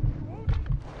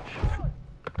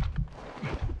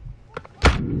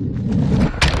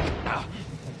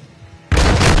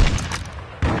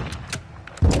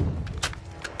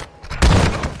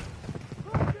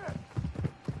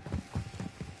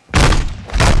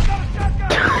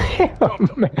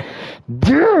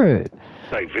 Dude!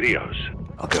 Take videos.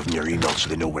 I'll give them your email so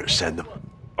they know where to send them.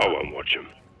 I won't watch them.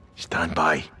 Stand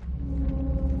by.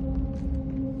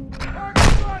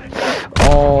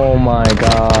 Oh my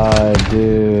god,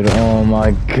 dude. Oh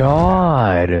my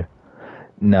god.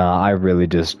 Nah, I really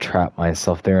just trapped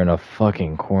myself there in a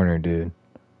fucking corner, dude.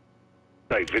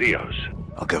 Take videos.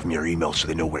 I'll give them your email so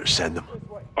they know where to send them.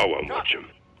 I won't watch them.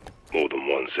 More than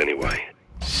once, anyway.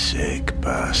 Sick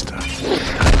bastard.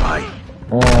 Stand by.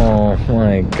 Oh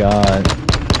my god.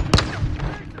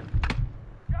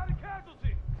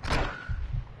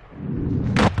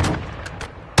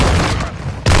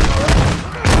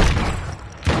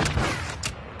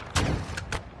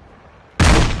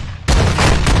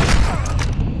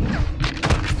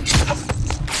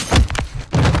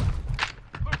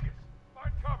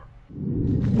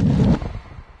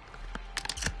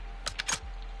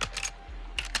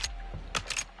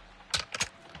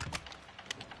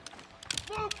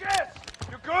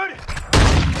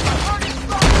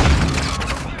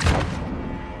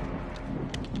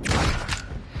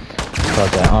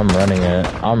 Fuck it, I'm running it.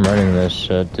 I'm running this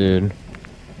shit, dude.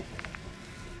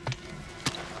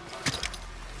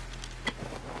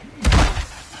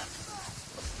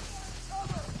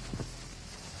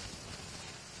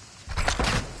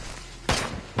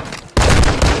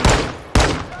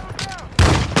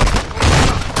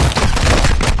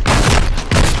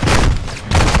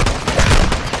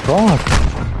 Fuck.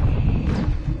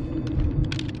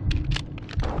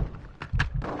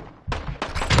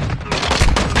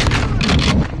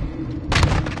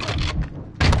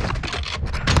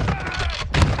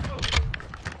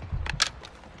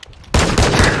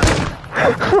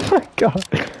 Oh my god.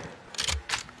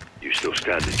 You still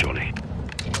standing, Johnny?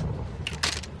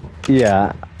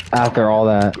 Yeah, after all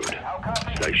that. Good.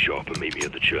 Stay sharp and meet me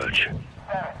at the church.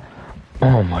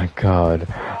 Oh my god.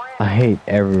 I hate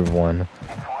everyone.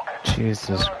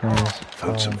 Jesus Christ.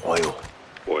 Found some oil.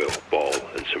 Oil, ball,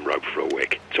 and some rope for a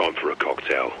wick. Time for a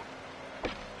cocktail.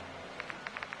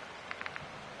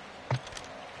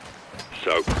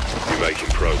 So, you're making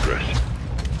progress.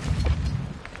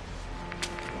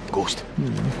 Ghost.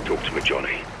 Talk to me,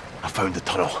 Johnny. I found the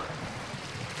tunnel.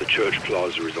 The church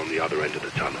plaza is on the other end of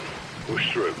the tunnel.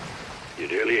 Push through. You're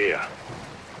nearly here.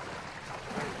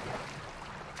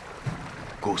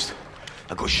 Ghost,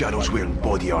 I got shadows wearing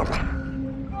body armor.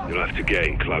 You'll have to get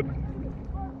in close.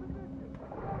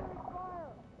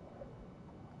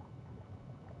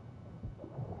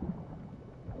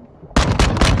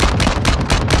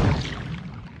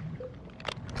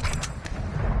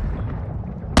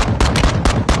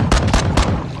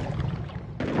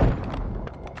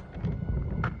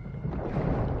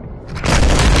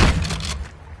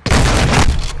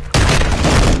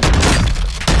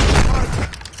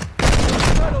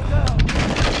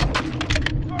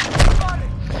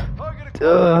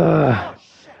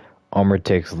 Armor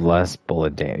takes less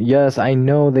bullet damage. Yes, I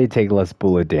know they take less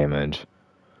bullet damage.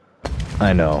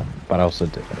 I know, but I also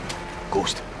did it.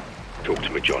 Ghost. Talk to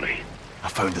me, Johnny. I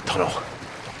found the tunnel.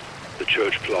 The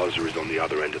church plaza is on the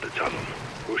other end of the tunnel.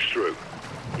 Push through.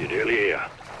 You're nearly here.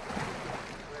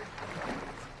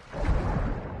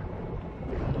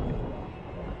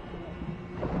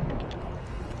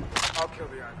 I'll kill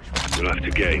the Irishman. You'll have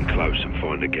to get in close and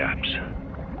find the gaps.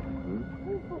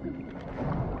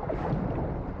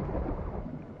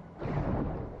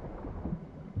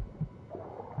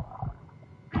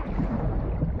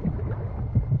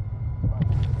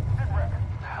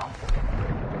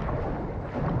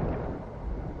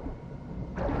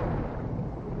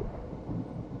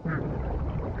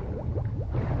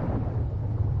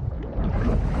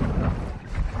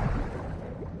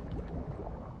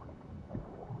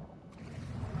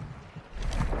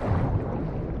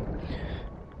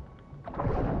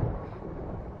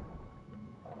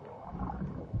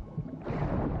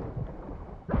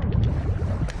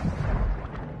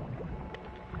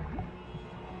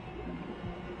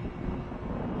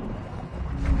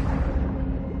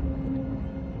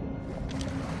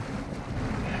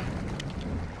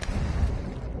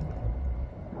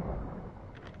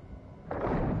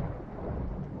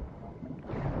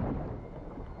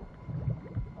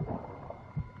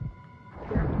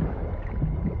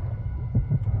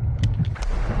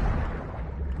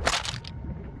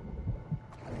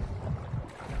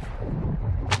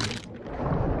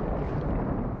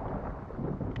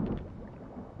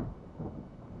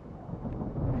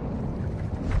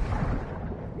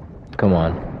 Come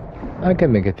on. I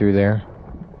can make it through there.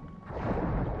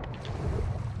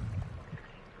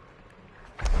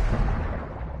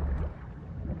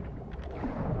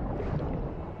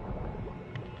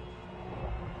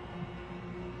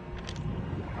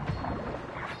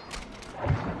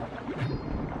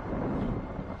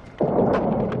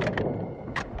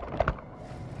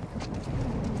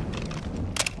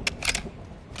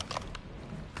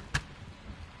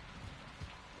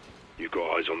 You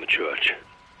got eyes on the church?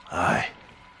 Aye.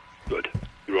 Good.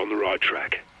 You're on the right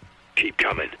track. Keep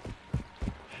coming.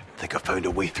 Think I found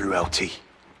a way through, LT.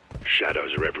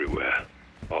 Shadows are everywhere.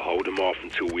 I'll hold them off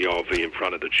until we RV in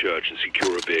front of the church and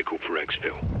secure a vehicle for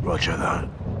exfil. Roger that.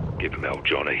 Give him hell,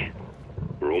 Johnny.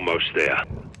 We're almost there.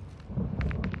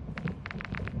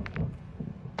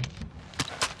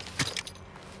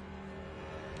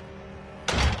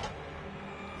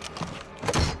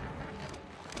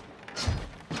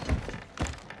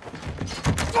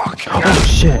 Oh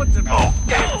shit!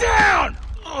 Get down!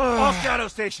 All shadow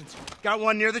stations. Got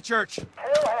one near the church.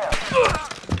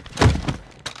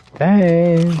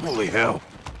 Hey! Holy hell.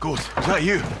 Ghost, is that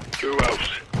you? Who else?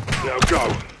 Now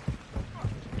go.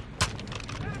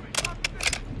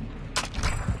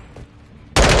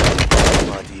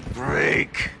 Bloody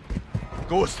break.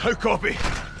 Ghost, how copy?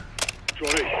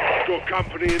 Johnny, got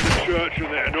company in the church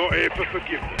and they're not here for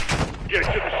forgiveness. Get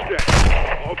to the steps.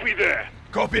 I'll be there.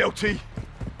 Copy, LT.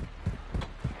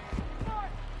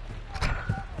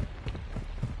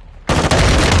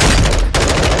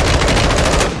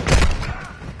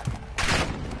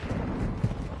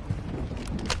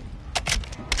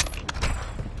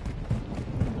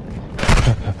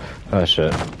 Oh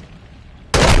shit.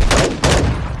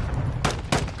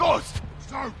 Ghost!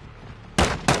 Stop!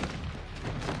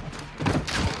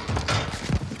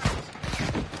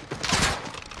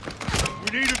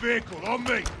 We need a vehicle, on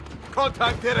me.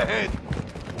 Contact dead ahead.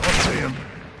 I see him.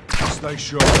 Stay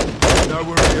sharp. They know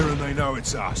we're here and they know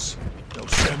it's us. They'll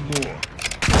send more.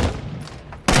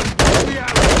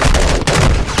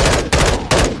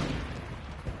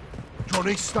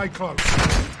 Johnny, stay close.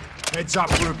 Heads up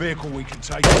for a vehicle we can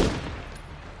take.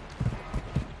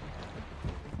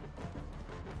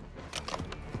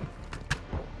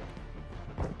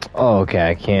 Oh, okay,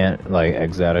 I can't, like,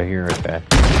 exit out of here, okay.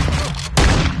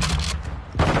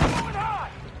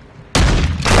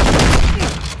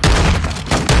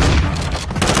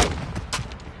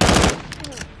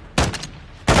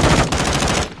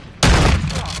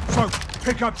 So,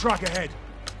 pickup truck ahead.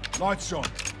 Lights on.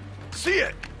 See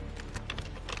it!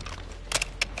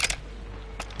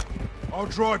 I'll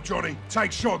drive, Johnny.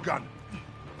 Take shotgun.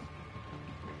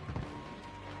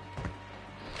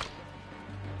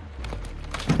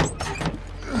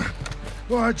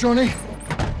 All right, Johnny.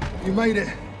 You made it.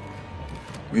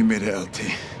 We made it, LT.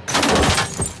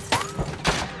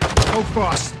 Go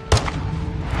fast.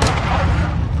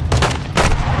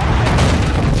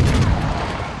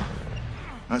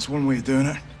 That's one way of doing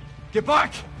it. Get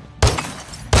back!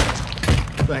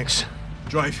 Thanks.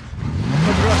 Drive.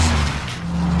 Cover us.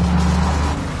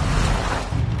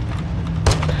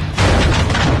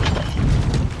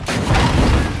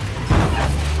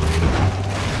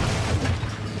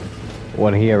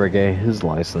 When he ever get his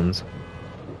license.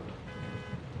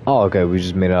 Oh, okay, we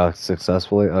just made it out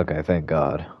successfully? Okay, thank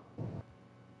God.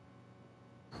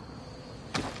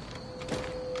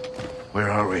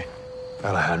 Where are we?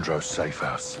 Alejandro's safe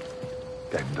house.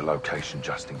 Gave him the location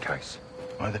just in case.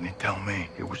 Why didn't he tell me?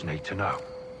 He always need to know.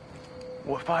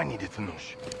 What if I needed to know?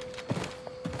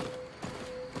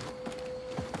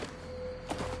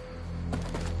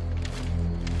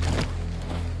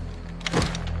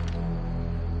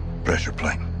 Pressure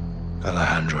plane.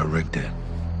 Alejandro rigged it.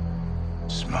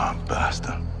 Smart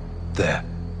bastard. There.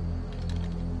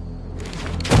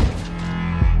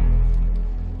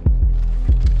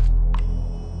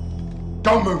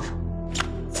 Don't move.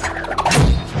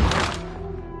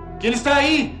 ¿Quién está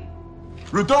ahí?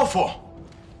 Rodolfo!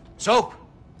 Soap.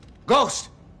 Ghost.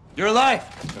 You're alive.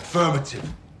 Affirmative.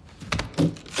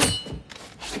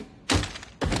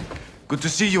 Good to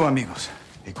see you, amigos.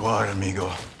 Igual,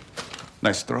 amigo.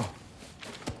 Nice throw.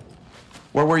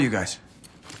 Where were you guys?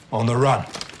 On the run.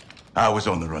 I was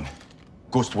on the run.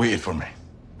 Ghost waited for me.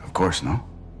 Of course, no?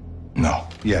 No.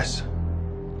 Yes.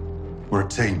 We're a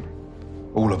team.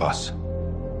 All of us.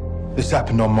 This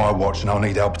happened on my watch and I'll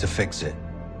need help to fix it.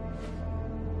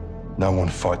 No one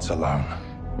fights alone.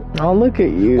 Oh, look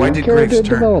at you. Why did Character Graves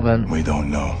turn? development. We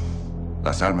don't know.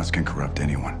 Las Almas can corrupt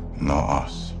anyone. Not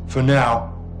us. For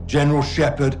now, General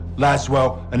Shepard,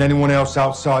 Laswell, and anyone else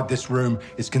outside this room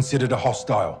is considered a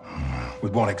hostile.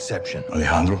 With one exception.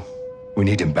 Alejandro? We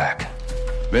need him back.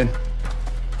 Ven.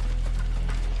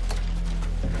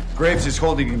 Graves is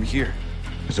holding him here.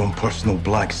 His own personal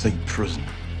black site prison.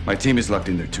 My team is locked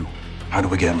in there too. How do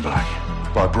we get him back?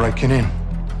 By breaking in.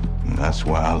 And that's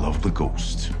why I love the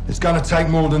Ghost. It's gonna take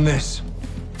more than this.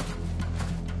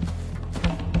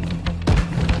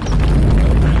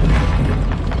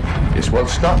 It's well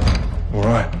stopped. All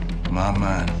right. My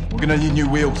man. We're gonna need new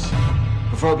wheels.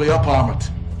 Preferably up-armored.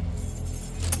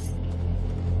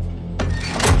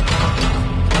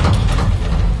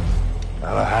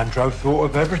 Alejandro thought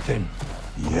of everything.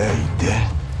 Yeah, he did.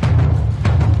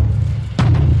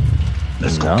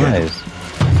 Let's go get him.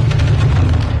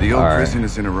 The old prison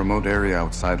is in a remote area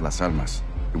outside Las Almas.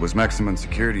 It was maximum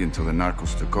security until the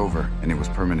narcos took over, and it was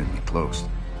permanently closed.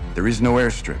 There is no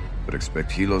airstrip, but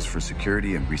expect helos for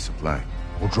security and resupply.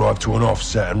 We'll drive to an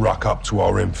offset and ruck up to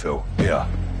our infill. Here.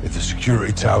 If the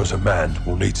security towers are manned,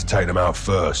 we'll need to take them out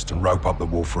first and rope up the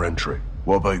wall for entry.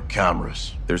 What about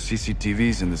cameras? There's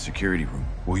CCTVs in the security room.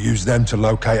 We'll use them to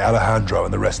locate Alejandro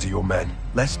and the rest of your men.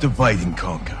 Let's divide and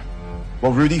conquer.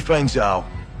 While Rudy finds Al,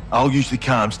 I'll use the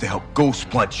cams to help Ghost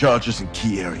plant charges in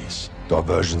key areas.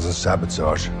 Diversions and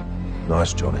sabotage.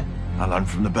 Nice, Johnny. I learned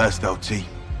from the best, LT.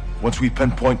 Once we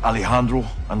pinpoint Alejandro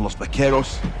and Los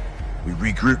Vaqueros, we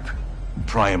regroup and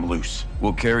pry him loose.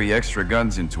 We'll carry extra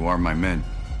guns in to arm my men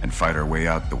and fight our way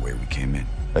out the way we came in.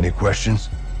 Any questions?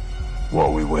 What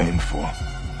are we waiting for?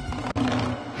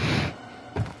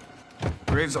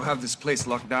 Graves will have this place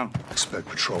locked down. Expect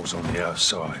patrols on the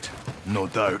outside. No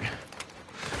doubt.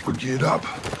 We're geared up.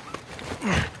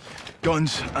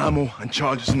 Guns, ammo, and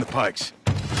charges in the pikes.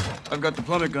 I've got the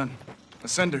plummet gun.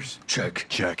 Ascenders. Check.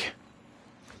 Check.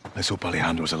 Let's hope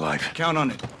Alejandro's alive. Count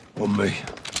on it. On me.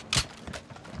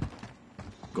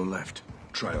 Go left.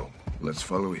 Trail. Let's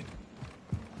follow it.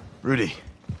 Rudy,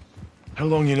 how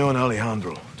long you known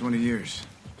Alejandro? 20 years.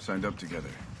 Signed up together.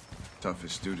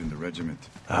 Toughest dude in the regiment.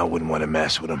 I wouldn't want to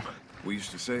mess with him. We used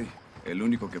to say, el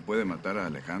único que puede matar a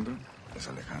Alejandro es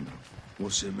Alejandro.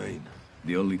 What's it mean?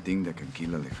 The only thing that can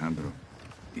kill Alejandro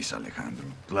is Alejandro.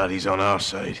 Glad he's on our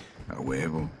side. A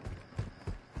huevo.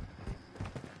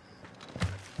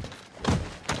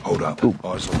 Hold up.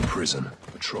 Eyes on prison.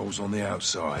 Patrols on the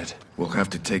outside. We'll have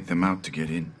to take them out to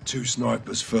get in. 2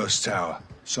 snipers first tower.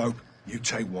 Soap, you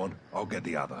take one, I'll get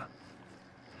the other.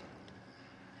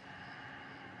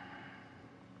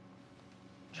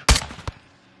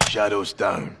 Shadows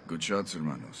down. Good shots,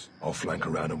 hermanos. I'll flank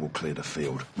around and we'll clear the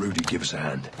field. Rudy, give us a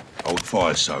hand. Hold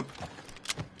fire, Soap.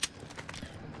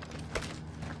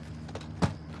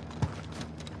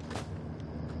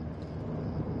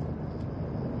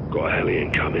 Got a heli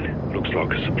incoming. Looks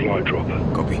like a supply dropper.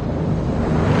 Copy.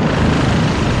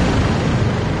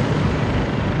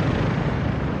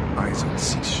 Eyes on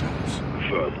 6 shadows.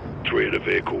 Affirm. 3 at the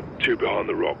vehicle, 2 behind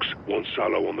the rocks, 1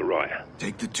 solo on the right.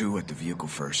 Take the 2 at the vehicle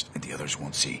first, and the others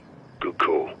won't see. Good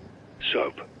call.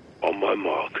 Soap, on my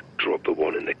mark, drop the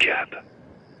 1 in the cab.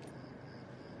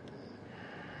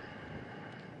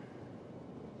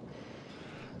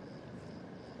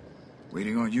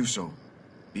 Waiting on you, Soap.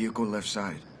 Vehicle left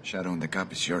side. Shadow in the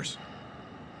cab is yours.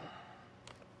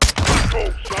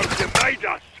 Oh, Soap, you made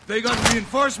us! They got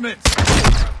reinforcements!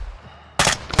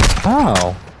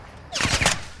 Oh.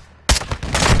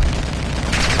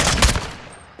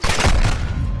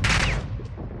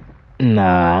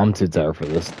 Nah, I'm too tired for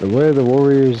this. The way the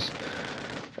Warriors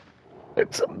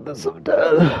accept this of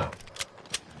death.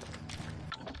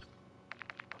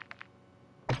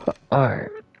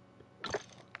 Alright.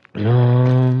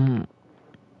 Alright,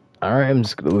 I'm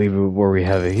just gonna leave it where we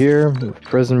have it here.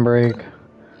 Prison break.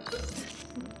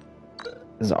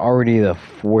 This is already the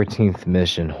 14th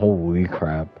mission. Holy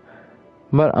crap.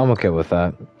 But I'm okay with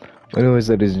that. Anyways,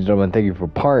 ladies and gentlemen, thank you for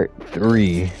part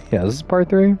 3. Yeah, this is part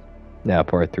 3? Yeah,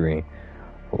 part 3.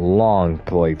 Long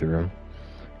playthrough.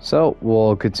 So,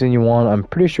 we'll continue on. I'm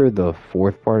pretty sure the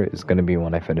 4th part is going to be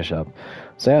when I finish up.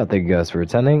 So yeah, thank you guys for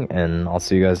attending, and I'll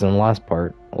see you guys in the last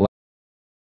part.